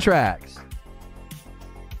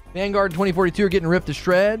 2042 are getting ripped to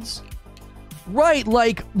shreds. Right,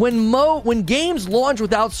 like when games launch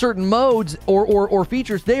without certain modes or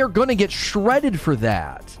features, they are going to get shredded for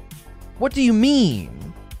that. What do you mean?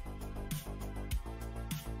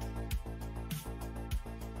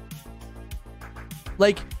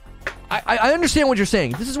 Like, I understand what you're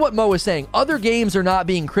saying. This is what Mo is saying. Other games are not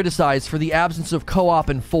being criticized for the absence of co-op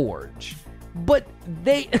and Forge. But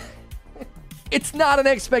it's not an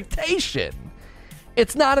expectation.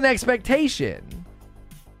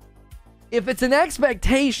 If it's an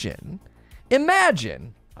expectation,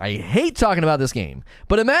 imagine, I hate talking about this game,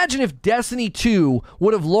 but imagine if Destiny 2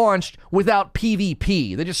 would have launched without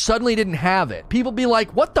PvP. They just suddenly didn't have it. People be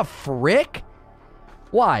like, what the frick?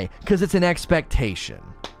 Why? Because it's an expectation.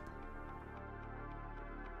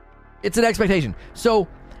 So,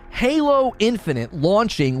 Halo Infinite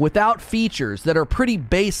launching without features that are pretty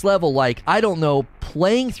base level, like, I don't know,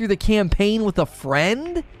 playing through the campaign with a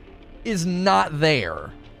friend, is not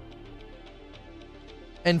there.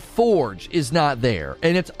 And Forge is not there.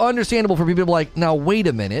 And it's understandable for people to be like, now wait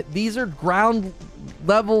a minute, these are ground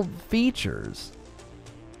level features.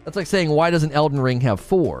 That's like saying, why doesn't Elden Ring have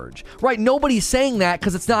Forge? Right, nobody's saying that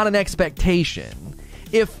because it's not an expectation.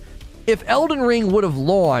 If Elden Ring would have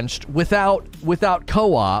launched without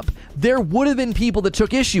co-op, there would have been people that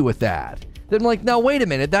took issue with that. Then like, now wait a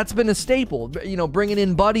minute, that's been a staple. Bringing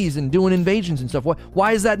in buddies and doing invasions and stuff.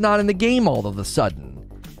 Why is that not in the game all of a sudden?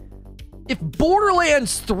 If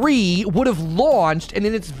Borderlands 3 would have launched and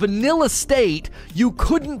in its vanilla state, you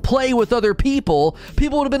couldn't play with other people,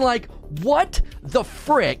 people would have been like, what the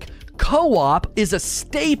frick? Co-op is a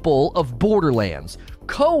staple of Borderlands.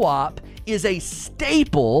 Co-op is a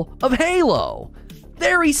staple of Halo.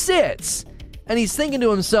 There he sits. And he's thinking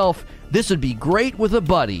to himself, this would be great with a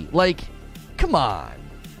buddy. Like, come on.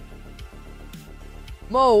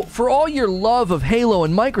 Mo, for all your love of Halo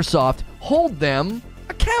and Microsoft, hold them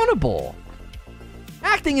accountable.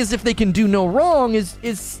 Acting as if they can do no wrong is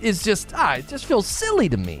just, it just feels silly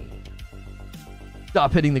to me.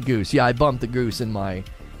 Stop hitting the goose. Yeah, I bumped the goose in my,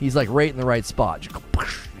 he's like right in the right spot. Just go,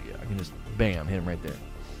 yeah, I can just, bam, hit him right there.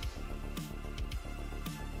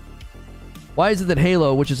 Why is it that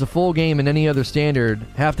Halo, which is a full game in any other standard,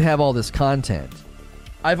 have to have all this content?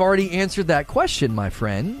 I've already answered that question, my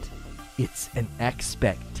friend. It's an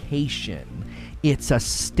expectation. It's a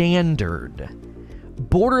standard.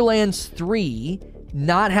 Borderlands 3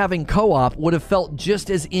 not having co-op would have felt just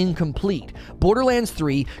as incomplete. Borderlands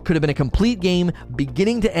 3 could have been a complete game,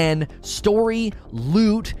 beginning to end, story,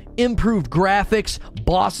 loot, improved graphics,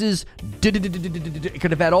 bosses, it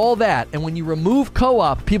could have had all that. And when you remove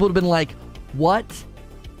co-op, people would have been like, what?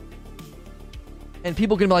 And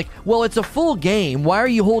people can be like, well, it's a full game. Why are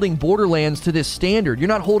you holding Borderlands to this standard? You're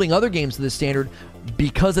not holding other games to this standard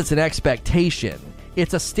because it's an expectation.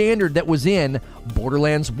 It's a standard that was in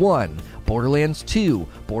Borderlands 1, Borderlands 2,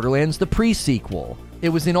 Borderlands the pre-sequel. It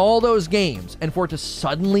was in all those games, and for it to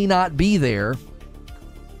suddenly not be there,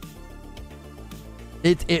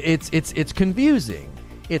 it's confusing.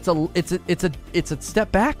 It's a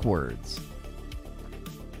step backwards.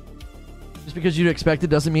 Just because you'd expect it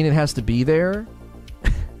doesn't mean it has to be there.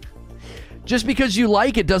 Just because you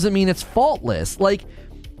like it doesn't mean it's faultless. Like,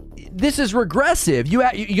 this is regressive. You're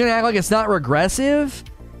gonna act like it's not regressive?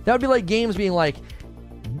 That would be like games being like,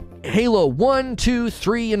 Halo 1, 2,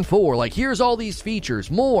 3, and 4. Like, here's all these features.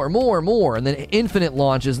 More. And then Infinite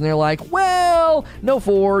launches, and they're like, well, no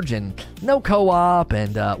Forge, and no co-op,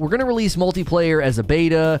 and we're going to release multiplayer as a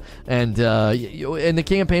beta, and the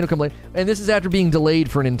campaign will come later. And this is after being delayed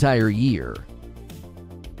for an entire year.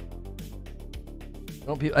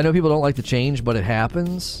 I know people don't like the change, but it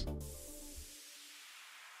happens.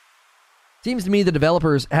 Seems to me the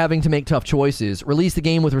developers having to make tough choices, release the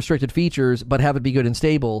game with restricted features, but have it be good and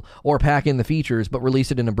stable, or pack in the features, but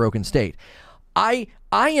release it in a broken state. I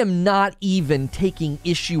am not even taking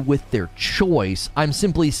issue with their choice. I'm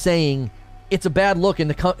simply saying it's a bad look, and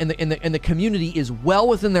the community is well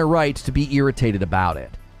within their right to be irritated about it.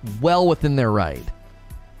 Well within their right.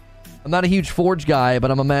 I'm not a huge Forge guy, but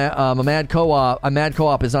I'm a mad co-op. A mad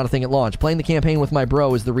co-op is not a thing at launch. Playing the campaign with my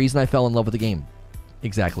bro is the reason I fell in love with the game.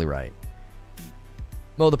 Exactly right.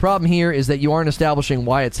 Mo, the problem here is that you aren't establishing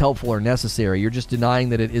why it's helpful or necessary. You're just denying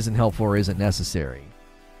that it isn't helpful or isn't necessary.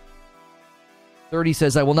 30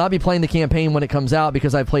 says, I will not be playing the campaign when it comes out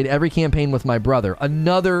because I've played every campaign with my brother.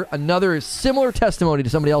 Another similar testimony to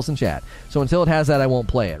somebody else in chat. So until it has that, I won't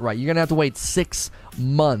play it. Right, you're going to have to wait 6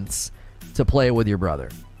 months to play it with your brother.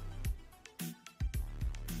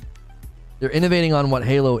 They're innovating on what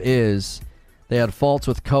Halo is. They had faults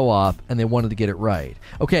with co-op, and they wanted to get it right.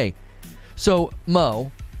 Okay, so,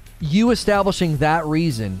 Mo, you establishing that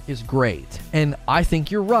reason is great. And I think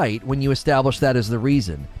you're right when you establish that as the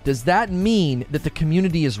reason. Does that mean that the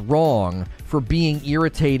community is wrong for being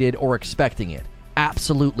irritated or expecting it?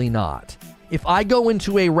 Absolutely not. If I go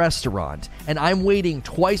into a restaurant and I'm waiting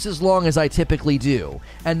twice as long as I typically do,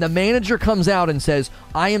 and the manager comes out and says,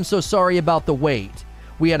 I am so sorry about the wait.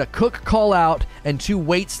 We had a cook call out and 2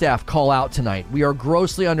 wait staff call out tonight. We are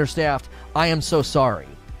grossly understaffed. I am so sorry.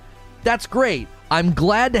 That's great. I'm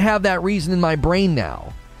glad to have that reason in my brain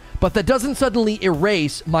now. But that doesn't suddenly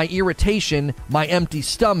erase my irritation, my empty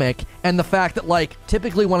stomach, and the fact that, like,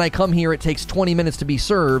 typically when I come here, it takes 20 minutes to be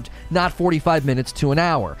served, not 45 minutes to an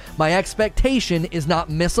hour. My expectation is not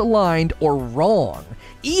misaligned or wrong.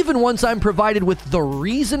 Even once I'm provided with the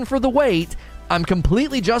reason for the wait, I'm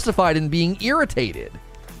completely justified in being irritated.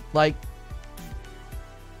 Like,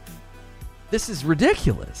 this is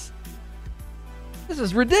ridiculous. This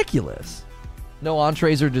is ridiculous. No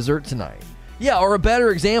entrees or dessert tonight. Yeah, or a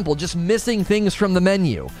better example, just missing things from the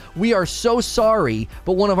menu. We are so sorry,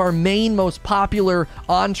 but one of our main, most popular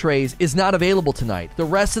entrees is not available tonight. The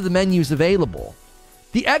rest of the menu's available.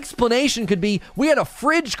 The explanation could be, we had a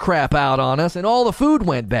fridge crap out on us and all the food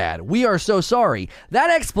went bad. We are so sorry. That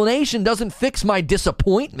explanation doesn't fix my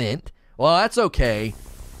disappointment. Well, that's okay.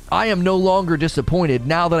 I am no longer disappointed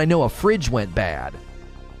now that I know a fridge went bad.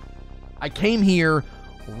 I came here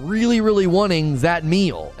really, really wanting that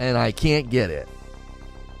meal, and I can't get it.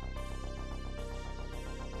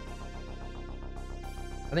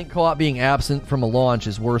 I think co-op being absent from a launch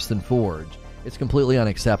is worse than Forge. It's completely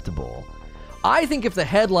unacceptable. I think if the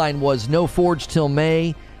headline was no Forge till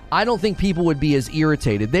May, I don't think people would be as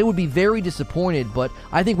irritated. They would be very disappointed, but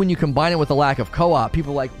I think when you combine it with the lack of co-op,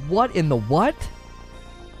 people are like, what in the what?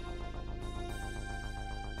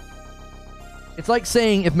 It's like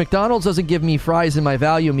saying, if McDonald's doesn't give me fries in my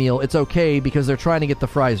value meal, it's okay because they're trying to get the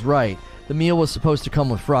fries right. The meal was supposed to come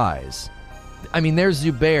with fries. I mean, there's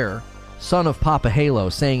Zubair, son of Papa Halo,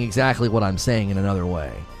 saying exactly what I'm saying in another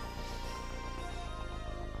way.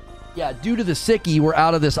 Yeah, due to the sickie, we're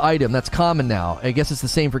out of this item. That's common now. I guess it's the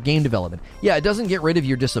same for game development. Yeah, it doesn't get rid of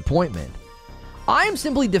your disappointment. I'm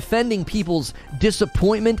simply defending people's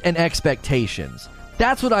disappointment and expectations.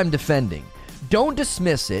 That's what I'm defending. Don't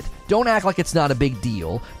dismiss it. Don't act like it's not a big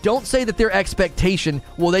deal. Don't say that their expectation,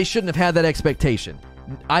 well, they shouldn't have had that expectation.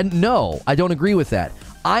 No, I don't agree with that.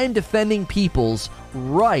 I'm defending people's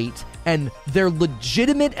right and their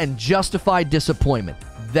legitimate and justified disappointment.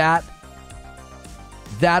 That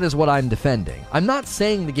is what I'm defending. I'm not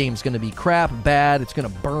saying the game's going to be crap, bad, it's going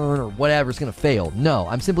to burn, or whatever, it's going to fail. No,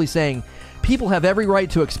 I'm simply saying people have every right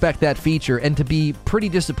to expect that feature and to be pretty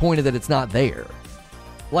disappointed that it's not there.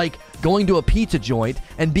 Like going to a pizza joint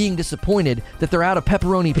and being disappointed that they're out of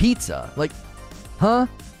pepperoni pizza. Like, huh?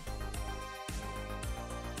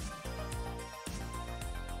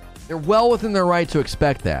 They're well within their right to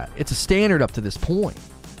expect that. It's a standard up to this point.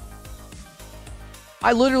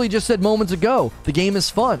 I literally just said moments ago, the game is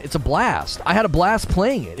fun. It's a blast. I had a blast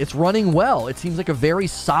playing it. It's running well. It seems like a very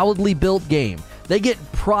solidly built game. They get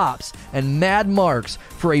props and mad marks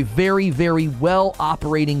for a very, very well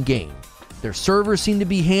operating game. Their servers seem to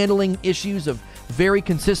be handling issues of very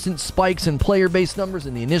consistent spikes in player-based numbers,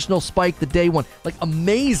 and the initial spike the day one. Like,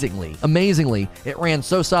 amazingly, it ran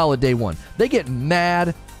so solid day one. They get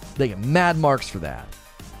mad marks for that.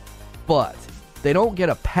 But they don't get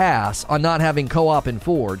a pass on not having co-op in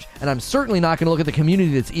Forge, and I'm certainly not going to look at the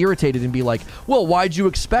community that's irritated and be like, well, why'd you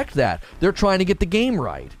expect that? They're trying to get the game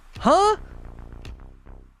right. Huh?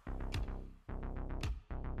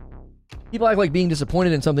 People act like being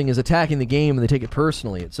disappointed in something is attacking the game and they take it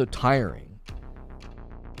personally. It's so tiring.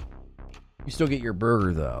 You still get your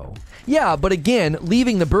burger, though. Yeah, but again,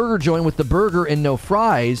 leaving the burger joint with the burger and no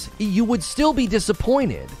fries, you would still be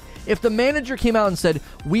disappointed. If the manager came out and said,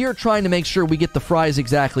 we are trying to make sure we get the fries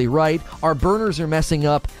exactly right, our burners are messing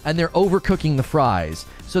up, and they're overcooking the fries,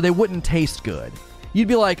 so they wouldn't taste good. You'd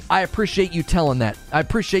be like, I appreciate you telling that. I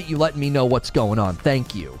appreciate you letting me know what's going on.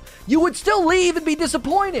 Thank you. You would still leave and be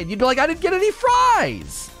disappointed. You'd be like, I didn't get any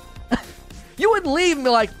fries. You wouldn't leave and be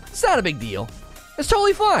like, it's not a big deal. It's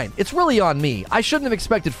totally fine. It's really on me. I shouldn't have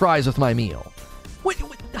expected fries with my meal. What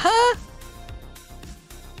huh?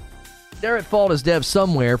 They're at fault as devs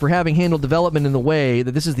somewhere for having handled development in the way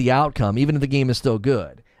that this is the outcome, even if the game is still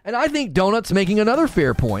good. And I think Donut's making another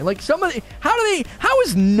fair point. Like, how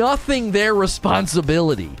is nothing their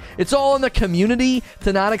responsibility? It's all in the community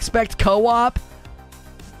to not expect co-op?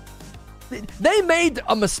 They made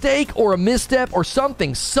a mistake or a misstep or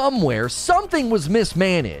something somewhere. Something was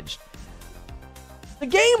mismanaged. The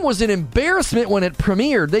game was an embarrassment when it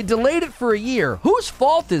premiered. They delayed it for a year. Whose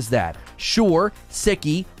fault is that? Sure,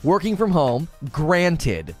 sicky, working from home,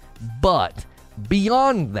 granted. But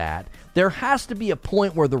beyond that, there has to be a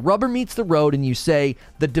point where the rubber meets the road and you say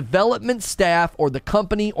the development staff or the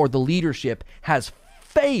company or the leadership has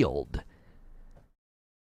failed.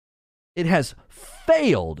 It has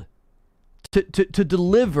failed to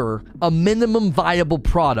deliver a minimum viable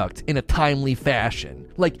product in a timely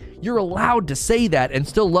fashion. Like, you're allowed to say that and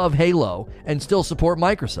still love Halo and still support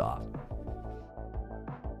Microsoft.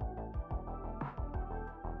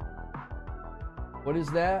 What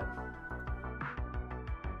is that?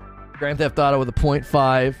 Grand Theft Auto with a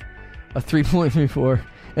 0.5, a 3.34,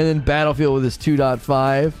 and then Battlefield with his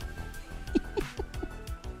 2.5.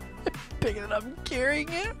 Picking it up and carrying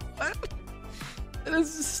it? What? That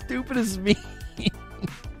is as stupid as me.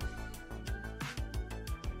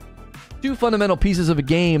 Two fundamental pieces of a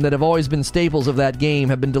game that have always been staples of that game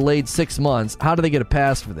have been delayed 6 months. How do they get a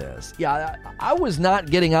pass for this? Yeah, I was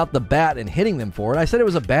not getting out the bat and hitting them for it. I said it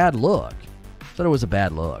was a bad look.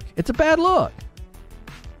 It's a bad look.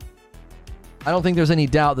 I don't think there's any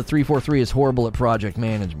doubt that 343 is horrible at project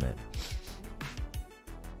management.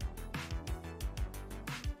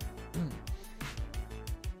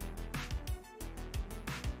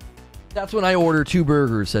 That's when I order 2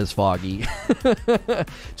 burgers, says Foggy.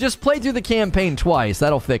 Just play through the campaign twice.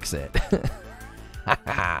 That'll fix it.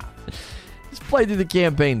 Just play through the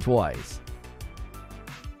campaign twice.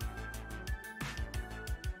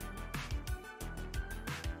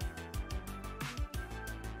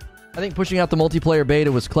 I think pushing out the multiplayer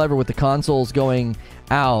beta was clever with the consoles going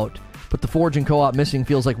out, but the Forge and co-op missing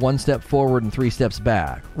feels like 1 step forward and 3 steps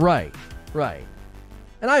back. Right.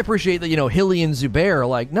 And I appreciate that, Hilly and Zubair are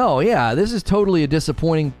like, no, yeah, this is totally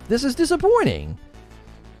disappointing. This is disappointing.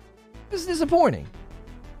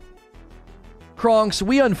 Kronks,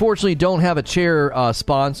 we unfortunately don't have a chair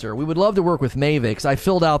sponsor. We would love to work with Mavix. I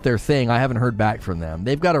filled out their thing. I haven't heard back from them.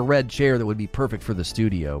 They've got a red chair that would be perfect for the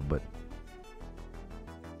studio, but...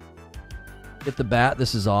 Get the bat,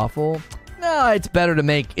 this is awful. No, it's better to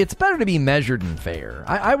be measured and fair.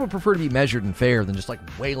 I would prefer to be measured and fair than just like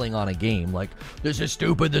wailing on a game like, this is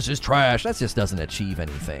stupid, this is trash. That just doesn't achieve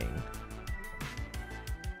anything.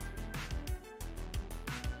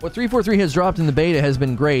 What 343 has dropped in the beta has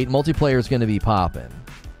been great. Multiplayer is going to be popping.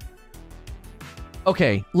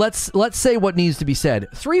 Okay, let's say what needs to be said.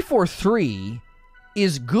 343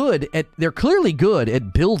 is good they're clearly good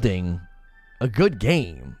at building a good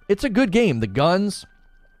game. It's a good game. The guns,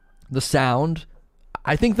 the sound.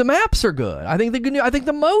 I think the maps are good. I think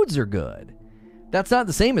the modes are good. That's not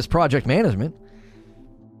the same as project management.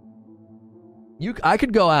 I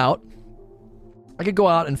could go out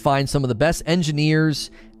and find some of the best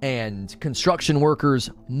engineers and construction workers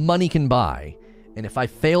money can buy. And if I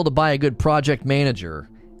fail to buy a good project manager,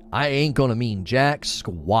 I ain't going to mean jack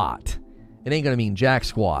squat. It ain't going to mean jack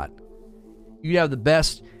squat. You have the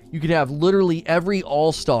best. You could have literally every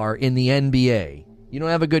all-star in the NBA. You don't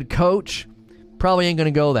have a good coach, probably ain't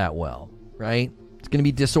going to go that well, right? It's going to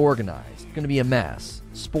be disorganized. It's going to be a mess.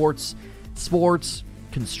 Sports,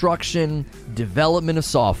 construction, development of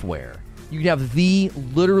software. You can have the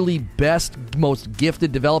literally best, most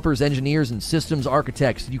gifted developers, engineers, and systems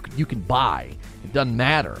architects you can buy. It doesn't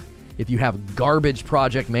matter if you have garbage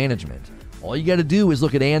project management. All you got to do is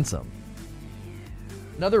look at Ansem.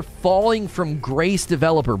 Another falling from grace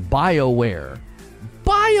developer, BioWare.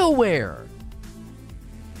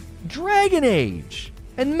 Dragon Age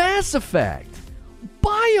and Mass Effect.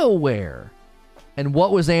 BioWare. And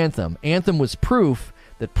what was Anthem? Anthem was proof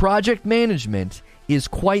that project management is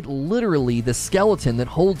quite literally the skeleton that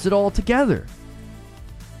holds it all together.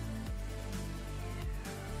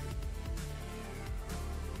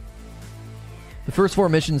 The first 4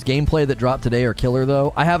 missions gameplay that dropped today are killer,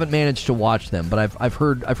 though. I haven't managed to watch them, but I've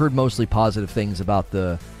heard mostly positive things about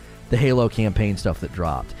the Halo campaign stuff that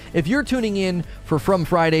dropped. If you're tuning in for From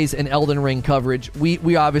Fridays and Elden Ring coverage,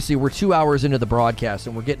 we obviously we're 2 hours into the broadcast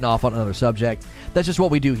and we're getting off on another subject. That's just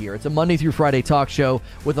what we do here. It's a Monday through Friday talk show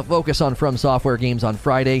with a focus on From Software games on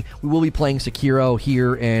Friday. We will be playing Sekiro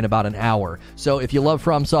here in about an hour. So if you love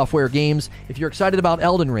From Software games, if you're excited about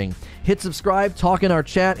Elden Ring, hit subscribe, talk in our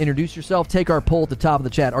chat, introduce yourself, take our poll at the top of the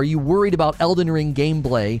chat. Are you worried about Elden Ring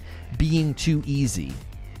gameplay being too easy?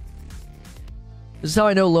 This is how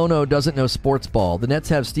I know Lono doesn't know sports ball. The Nets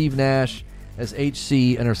have Steve Nash as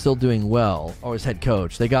HC and are still doing well, or as head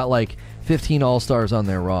coach. They got like 15 All-Stars on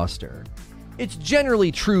their roster. It's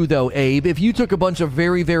generally true, though, Abe. If you took a bunch of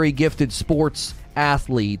very, very gifted sports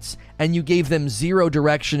athletes and you gave them zero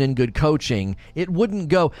direction and good coaching, it wouldn't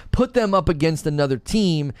go. Put them up against another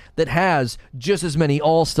team that has just as many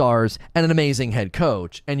All-Stars and an amazing head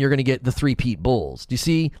coach, and you're going to get the three-peat Bulls. Do you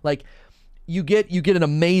see? Like, you get an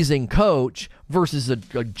amazing coach versus a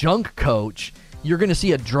junk coach, you're going to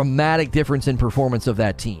see a dramatic difference in performance of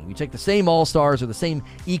that team. You take the same All-Stars or the same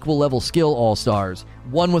equal level skill All-Stars,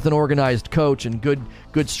 one with an organized coach and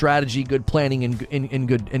good strategy, good planning, and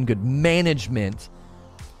good management,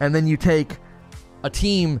 and then you take a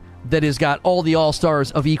team that has got all the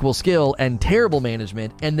All-Stars of equal skill and terrible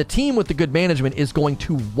management, and the team with the good management is going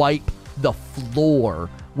to wipe the floor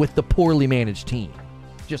with the poorly managed team.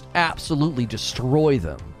 Just absolutely destroy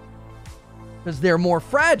them because they're more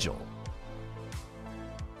fragile.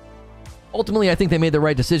 Ultimately, I think they made the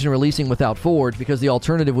right decision releasing without Forge because the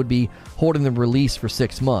alternative would be holding them release for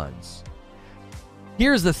 6 months.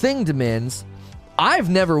 Here's the thing, Demins. I've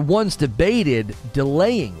never once debated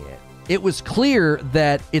delaying it. It was clear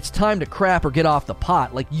that it's time to crap or get off the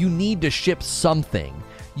pot. Like, you need to ship something.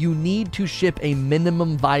 You need to ship a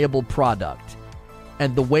minimum viable product.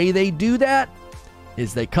 And the way they do that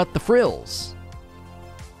is they cut the frills.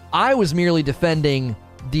 I was merely defending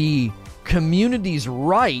the community's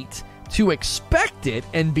right to expect it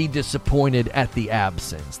and be disappointed at the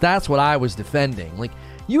absence. That's what I was defending. Like,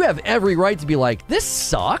 you have every right to be like, this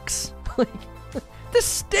sucks. Like, this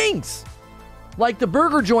stinks. Like the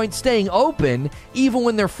burger joint staying open even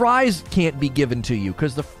when their fries can't be given to you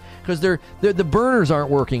because the burners aren't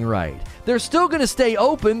working right. They're still going to stay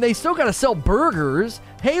open. They still got to sell burgers.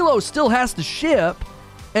 Halo still has to ship.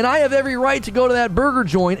 And I have every right to go to that burger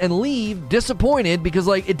joint and leave disappointed because,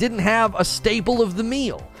 like, it didn't have a staple of the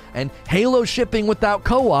meal. And Halo shipping without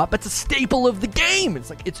co-op, it's a staple of the game. It's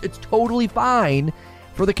like, it's totally fine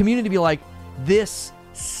for the community to be like, this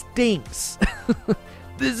stinks.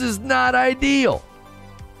 This is not ideal.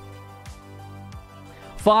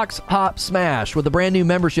 Fox Hop Smash with a brand new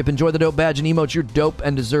membership. Enjoy the dope badge and emotes. You're dope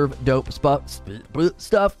and deserve dope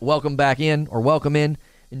stuff. Welcome back in, or welcome in.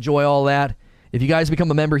 Enjoy all that. If you guys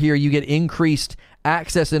become a member here, you get increased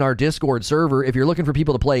access in our Discord server. If you're looking for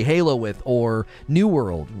people to play Halo with, or New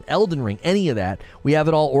World, Elden Ring, any of that, we have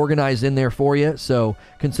it all organized in there for you. So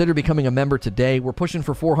consider becoming a member today. We're pushing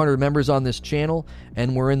for 400 members on this channel,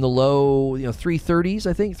 and we're in the low 330s,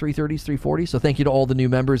 I think, 330s, 340s. So thank you to all the new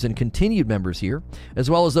members and continued members here, as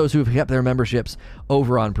well as those who have kept their memberships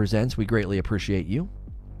over on Presents. We greatly appreciate you.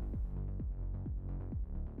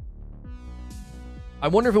 I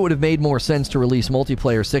wonder if it would have made more sense to release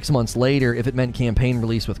multiplayer 6 months later if it meant campaign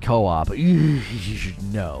release with co-op.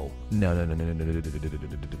 No.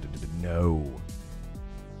 No.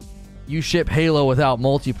 You ship Halo without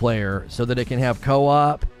multiplayer so that it can have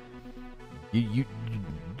co-op.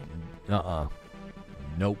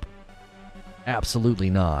 Nope. Absolutely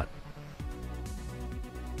not.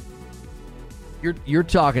 You're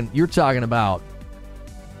talking about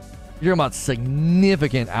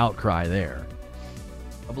significant outcry there.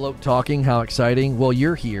 A bloke talking, how exciting. Well,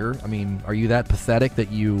 you're here. I mean, are you that pathetic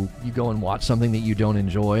that you go and watch something that you don't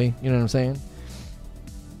enjoy? You know what I'm saying?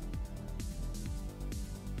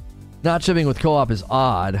 Not shipping with co-op is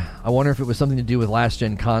odd. I wonder if it was something to do with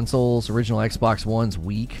last-gen consoles, original Xbox One's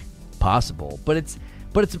weak. Possible. But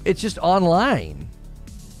it's just online.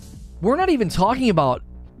 We're not even talking about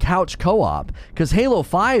couch co-op, because Halo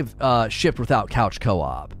 5 shipped without couch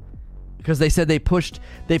co-op. Because they said they pushed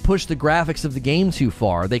the graphics of the game too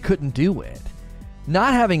far. They couldn't do it.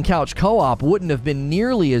 Not having couch co-op wouldn't have been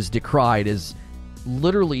nearly as decried as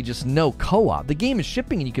literally just no co-op. The game is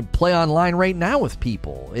shipping and you can play online right now with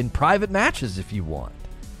people in private matches if you want.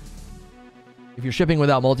 If you're shipping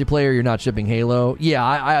without multiplayer, you're not shipping Halo.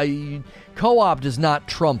 Yeah, co-op does not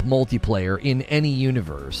trump multiplayer in any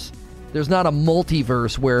universe. There's not a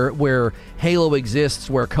multiverse where Halo exists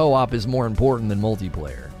where co-op is more important than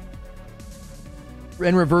multiplayer.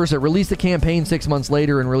 And reverse it. Release the campaign 6 months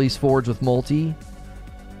later and release Forge with multi.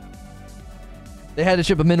 They had to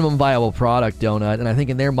ship a minimum viable product, Donut, and I think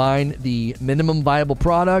in their mind, the minimum viable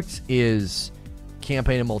product is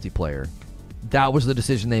campaign and multiplayer. That was the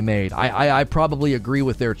decision they made. I probably agree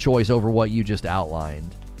with their choice over what you just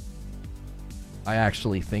outlined. I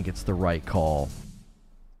actually think it's the right call.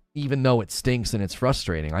 Even though it stinks and it's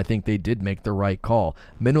frustrating, I think they did make the right call.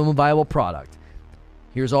 Minimum viable product.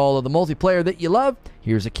 Here's all of the multiplayer that you love.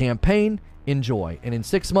 Here's a campaign. Enjoy. And in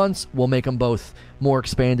 6 months, we'll make them both more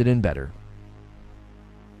expanded and better.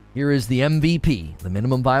 Here is the MVP, the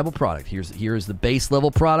minimum viable product. Here is the base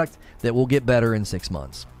level product that will get better in 6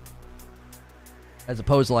 months. As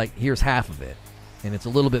opposed to like, here's half of it, and it's a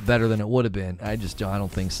little bit better than it would have been. I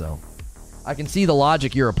don't think so. I can see the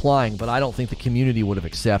logic you're applying, but I don't think the community would have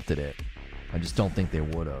accepted it. I just don't think they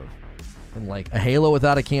would have. And like, a Halo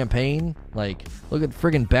without a campaign? Like, look at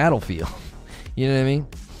friggin' Battlefield. You know what I mean?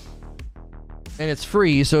 And it's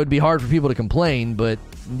free, so it'd be hard for people to complain, but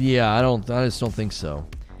yeah, I just don't think so.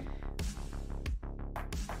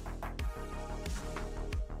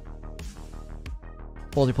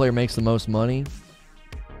 Multiplayer makes the most money.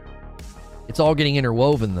 It's all getting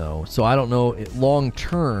interwoven, though, so I don't know. Long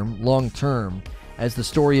term, as the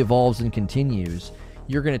story evolves and continues,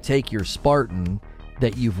 you're going to take your Spartan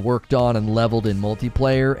that you've worked on and leveled in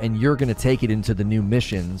multiplayer, and you're going to take it into the new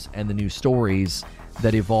missions and the new stories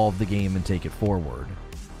that evolve the game and take it forward.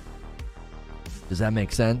 Does that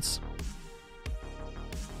make sense?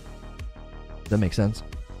 Does that make sense?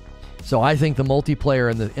 So I think the multiplayer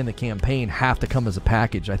and the campaign have to come as a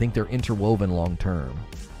package. I think they're interwoven long term.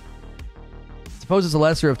 Suppose it's a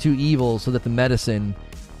lesser of two evils, so that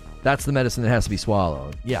that's the medicine that has to be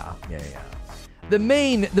swallowed. Yeah. The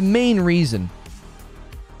main reason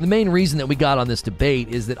that we got on this debate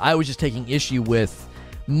is that I was just taking issue with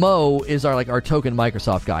Mo is our token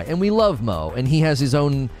Microsoft guy, and we love Mo, and he has his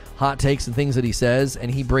own hot takes and things that he says,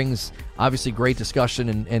 and he brings obviously great discussion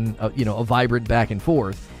and a vibrant back and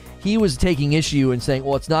forth. He was taking issue and saying,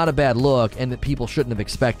 well, it's not a bad look and that people shouldn't have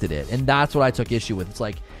expected it. And that's what I took issue with. It's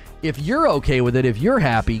like, if you're okay with it, if you're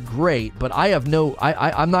happy, great. But I'm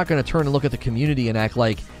not going to turn and look at the community and act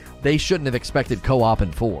like they shouldn't have expected co-op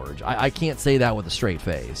and Forge. I can't say that with a straight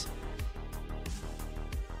face.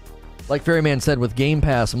 Like Ferryman said, with Game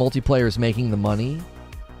Pass, multiplayer is making the money.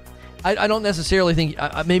 I don't necessarily think...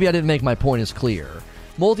 maybe I didn't make my point as clear.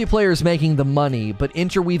 Multiplayer is making the money, but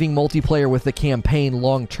interweaving multiplayer with the campaign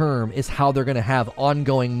long term is how they're going to have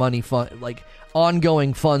ongoing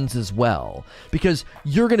ongoing funds as well. Because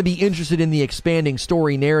you're going to be interested in the expanding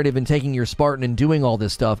story narrative and taking your Spartan and doing all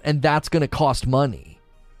this stuff, and that's going to cost money.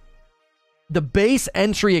 The base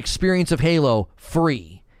entry experience of Halo,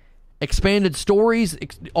 free. Expanded stories,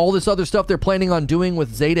 all this other stuff they're planning on doing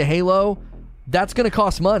with Zeta Halo, that's going to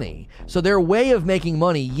cost money. So their way of making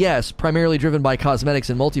money, yes, primarily driven by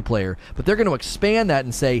cosmetics and multiplayer, but they're going to expand that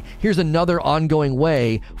and say, here's another ongoing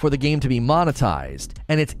way for the game to be monetized.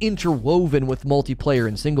 And it's interwoven with multiplayer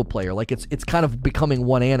and single player. Like it's kind of becoming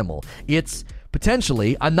one animal. It's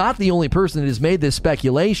potentially, I'm not the only person that has made this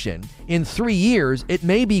speculation, in 3 years, it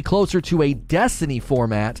may be closer to a Destiny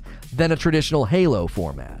format than a traditional Halo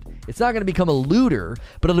format. It's not going to become a looter,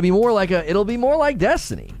 but it'll be more like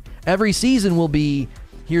Destiny. Every season will be,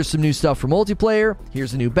 Here's some new stuff for multiplayer,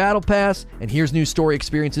 here's a new battle pass, and here's new story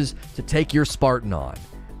experiences to take your Spartan on.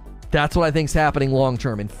 That's what I think is happening long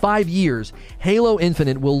term. In 5 years, Halo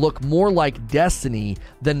Infinite will look more like Destiny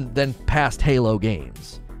than past Halo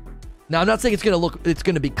games. Now, I'm not saying it's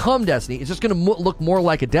going to become Destiny. It's just going to look more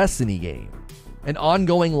like a Destiny game, an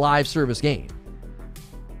ongoing live service game.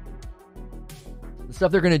 The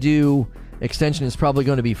stuff they're going to do, extension is probably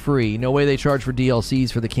going to be free. No way they charge for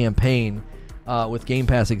DLCs for the campaign with Game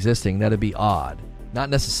Pass existing. That'd be odd. Not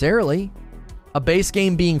necessarily. A base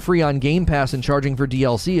game being free on Game Pass and charging for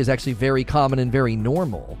DLC is actually very common and very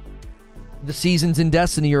normal. The seasons in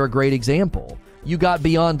Destiny are a great example. You got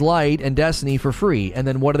Beyond Light and Destiny for free, and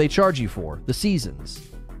then what do they charge you for? The seasons.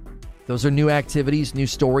 Those are new activities, new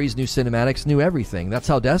stories, new cinematics, new everything. That's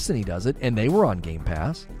how Destiny does it, and they were on Game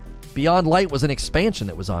Pass. Beyond Light was an expansion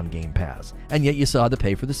that was on Game Pass, and yet you still had to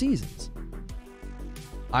pay for the seasons.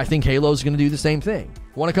 I think Halo's going to do the same thing.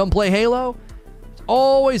 Want to come play Halo?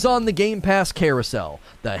 Always on the Game Pass carousel,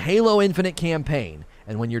 the Halo Infinite campaign.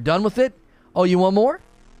 And when you're done with it, oh, you want more?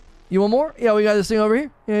 You want more? Yeah, we got this thing over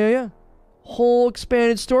here. Yeah. Whole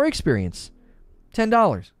expanded story experience.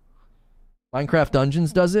 $10. Minecraft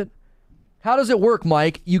Dungeons does it. How does it work,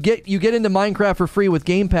 Mike? You get into Minecraft for free with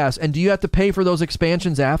Game Pass, and do you have to pay for those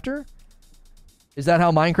expansions after? Is that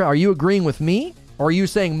how Minecraft... Are you agreeing with me? Or are you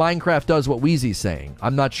saying Minecraft does what Wheezy's saying?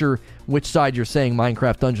 I'm not sure which side you're saying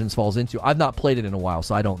Minecraft Dungeons falls into. I've not played it in a while,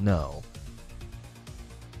 so I don't know.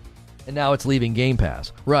 And now it's leaving Game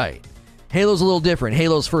Pass. Right. Halo's a little different.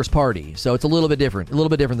 Halo's first party, so it's a little bit different. A little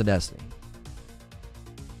bit different than Destiny.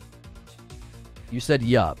 You said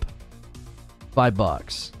yup.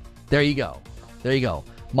 $5. There you go.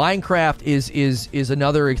 Minecraft is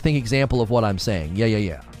another example of what I'm saying.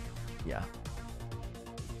 Yeah.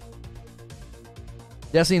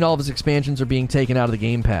 Destiny and all of its expansions are being taken out of the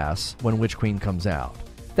Game Pass when Witch Queen comes out.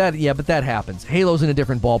 But that happens. Halo's in a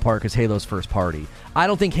different ballpark because Halo's first party. I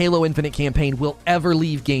don't think Halo Infinite campaign will ever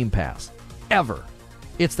leave Game Pass. Ever.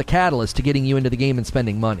 It's the catalyst to getting you into the game and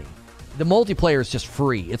spending money. The multiplayer is just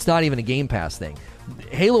free. It's not even a Game Pass thing.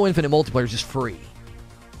 Halo Infinite multiplayer is just free.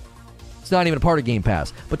 It's not even a part of Game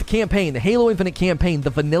Pass. But the campaign, the Halo Infinite campaign, the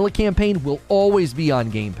vanilla campaign will always be on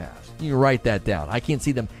Game Pass. You can write that down. I can't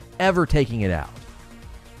see them ever taking it out.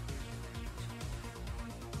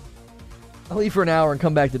 I'll leave for an hour and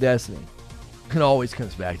come back to Destiny. It always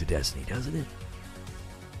comes back to Destiny, doesn't it?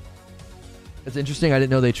 It's interesting. I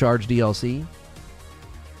didn't know they charge DLC.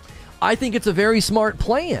 I think it's a very smart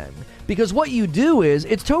plan because what you do is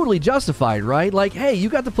it's totally justified, right? Like, hey, you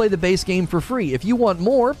got to play the base game for free. If you want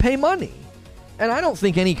more, pay money. And I don't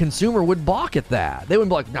think any consumer would balk at that. They wouldn't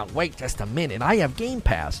be like, no, wait just a minute. I have Game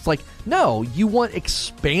Pass. It's like, no, you want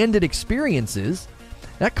expanded experiences.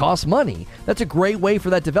 That costs money. That's a great way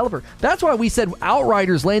for that developer. That's why we said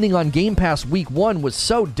Outriders landing on Game Pass week 1 was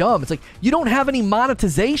so dumb. It's like, you don't have any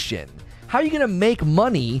monetization. How are you going to make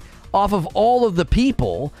money off of all of the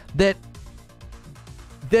people that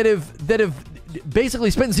have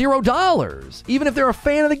basically spent $0, even if they're a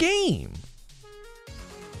fan of the game?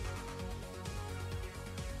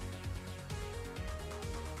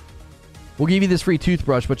 We'll give you this free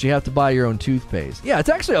toothbrush, but you have to buy your own toothpaste. Yeah, it's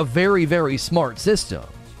actually a very, very smart system,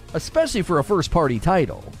 especially for a first-party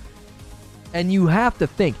title. And you have to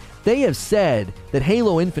think, they have said that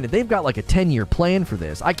Halo Infinite, they've got like a 10-year plan for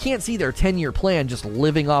this. I can't see their 10-year plan just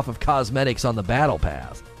living off of cosmetics on the Battle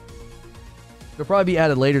Pass. They'll probably be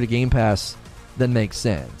added later to Game Pass than makes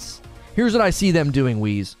sense. Here's what I see them doing,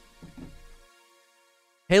 Wheeze.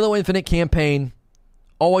 Halo Infinite campaign,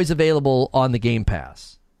 always available on the Game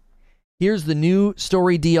Pass. Here's the new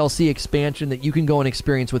story DLC expansion that you can go and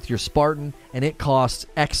experience with your Spartan, and it costs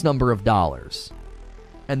X number of dollars.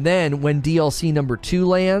 And then when DLC number 2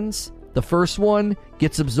 lands, the first one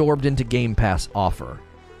gets absorbed into Game Pass offer.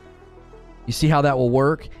 You see how that will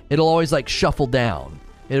work? It'll always like shuffle down.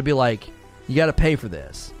 It'll be like, you got to pay for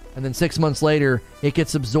this. And then 6 months later, it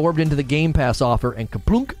gets absorbed into the Game Pass offer, and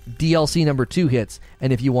kaplunk, DLC number 2 hits,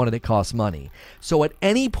 and if you want it, it costs money. So at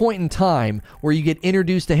any point in time where you get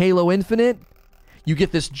introduced to Halo Infinite, you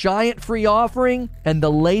get this giant free offering, and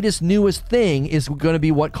the latest, newest thing is going to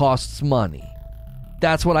be what costs money.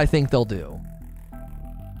 That's what I think they'll do.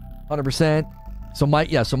 100%. So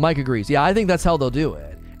Mike agrees. Yeah, I think that's how they'll do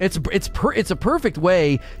it. It's a perfect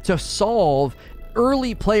way to solve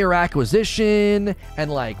early player acquisition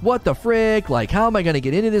and like, what the frick? Like, how am I going to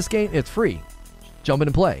get into this game? It's free. Jump in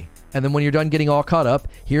and play. And then when you're done getting all caught up,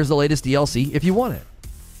 here's the latest DLC if you want it.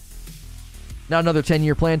 Not another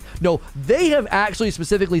 10-year plan. No, they have actually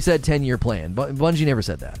specifically said 10-year plan. But Bungie never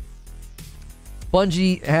said that.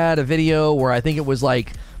 Bungie had a video where I think it was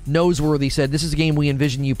like Noseworthy said, "This is a game we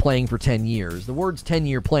envision you playing for 10 years." The words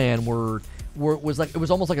 10-year plan was like, it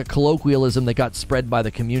was almost like a colloquialism that got spread by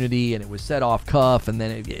the community, and it was said off cuff, and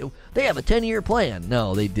then they have a 10-year plan.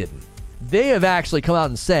 No, they didn't. They have actually come out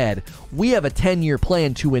and said, we have a 10-year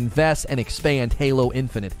plan to invest and expand Halo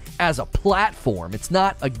Infinite as a platform. It's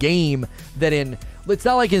not a game that it's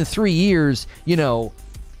not like in 3 years,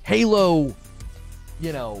 Halo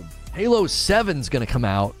 7's going to come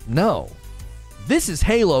out. No. This is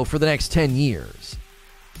Halo for the next 10 years.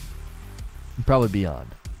 Probably beyond.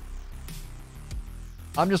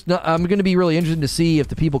 I'm going to be really interested to see if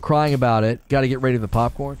the people crying about it got to get ready to the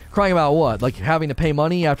popcorn. Crying about what? Like having to pay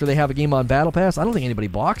money after they have a game on Battle Pass? I don't think anybody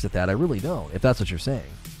balks at that. I really don't, if that's what you're saying.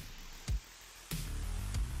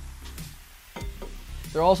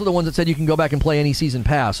 They're also the ones that said you can go back and play any season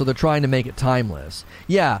pass, so they're trying to make it timeless.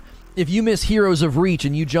 Yeah, if you miss Heroes of Reach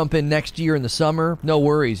and you jump in next year in the summer, no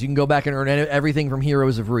worries. You can go back and earn everything from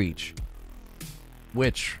Heroes of Reach.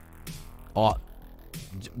 Which,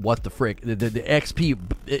 what the frick? The XP,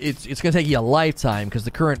 it's going to take you a lifetime because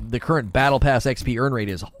the current Battle Pass XP earn rate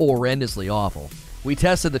is horrendously awful. We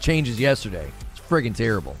tested the changes yesterday. It's friggin'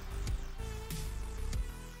 terrible.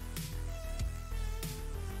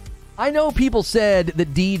 I know people said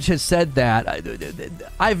that Deej has said that.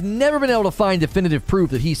 I've never been able to find definitive proof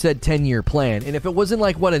that he said 10-year plan. And if it wasn't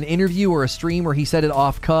like, an interview or a stream where he said it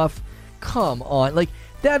off cuff, come on. Like,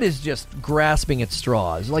 that is just grasping at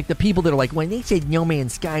straws. Like the people that are like, when they said No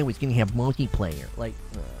Man's Sky was going to have multiplayer. Like,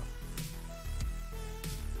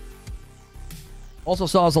 Also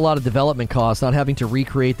saws a lot of development costs, not having to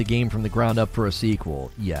recreate the game from the ground up for a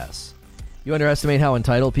sequel. Yes. You underestimate how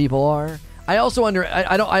entitled people are? I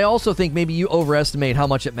also think maybe you overestimate how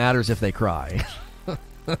much it matters if they cry.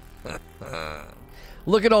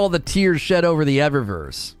 Look at all the tears shed over the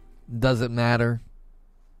Eververse. Does it matter?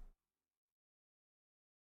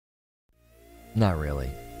 Not really.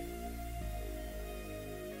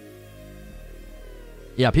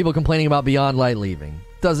 Yeah, people complaining about Beyond Light leaving.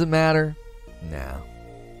 Does it matter? No.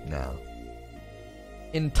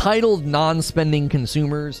 Entitled, non-spending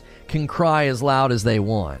consumers can cry as loud as they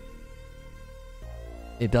want.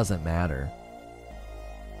 It doesn't matter.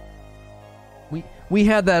 We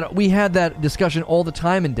had that discussion all the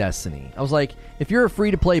time in Destiny. I was like, if you're a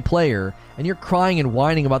free-to-play player and you're crying and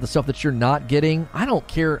whining about the stuff that you're not getting, I don't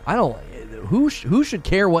care. Who should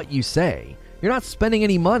care what you say? You're not spending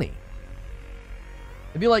any money.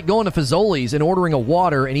 It'd be like going to Fazoli's and ordering a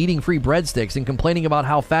water and eating free breadsticks and complaining about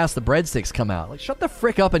how fast the breadsticks come out. Like, shut the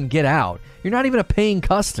frick up and get out. You're not even a paying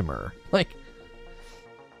customer. Like,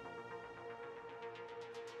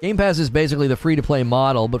 Game Pass is basically the free-to-play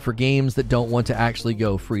model, but for games that don't want to actually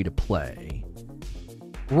go free-to-play.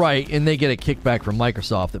 Right, and they get a kickback from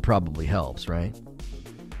Microsoft that probably helps, right?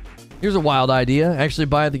 Here's a wild idea. Actually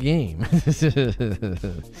buy the game.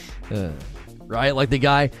 Right? Like the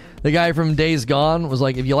guy from Days Gone was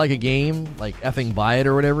like, if you like a game, like effing buy it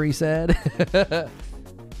or whatever he said.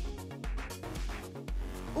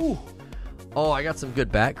 Ooh. Oh, I got some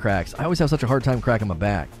good back cracks. I always have such a hard time cracking my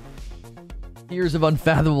back. Tears of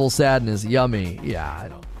unfathomable sadness. Yummy. Yeah,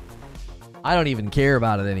 I don't even care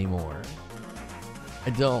about it anymore.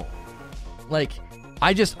 I don't. Like,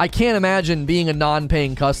 I can't imagine being a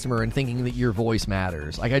non-paying customer and thinking that your voice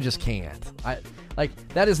matters. Like, I just can't.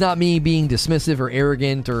 That is not me being dismissive or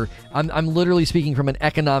arrogant, or I'm literally speaking from an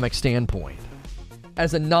economic standpoint.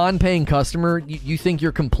 As a non-paying customer, you think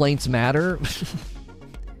your complaints matter?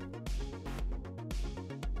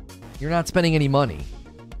 You're not spending any money.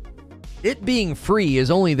 It being free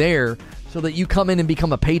is only there so that you come in and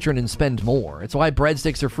become a patron and spend more. It's why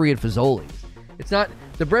breadsticks are free at Fazoli's. It's not,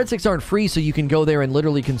 the breadsticks aren't free so you can go there and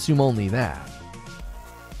literally consume only that.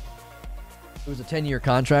 It was a 10-year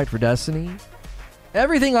contract for Destiny.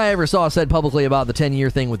 Everything I ever saw said publicly about the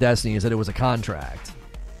 10-year thing with Destiny is that it was a contract.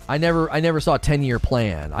 I never saw a 10-year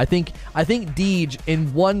plan. I think Deej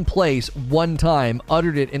in one place, one time,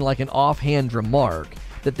 uttered it in like an offhand remark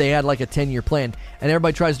that they had like a 10-year plan, and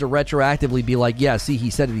everybody tries to retroactively be like, yeah, see,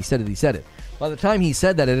 he said it. By the time he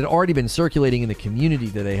said that, it had already been circulating in the community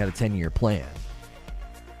that they had a 10-year plan.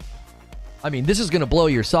 I mean, this is going to blow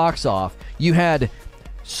your socks off. You had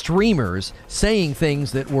streamers saying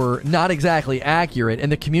things that were not exactly accurate,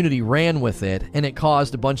 and the community ran with it, and it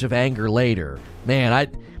caused a bunch of anger later.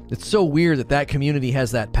 Man, it's so weird that community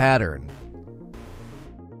has that pattern.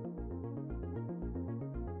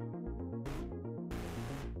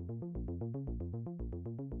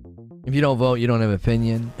 If you don't vote, you don't have an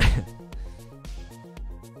opinion.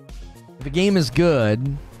 If a game is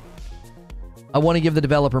good, I want to give the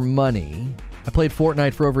developer money. I played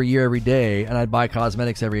Fortnite for over a year every day, and I'd buy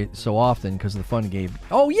cosmetics every so often because of the fun it gave.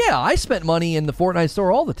 Oh, yeah, I spent money in the Fortnite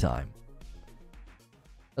store all the time.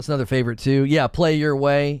 That's another favorite, too. Yeah, Play Your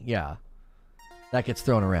Way. Yeah. That gets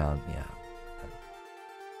thrown around. Yeah.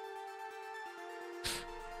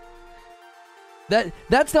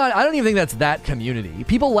 That's not, I don't even think that's that community.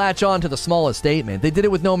 People latch on to the smallest statement. They did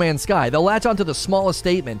it with No Man's Sky. They'll latch on to the smallest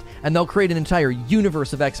statement, and they'll create an entire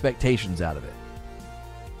universe of expectations out of it.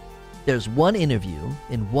 There's one interview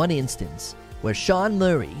in one instance where Sean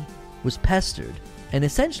Murray was pestered and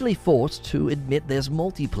essentially forced to admit there's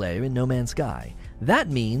multiplayer in No Man's Sky. That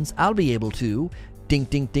means I'll be able to ding,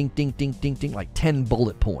 ding, ding, ding, ding, ding, ding, like 10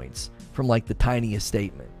 bullet points from like the tiniest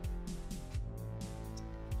statement.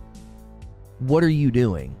 What are you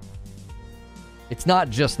doing? It's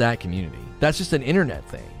not just that community. That's just an internet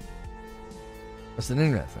thing. That's an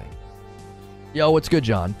internet thing. Yo, what's good,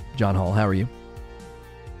 John? John Hall, how are you?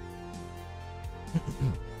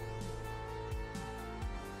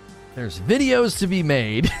 There's videos to be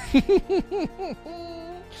made.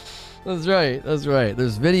 That's right. That's right.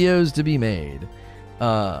 There's videos to be made.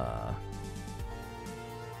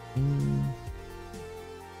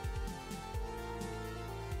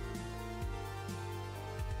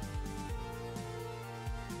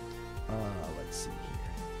 Let's see here.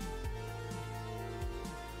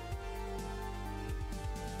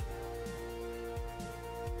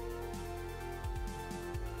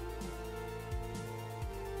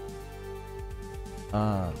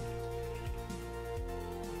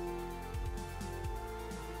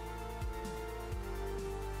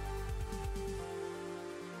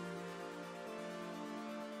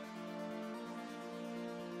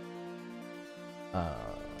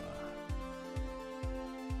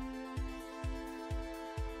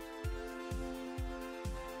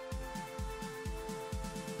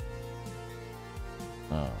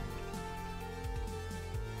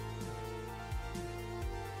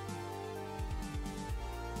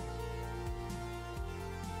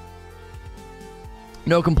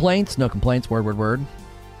 No complaints, no complaints, word, word, word.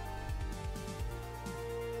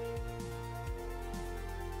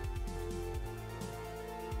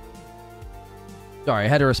 Sorry, I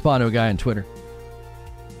had to respond to a guy on Twitter.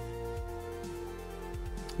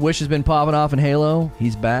 Wish has been popping off in Halo.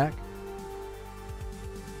 He's back.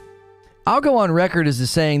 I'll go on record as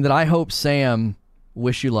saying that I hope Sam,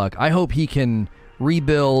 wish you luck. I hope he can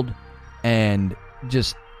rebuild and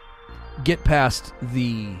just get past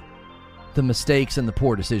the mistakes and the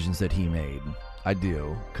poor decisions that he made. I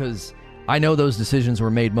do. Because I know those decisions were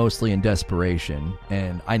made mostly in desperation,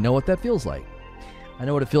 and I know what that feels like. I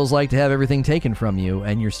know what it feels like to have everything taken from you,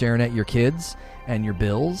 and you're staring at your kids and your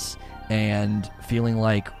bills and feeling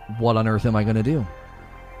like, what on earth am I going to do?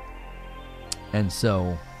 And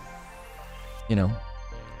so, you know,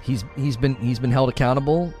 he's been held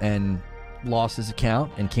accountable and lost his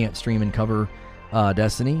account and can't stream and cover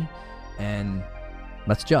Destiny, and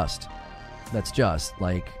that's just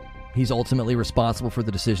like, he's ultimately responsible for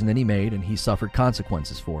the decision that he made, and he suffered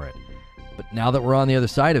consequences for it. But now that we're on the other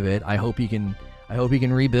side of it, I hope he can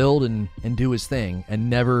rebuild and do his thing and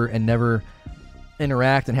never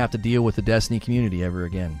interact and have to deal with the Destiny community ever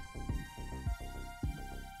again.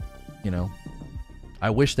 You know, I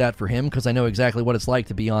wish that for him because I know exactly what it's like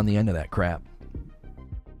to be on the end of that crap.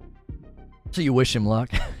 So you wish him luck.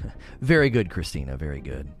 Very good, Christina. Very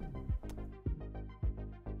good.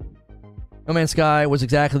 No Man's Sky was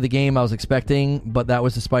exactly the game I was expecting, but that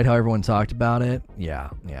was despite how everyone talked about it. Yeah.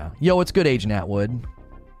 Yo, what's good, Agent Atwood?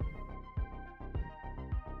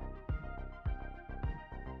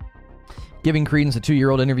 Giving credence to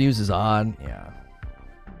 2-year-old interviews is odd. Yeah.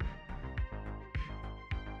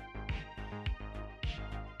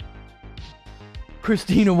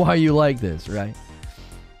 Christina, why you like this, right?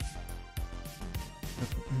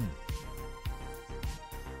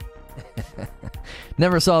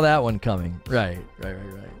 Never saw that one coming. Right.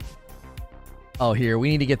 Oh, here, we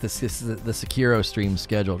need to get the Sekiro stream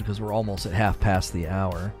scheduled because we're almost at half past the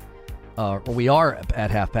hour. We are at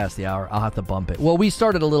half past the hour. I'll have to bump it. Well, we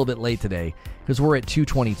started a little bit late today because we're at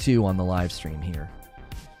 2:22 on the live stream here.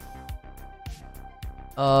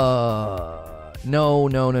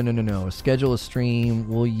 No. Schedule a stream.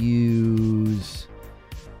 We'll use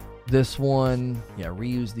this one. Yeah,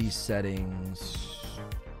 reuse these settings.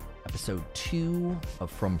 Episode 2 of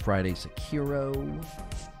From Friday Sekiro.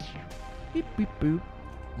 Beep, beep, boop.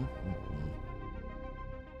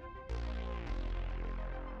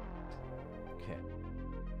 Okay.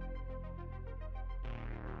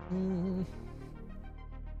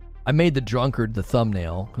 I made the drunkard the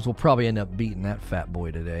thumbnail because we'll probably end up beating that fat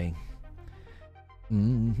boy today.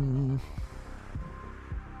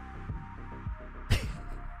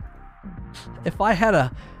 If I had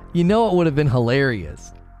a, you know, it would have been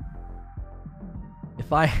hilarious.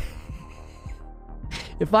 If I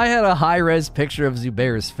had a high-res picture of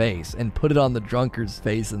Zubair's face and put it on the drunkard's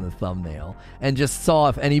face in the thumbnail and just saw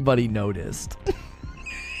if anybody noticed.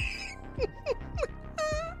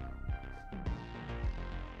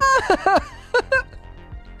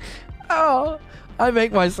 Oh, I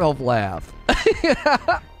make myself laugh.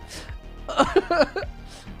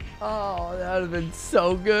 Oh, that would have been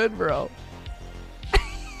so good, bro.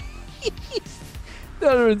 That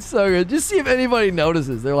would have been so good. Just see if anybody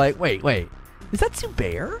notices. They're like, wait, is that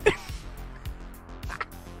Zubair?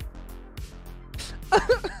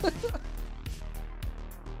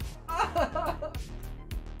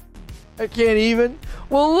 I can't even.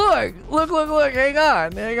 Well, look. Hang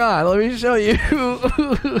on. Let me show you.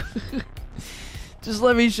 Just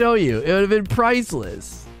let me show you. It would have been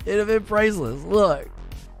priceless. Look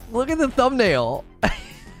at the thumbnail.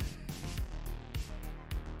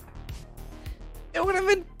 It would have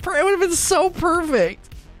been so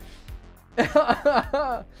perfect.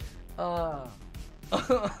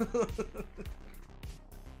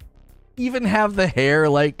 Even have the hair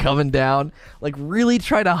like coming down, like really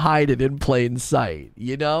try to hide it in plain sight,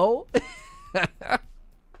 you know?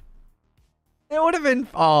 It would have been,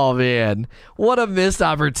 oh man, what a missed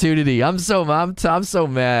opportunity. I'm so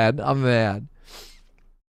mad. I'm mad.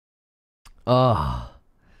 Oh.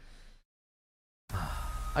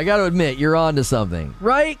 I got to admit, you're on to something,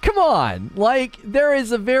 right? Come on. Like, there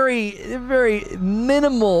is a very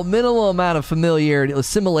minimal amount of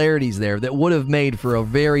similarities there that would have made for a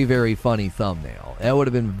very, very funny thumbnail. That would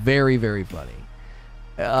have been very, very funny.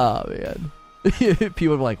 Oh, man. People would be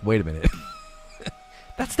like, wait a minute.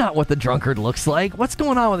 That's not what the drunkard looks like. What's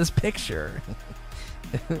going on with this picture?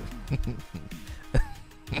 Hang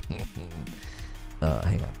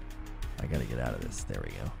on. I got to get out of this. There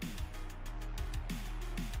we go.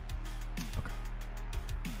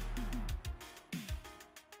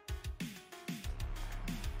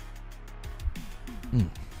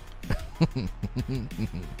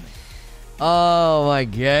 Oh my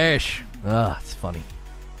gosh. It's funny.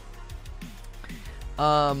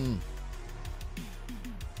 I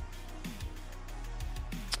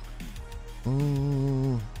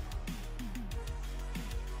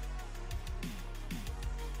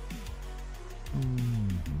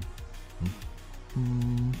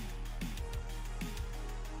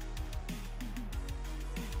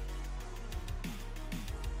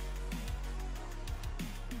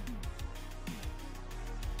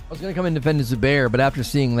was going to come and defend Zubair, but after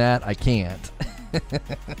seeing that, I can't.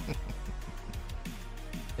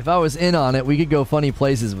 If I was in on it, we could go funny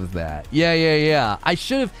places with that. Yeah. I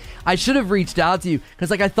should have reached out to you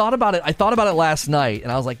because, like, I thought about it last night,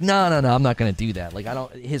 and I was like, no, I'm not going to do that. Like,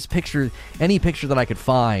 his picture, any picture that I could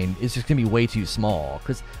find is just going to be way too small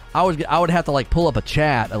because I would have to like pull up a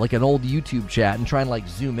chat, like an old YouTube chat, and try and like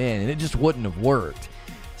zoom in, and it just wouldn't have worked.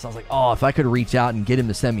 So I was like, oh, if I could reach out and get him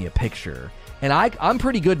to send me a picture. And I'm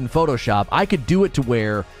pretty good in Photoshop. I could do it to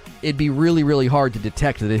where it'd be really, really hard to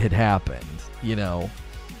detect that it had happened, you know?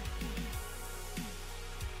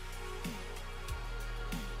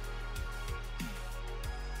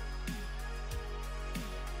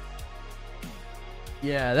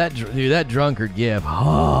 Yeah, that drunkard gif.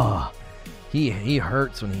 Oh, he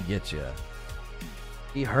hurts when he gets you.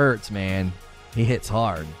 He hurts, man. He hits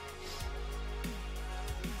hard.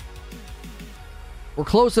 We're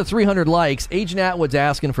close to 300 likes. Agent Atwood's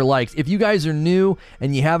asking for likes. If you guys are new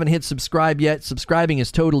and you haven't hit subscribe yet, subscribing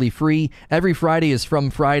is totally free. Every Friday is From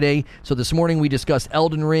Friday. So this morning we discussed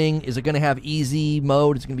Elden Ring. Is it going to have easy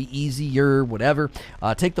mode? Is it going to be easier? Whatever.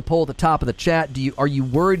 Take the poll at the top of the chat. Are you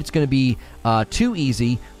worried it's going to be too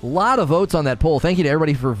easy? A lot of votes on that poll. Thank you to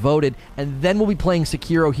everybody for voted. And then we'll be playing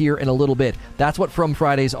Sekiro here in a little bit. That's what From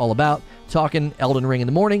Friday is all about. Talking Elden Ring in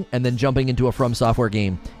the morning and then jumping into a From Software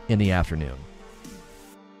game in the afternoon.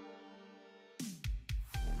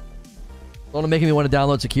 Well, making me want to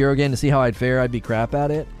download Sekiro again to see how I'd fare. I'd be crap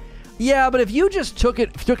at it. Yeah, but if you just took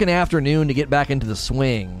an afternoon to get back into the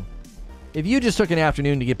swing, of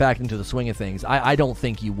things, I don't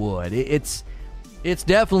think you would. It's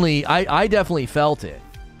definitely, I definitely felt it,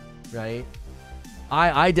 right?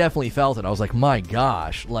 I definitely felt it. I was like, my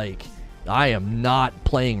gosh, like, I am not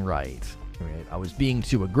playing right. I was being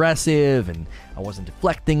too aggressive, and I wasn't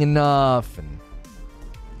deflecting enough, and,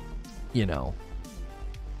 you know.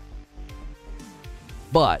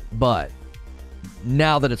 But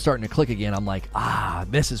now that it's starting to click again, I'm like,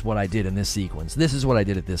 this is what I did in this sequence. This is what I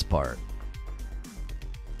did at this part.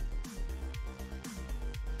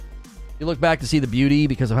 You look back to see the beauty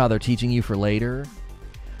because of how they're teaching you for later.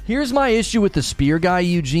 Here's my issue with the spear guy,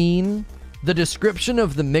 Eugene. the description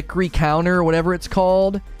of the Micri counter, or whatever it's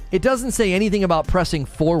called, it doesn't say anything about pressing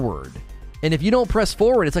forward. And if you don't press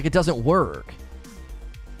forward, it's like it doesn't work.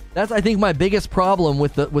 That's, I think, my biggest problem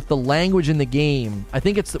with the language in the game. I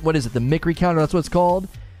think it's, what is it, the Micri counter? That's what it's called.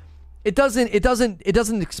 It doesn't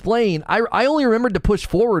explain. I only remembered to push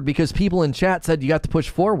forward because people in chat said you got to push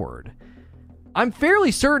forward. I'm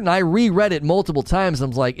fairly certain I reread it multiple times. And I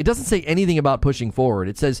was like, it doesn't say anything about pushing forward.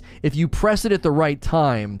 It says if you press it at the right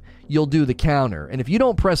time, you'll do the counter. And if you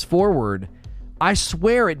don't press forward, I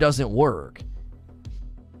swear it doesn't work.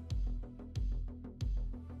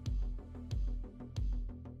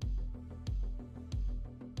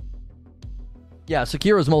 Yeah,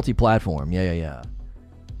 Sekiro's multi-platform. Yeah.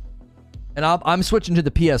 And I'm switching to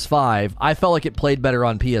the PS5. I felt like it played better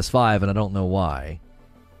on PS5, and I don't know why.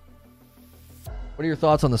 What are your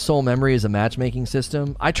thoughts on the Soul Memory as a matchmaking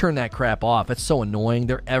system? I turn that crap off. It's so annoying.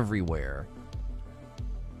 They're everywhere.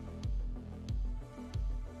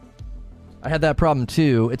 I had that problem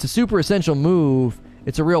too. It's a super essential move.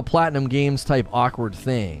 It's a real Platinum Games type awkward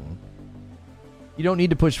thing. You don't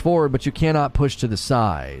need to push forward, but you cannot push to the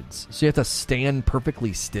sides. So you have to stand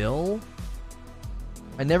perfectly still?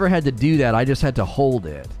 I never had to do that. I just had to hold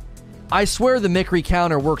it. I swear the Micri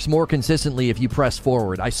counter works more consistently if you press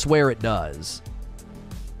forward. I swear it does.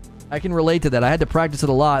 I can relate to that. I had to practice it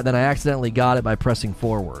a lot, then I accidentally got it by pressing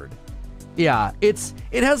forward. Yeah, it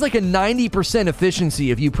has like a 90%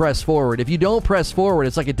 efficiency if you press forward. If you don't press forward,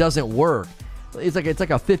 it's like it doesn't work. It's like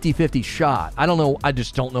a 50-50 shot. I don't know. I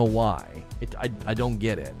just don't know why. I don't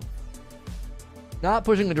get it. Not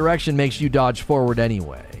pushing the direction makes you dodge forward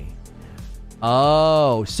anyway.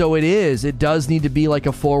 Oh, so it is. It does need to be like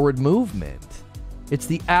a forward movement. It's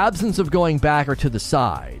the absence of going back or to the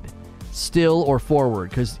side, still or forward,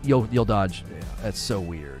 because you'll dodge. Yeah, that's so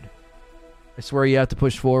weird. I swear you have to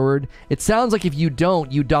push forward. It sounds like if you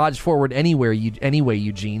don't, you dodge forward anyway,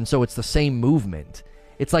 Eugene. So it's the same movement.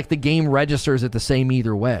 It's like the game registers it the same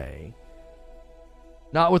either way.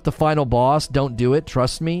 Not with the final boss. Don't do it.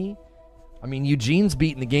 Trust me. I mean, Eugene's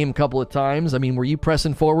beaten the game a couple of times. I mean, were you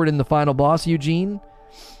pressing forward in the final boss, Eugene?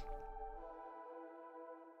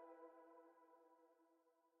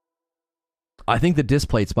 I think the disc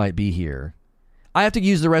plates might be here. I have to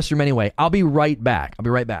use the restroom anyway. I'll be right back.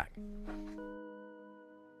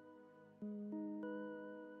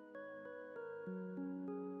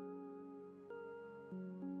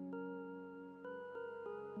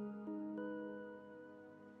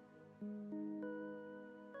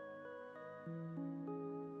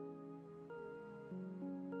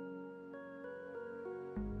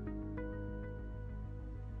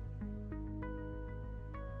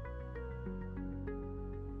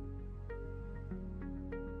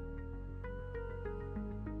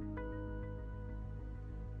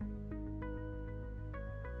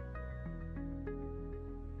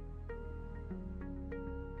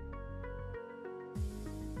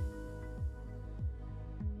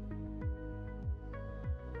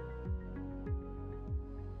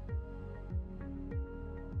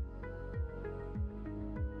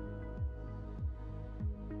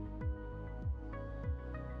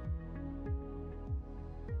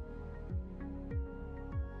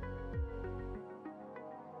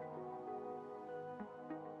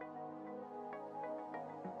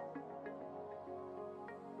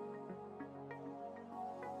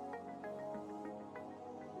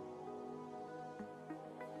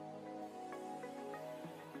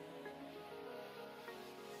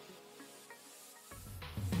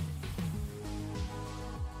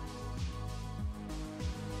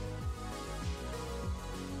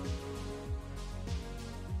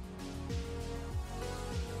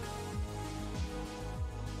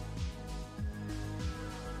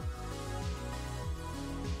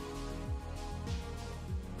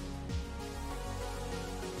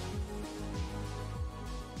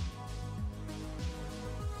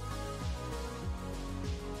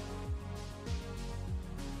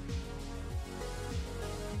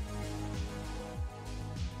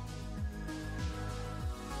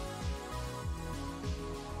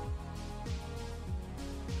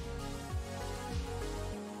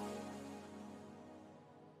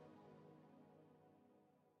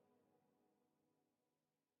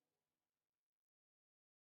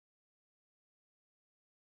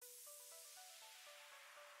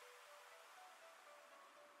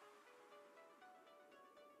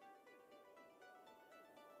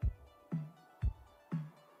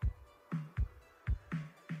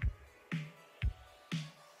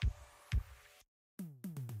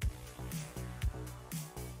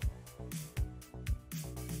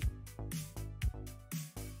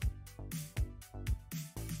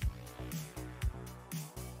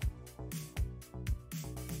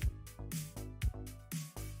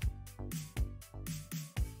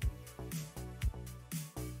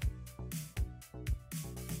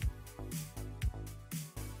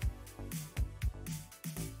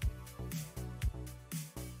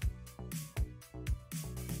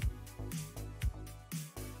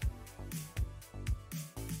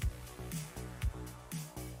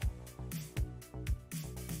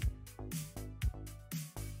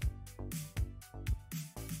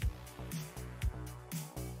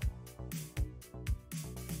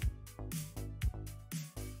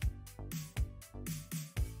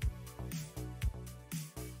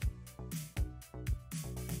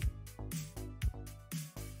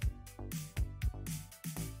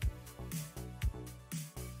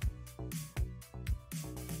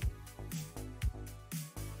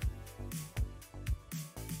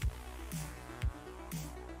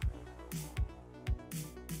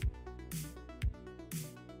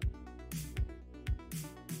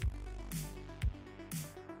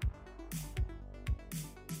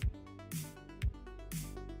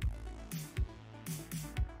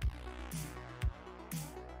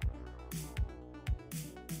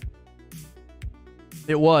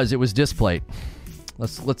 It was Displate.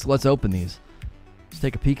 Let's open these. Let's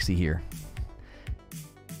take a peek-see here.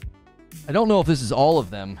 I don't know if this is all of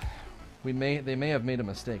them. They may have made a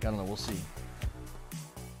mistake. I don't know. We'll see.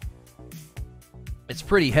 It's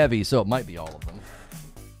pretty heavy, so it might be all of them.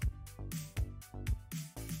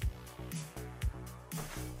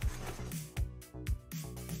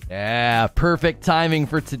 Yeah, perfect timing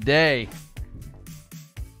for today.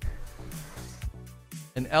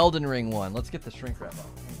 An Elden Ring one. Let's get the shrink wrap out.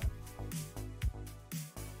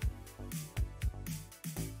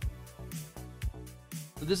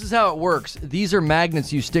 So this is how it works. These are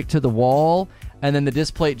magnets you stick to the wall, and then the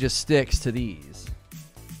Displate just sticks to these.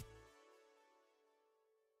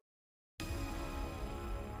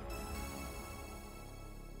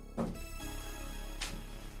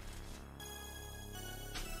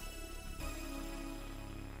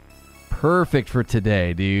 Perfect for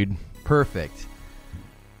today, dude. Perfect.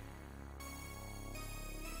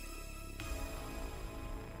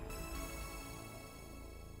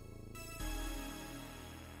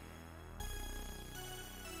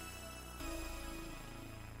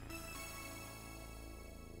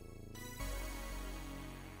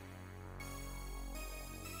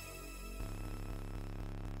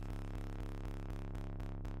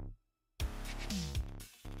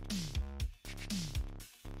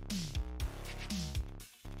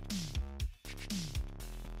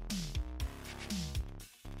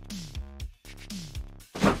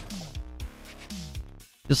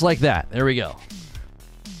 Just like that. There we go.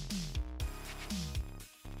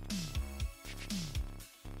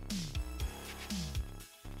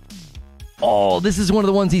 Oh, this is one of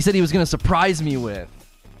the ones he said he was going to surprise me with.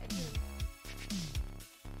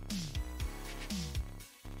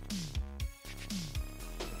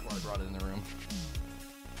 Before I brought it in the room.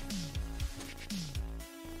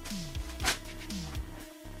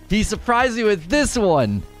 He surprised me with this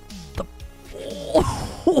one.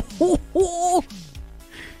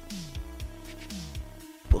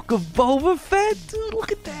 Book of Boba Fett? Dude,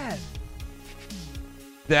 look at that.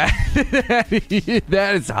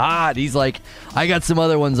 That is hot. He's like, I got some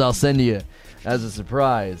other ones I'll send you as a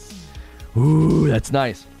surprise. Ooh, that's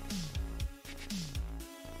nice.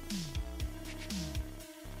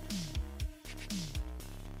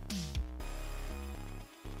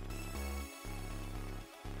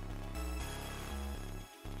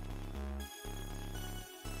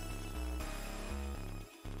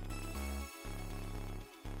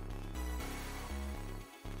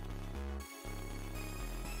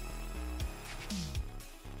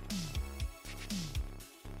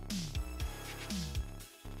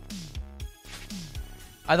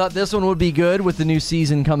 I thought this one would be good with the new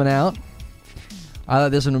season coming out. I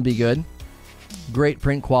thought this one would be good. Great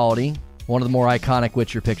print quality. One of the more iconic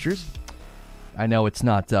Witcher pictures. I know it's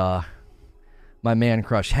not my man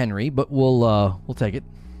crush Henry, but we'll take it.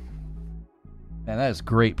 And that is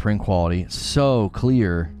great print quality. So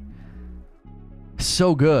clear.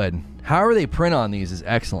 So good. However they print on these is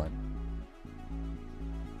excellent.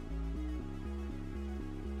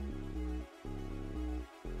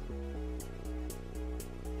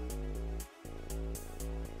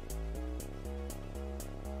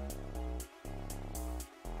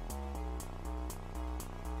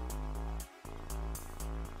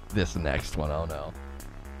 This next one, oh no.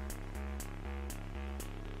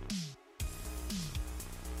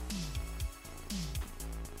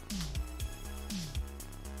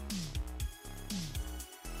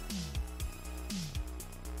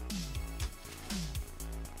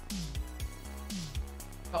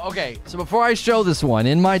 Okay, so before I show this one,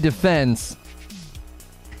 in my defense,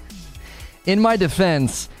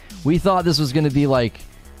 we thought this was going to be like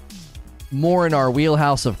more in our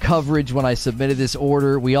wheelhouse of coverage when I submitted this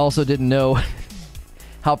order. We also didn't know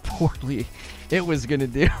how poorly it was going to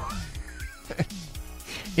do.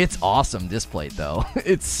 It's awesome Displate, though.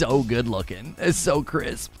 It's so good looking. It's so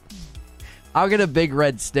crisp. I'll get a big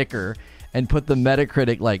red sticker and put the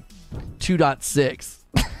Metacritic like 2.6.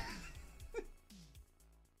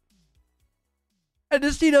 I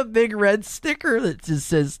just need a big red sticker that just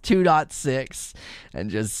says 2.6 and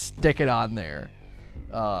just stick it on there.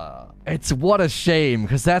 It's what a shame,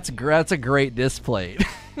 because that's a great Displate.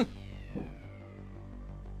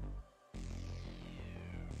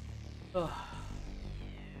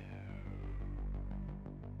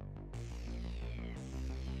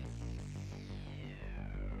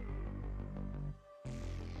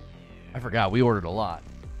 I forgot we ordered a lot.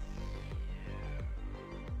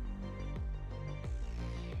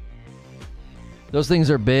 Those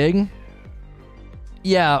things are big.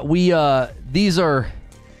 Yeah, we these are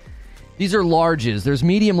larges. There's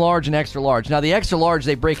medium large and extra large. Now the extra large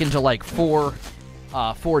they break into like four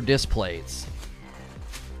 4 displays.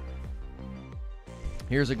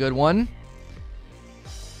 Here's a good one.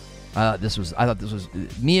 I thought this was.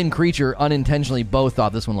 Me and Creature unintentionally both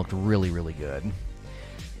thought this one looked really, really good.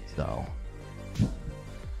 So.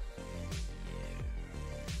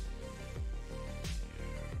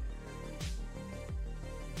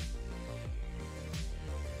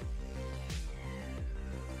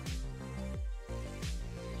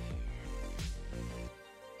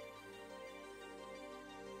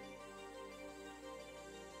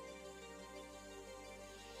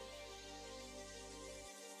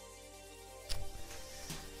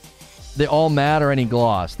 They all matte or any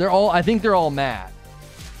gloss? I think they're all matte.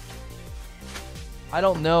 I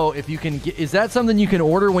don't know if you can get, is that something you can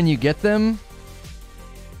order when you get them?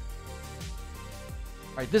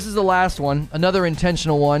 All right, this is the last one. Another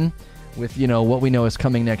intentional one with, what we know is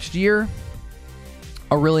coming next year.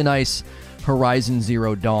 A really nice Horizon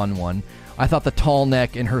Zero Dawn one. I thought the tall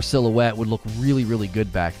neck and her silhouette would look really, really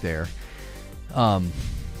good back there. I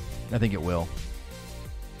think it will.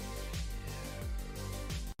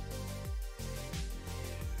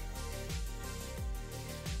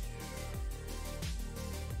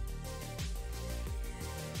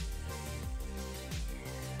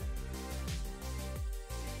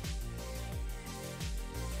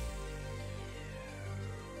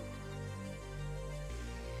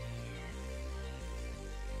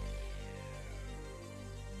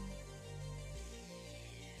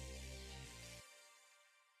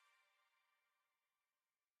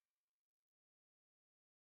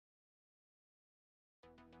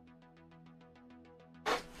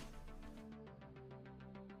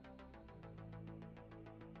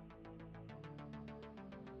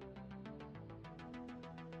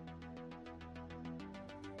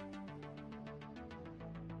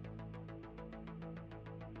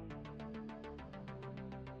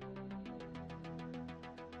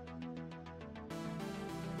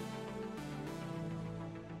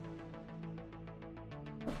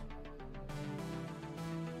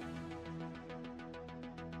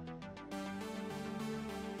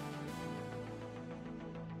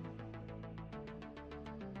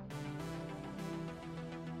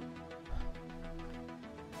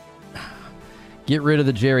 Get rid of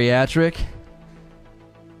the geriatric.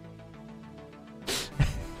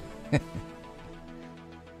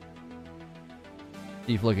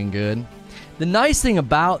 Steve looking good. The nice thing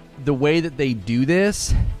about the way that they do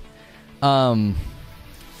this,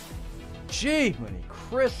 gee, many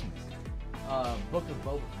Christmas, Book of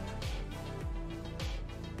Boba Fett.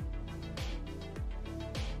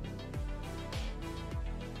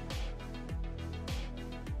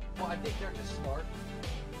 Well, I think they're just smart.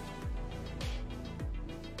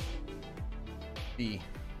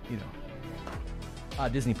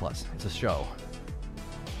 Disney Plus. It's a show.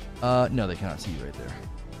 No, they cannot see you right there.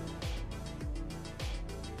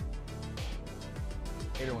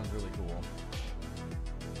 Hater one's really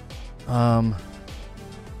cool.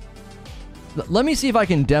 Let me see if I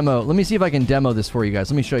can demo. Let me see if I can demo this for you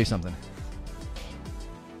guys. Let me show you something.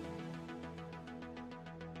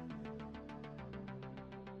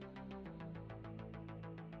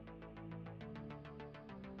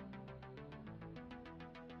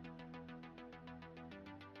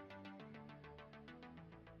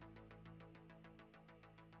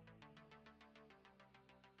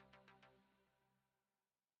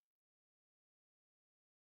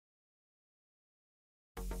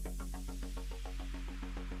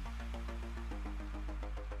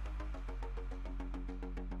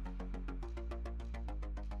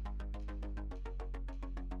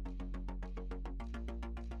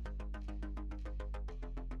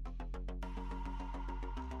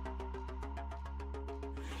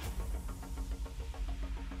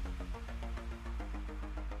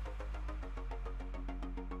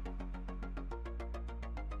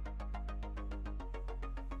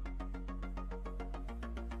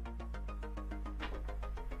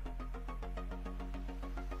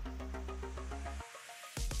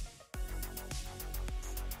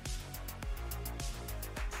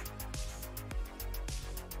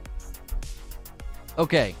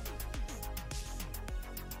 Okay.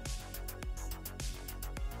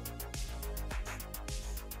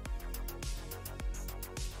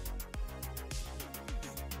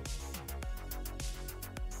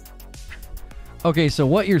 Okay, so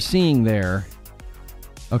what you're seeing there,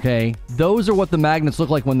 okay, those are what the magnets look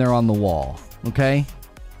like when they're on the wall, okay?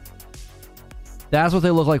 That's what they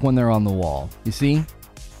look like when they're on the wall. You see?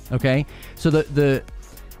 Okay? So the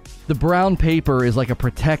brown paper is like a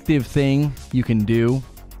protective thing you can do.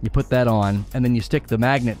 You put that on, and then you stick the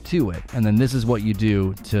magnet to it, and then this is what you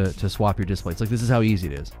do to swap your displays. Like, this is how easy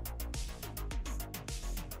it is.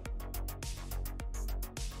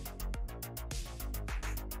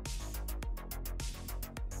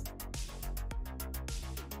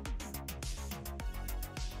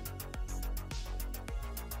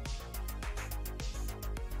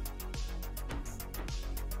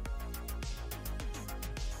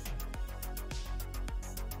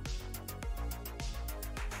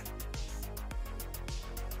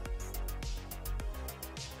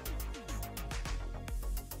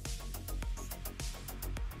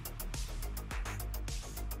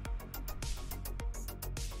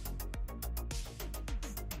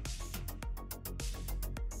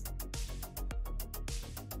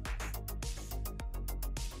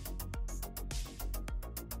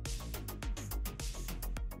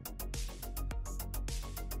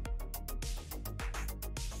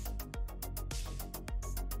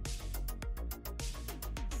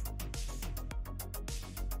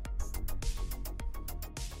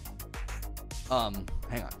 Hang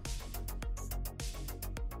on.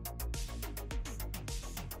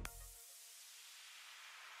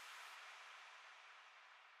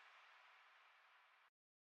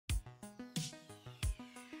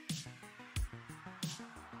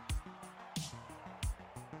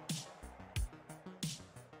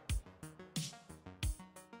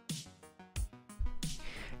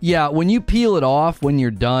 Yeah, when you peel it off, when you're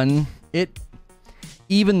done,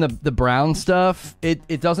 even the brown stuff,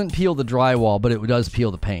 it doesn't peel the drywall, but it does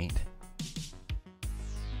peel the paint.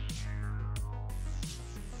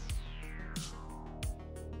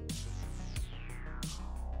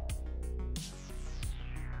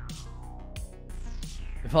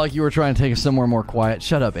 I felt like you were trying to take us somewhere more quiet.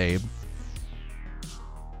 Shut up, Abe.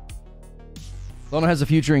 Lono has a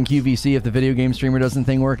future in QVC if the video game streamer doesn't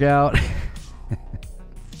thing work out.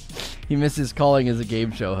 He misses calling as a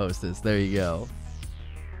game show hostess. There you go.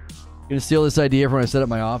 Gonna steal this idea from when I set up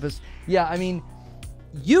my office? Yeah, I mean,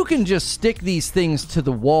 you can just stick these things to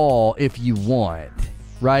the wall if you want,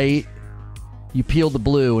 right? You peel the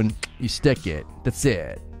blue and you stick it. That's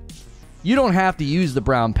it. You don't have to use the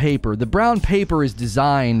brown paper. The brown paper is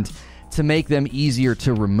designed to make them easier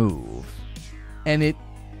to remove. And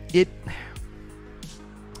it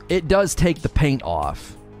does take the paint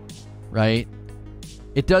off, right?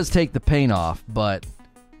 It does take the paint off, but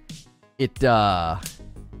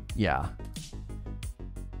yeah.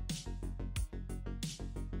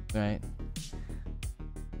 Right.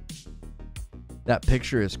 That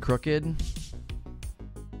picture is crooked.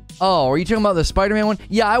 Oh, are you talking about the Spider-Man one?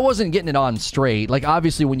 Yeah, I wasn't getting it on straight. Like,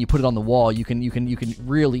 obviously, when you put it on the wall, you can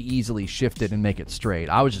really easily shift it and make it straight.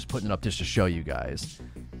 I was just putting it up just to show you guys.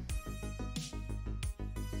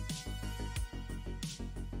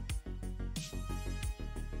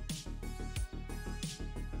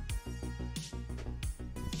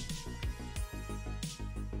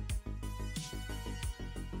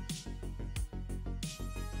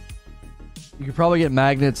 You could probably get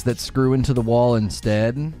magnets that screw into the wall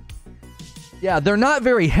instead. Yeah, they're not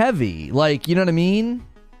very heavy. Like, you know what I mean?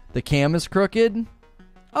 The cam is crooked.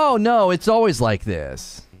 Oh, no, it's always like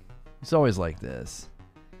this. It's always like this.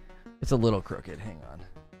 It's a little crooked. Hang on.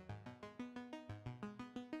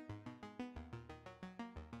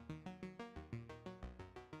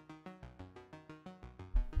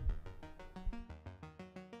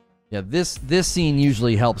 Yeah, this scene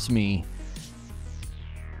usually helps me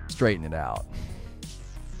straighten it out.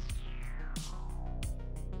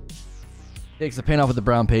 Takes the paint off with the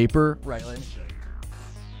brown paper. Right, let me show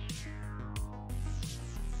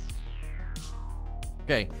you.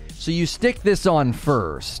 Okay, so you stick this on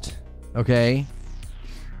first, okay?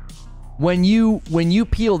 When you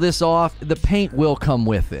peel this off, the paint will come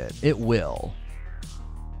with it. It will.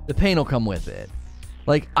 The paint will come with it.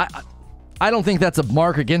 Like, I don't think that's a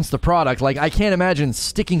mark against the product. Like, I can't imagine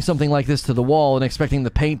sticking something like this to the wall and expecting the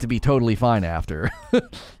paint to be totally fine after.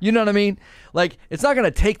 You know what I mean? Like, it's not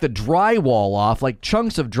going to take the drywall off. Like,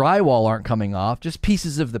 chunks of drywall aren't coming off, just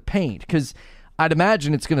pieces of the paint. Because I'd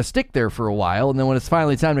imagine it's going to stick there for a while, and then when it's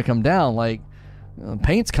finally time to come down, like,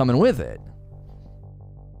 paint's coming with it.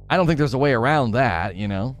 I don't think there's a way around that, you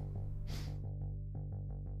know?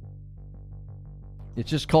 It's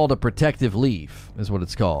just called a protective leaf, is what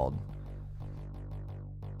it's called.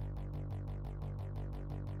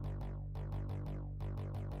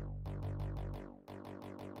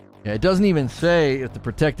 Yeah, it doesn't even say if the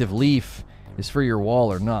protective leaf is for your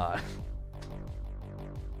wall or not.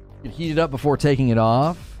 You heat it up before taking it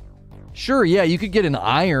off. Sure, yeah, you could get an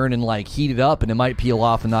iron and like heat it up and it might peel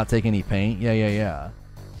off and not take any paint. Yeah.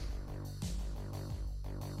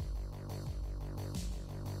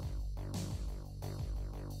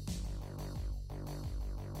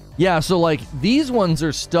 Yeah, so like these ones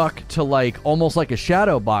are stuck to like almost like a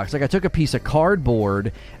shadow box. Like I took a piece of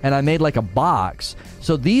cardboard and I made like a box.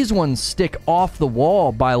 So these ones stick off the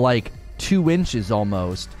wall by like 2 inches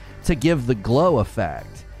almost to give the glow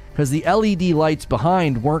effect. Because the LED lights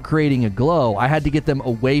behind weren't creating a glow. I had to get them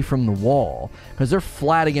away from the wall because they're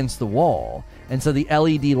flat against the wall. And so the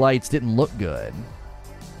LED lights didn't look good.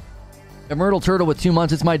 A Myrtle Turtle with 2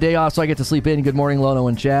 months. It's my day off, so I get to sleep in. Good morning, Lono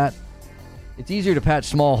in chat. It's easier to patch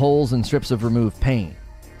small holes than strips of removed paint.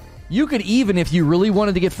 You could even, if you really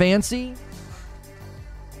wanted to get fancy,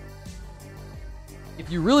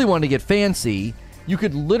 you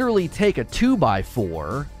could literally take a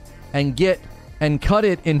 2x4 and cut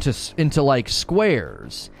it into like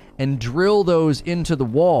squares and drill those into the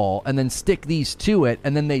wall and then stick these to it,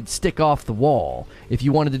 and then they'd stick off the wall. If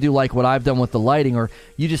you wanted to do like what I've done with the lighting, or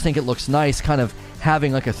you just think it looks nice kind of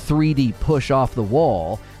having like a 3D push off the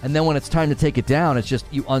wall, and then when it's time to take it down, it's just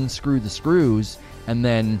you unscrew the screws and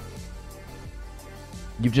then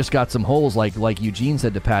you've just got some holes like Eugene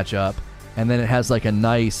said to patch up, and then it has like a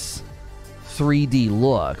nice 3D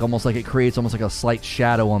look, almost like it creates almost like a slight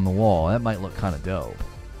shadow on the wall. That might look kind of dope.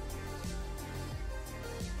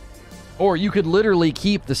 Or you could literally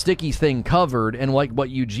keep the sticky thing covered, and like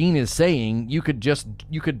what Eugene is saying, you could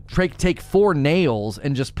take 4 nails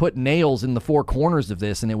and just put nails in the 4 corners of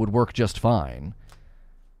this, and it would work just fine.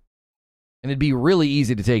 And it'd be really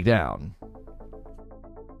easy to take down.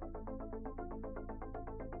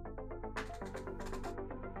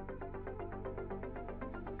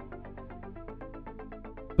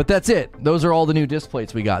 But that's it. Those are all the new disc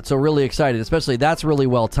plates we got. So really excited. Especially that's really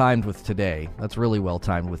well timed with today.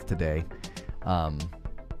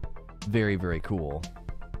 Very, very cool.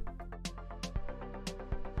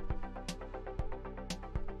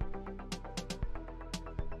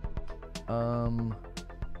 Trying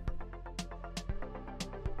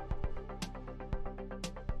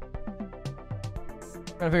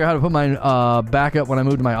to figure out how to put my back up when I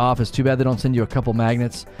move to my office. Too bad they don't send you a couple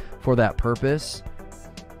magnets for that purpose.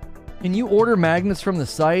 Can you order magnets from the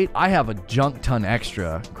site? I have a junk ton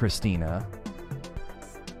extra, Christina.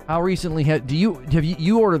 How recently have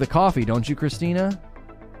you order the coffee, don't you, Christina?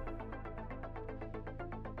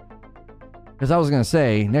 Because I was gonna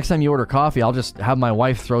say, next time you order coffee, I'll just have my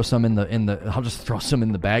wife throw some in the I'll just throw some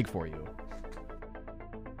in the bag for you.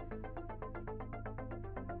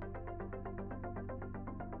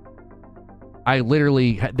 I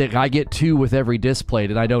get 2 with every disc plate,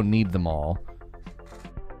 and I don't need them all.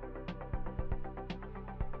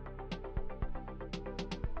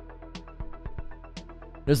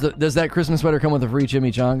 Does that Christmas sweater come with a free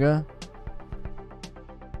chimichanga?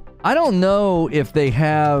 I don't know if they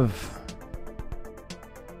have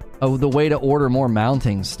the way to order more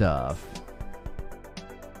mounting stuff.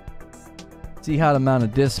 See how to mount a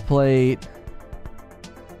disc plate.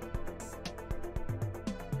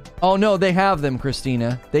 Oh no, they have them,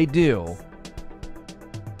 Christina. They do.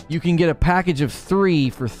 You can get a package of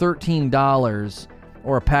 3 for $13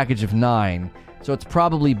 or a package of 9. So it's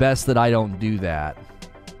probably best that I don't do that.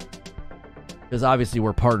 Because obviously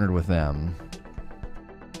we're partnered with them.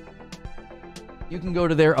 You can go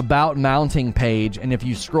to their About Mounting page, and if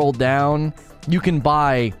you scroll down, you can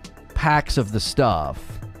buy packs of the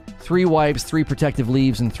stuff. 3 wipes, 3 protective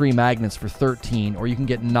leaves, and 3 magnets for $13, or you can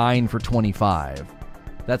get 9 for $25.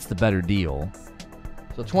 That's the better deal.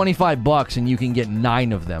 So $25 and you can get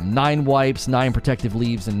 9 of them. 9 wipes, 9 protective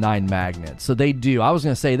leaves, and 9 magnets. So they do. I was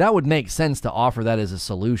going to say, that would make sense to offer that as a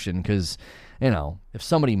solution, because, if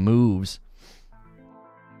somebody moves...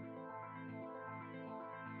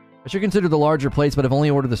 I should consider the larger plates, but I've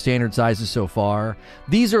only ordered the standard sizes so far.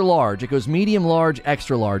 These are large. It goes medium, large,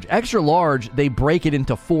 extra large. Extra large, they break it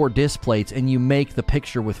into 4 disc plates, and you make the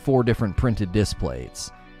picture with 4 different printed disc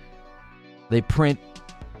plates. They print,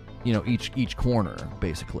 each corner,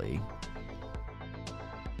 basically.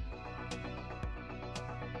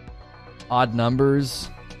 Odd numbers.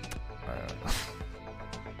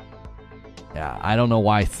 Yeah, I don't know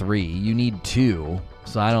why 3. You need 2,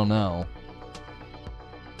 so I don't know.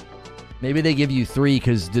 Maybe they give you 3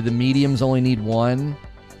 because do the mediums only need 1?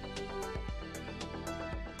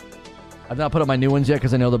 I've not put up my new ones yet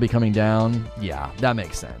because I know they'll be coming down. Yeah, that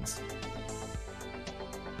makes sense.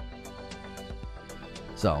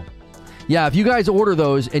 So, yeah, if you guys order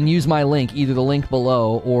those and use my link, either the link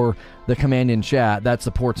below or the command in chat, that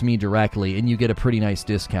supports me directly, and you get a pretty nice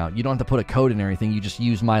discount. You don't have to put a code in or anything. You just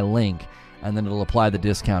use my link, and then it'll apply the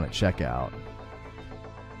discount at checkout.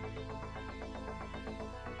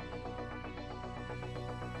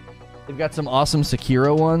 They've got some awesome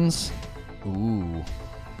Sekiro ones. Ooh.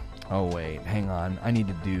 Oh, wait. Hang on. I need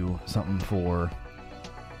to do something for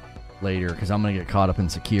later, because I'm going to get caught up in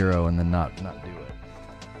Sekiro and then not do it.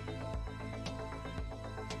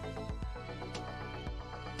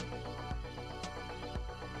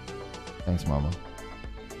 Thanks, Mama.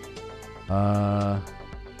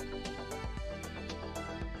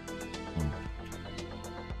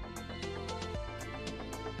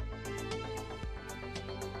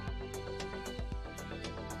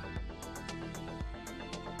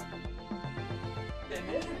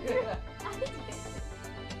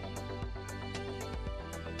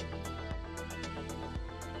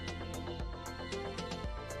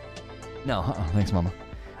 No, thanks, Mama.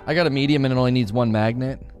 I got a medium and it only needs 1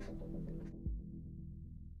 magnet.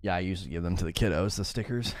 Yeah, I usually give them to the kiddos, the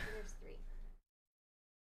stickers.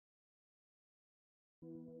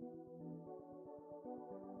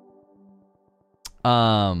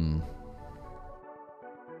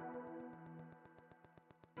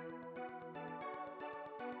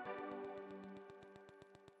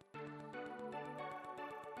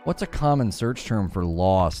 What's a common search term for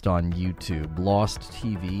Lost on YouTube? Lost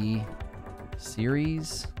TV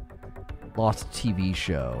series? Lost TV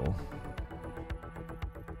show.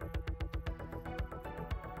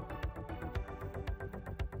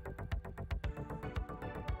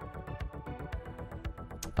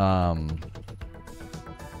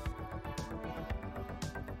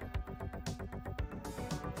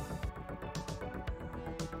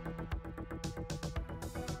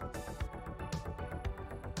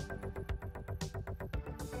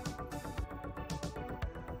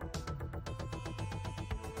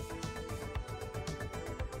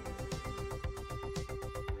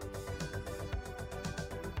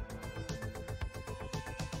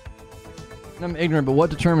 I'm ignorant, but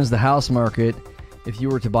what determines the house market if you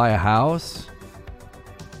were to buy a house?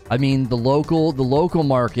 I mean, the local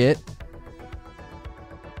market.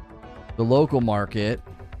 The local market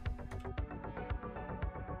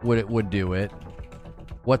would do it.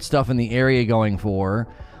 What stuff in the area going for?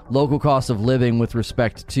 Local cost of living with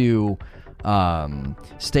respect to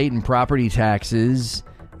state and property taxes,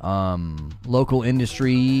 local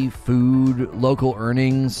industry, food, local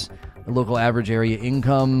earnings, local average area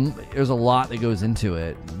income. There's a lot that goes into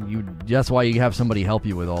it. That's why you have somebody help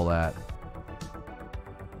you with all that.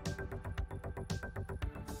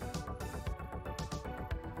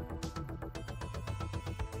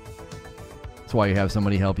 That's why you have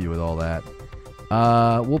somebody help you with all that.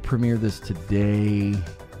 We'll premiere this today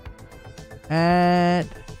at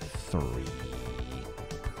 3.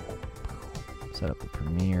 Set up the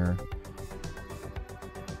premiere.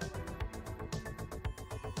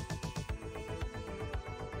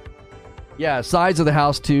 Yeah, size of the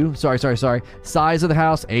house too. Sorry. Size of the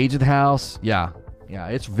house, age of the house. Yeah,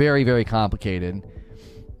 it's very, very complicated.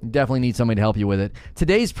 You definitely need somebody to help you with it.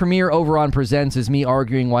 Today's premiere over on Presents is me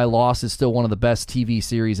arguing why Lost is still one of the best TV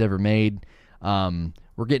series ever made.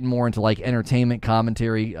 We're getting more into like entertainment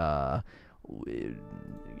commentary,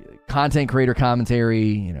 content creator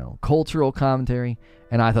commentary, cultural commentary,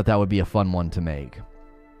 and I thought that would be a fun one to make.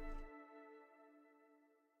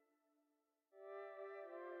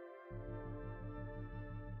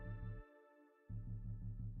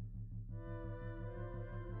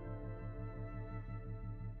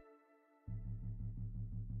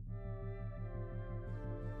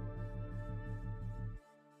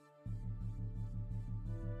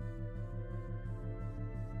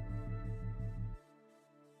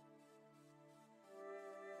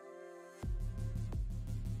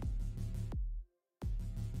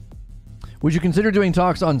 Would you consider doing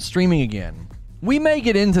talks on streaming again? We may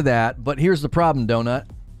get into that, but here's the problem, Donut.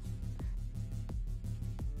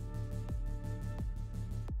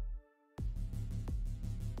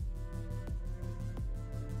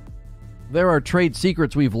 There are trade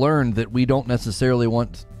secrets we've learned that we don't necessarily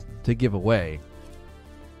want to give away.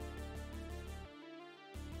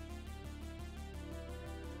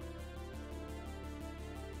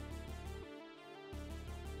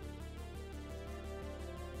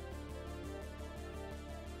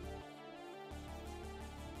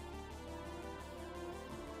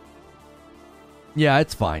 Yeah,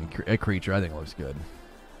 it's fine. A creature, I think it looks good.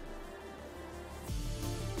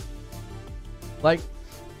 Like,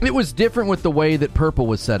 it was different with the way that purple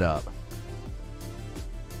was set up.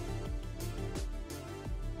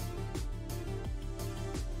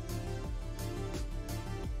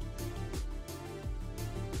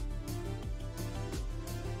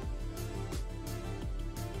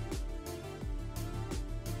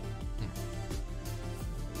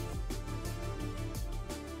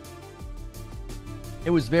 It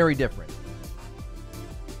was very different.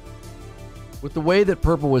 With the way that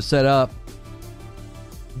purple was set up,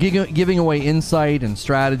 giving away insight and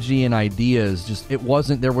strategy and ideas,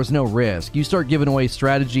 there was no risk. You start giving away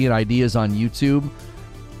strategy and ideas on YouTube,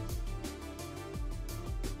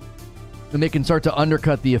 then they can start to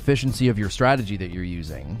undercut the efficiency of your strategy that you're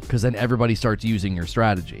using, because then everybody starts using your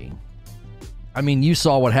strategy. I mean, you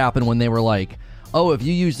saw what happened when they were like, oh, if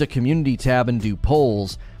you use the community tab and do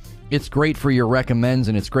polls, it's great for your recommends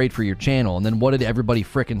and it's great for your channel. And then what did everybody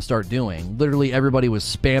frickin' start doing? Literally everybody was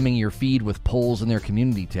spamming your feed with polls in their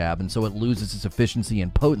community tab, and so it loses its efficiency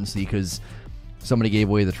and potency because somebody gave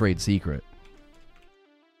away the trade secret.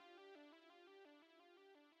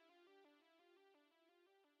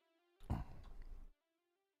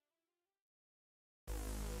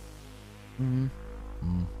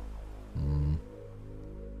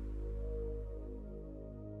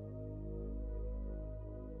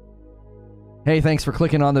 Hey, thanks for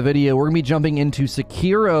clicking on the video. We're going to be jumping into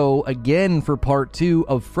Sekiro again for part 2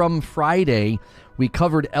 of From Friday. We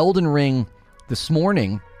covered Elden Ring this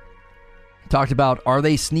morning. Talked about, are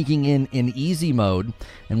they sneaking in easy mode?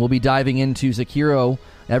 And we'll be diving into Sekiro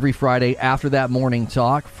every Friday after that morning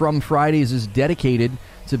talk. From Fridays is dedicated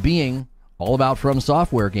to being all about From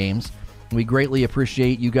Software games. We greatly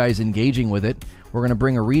appreciate you guys engaging with it. We're going to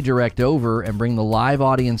bring a redirect over and bring the live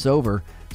audience over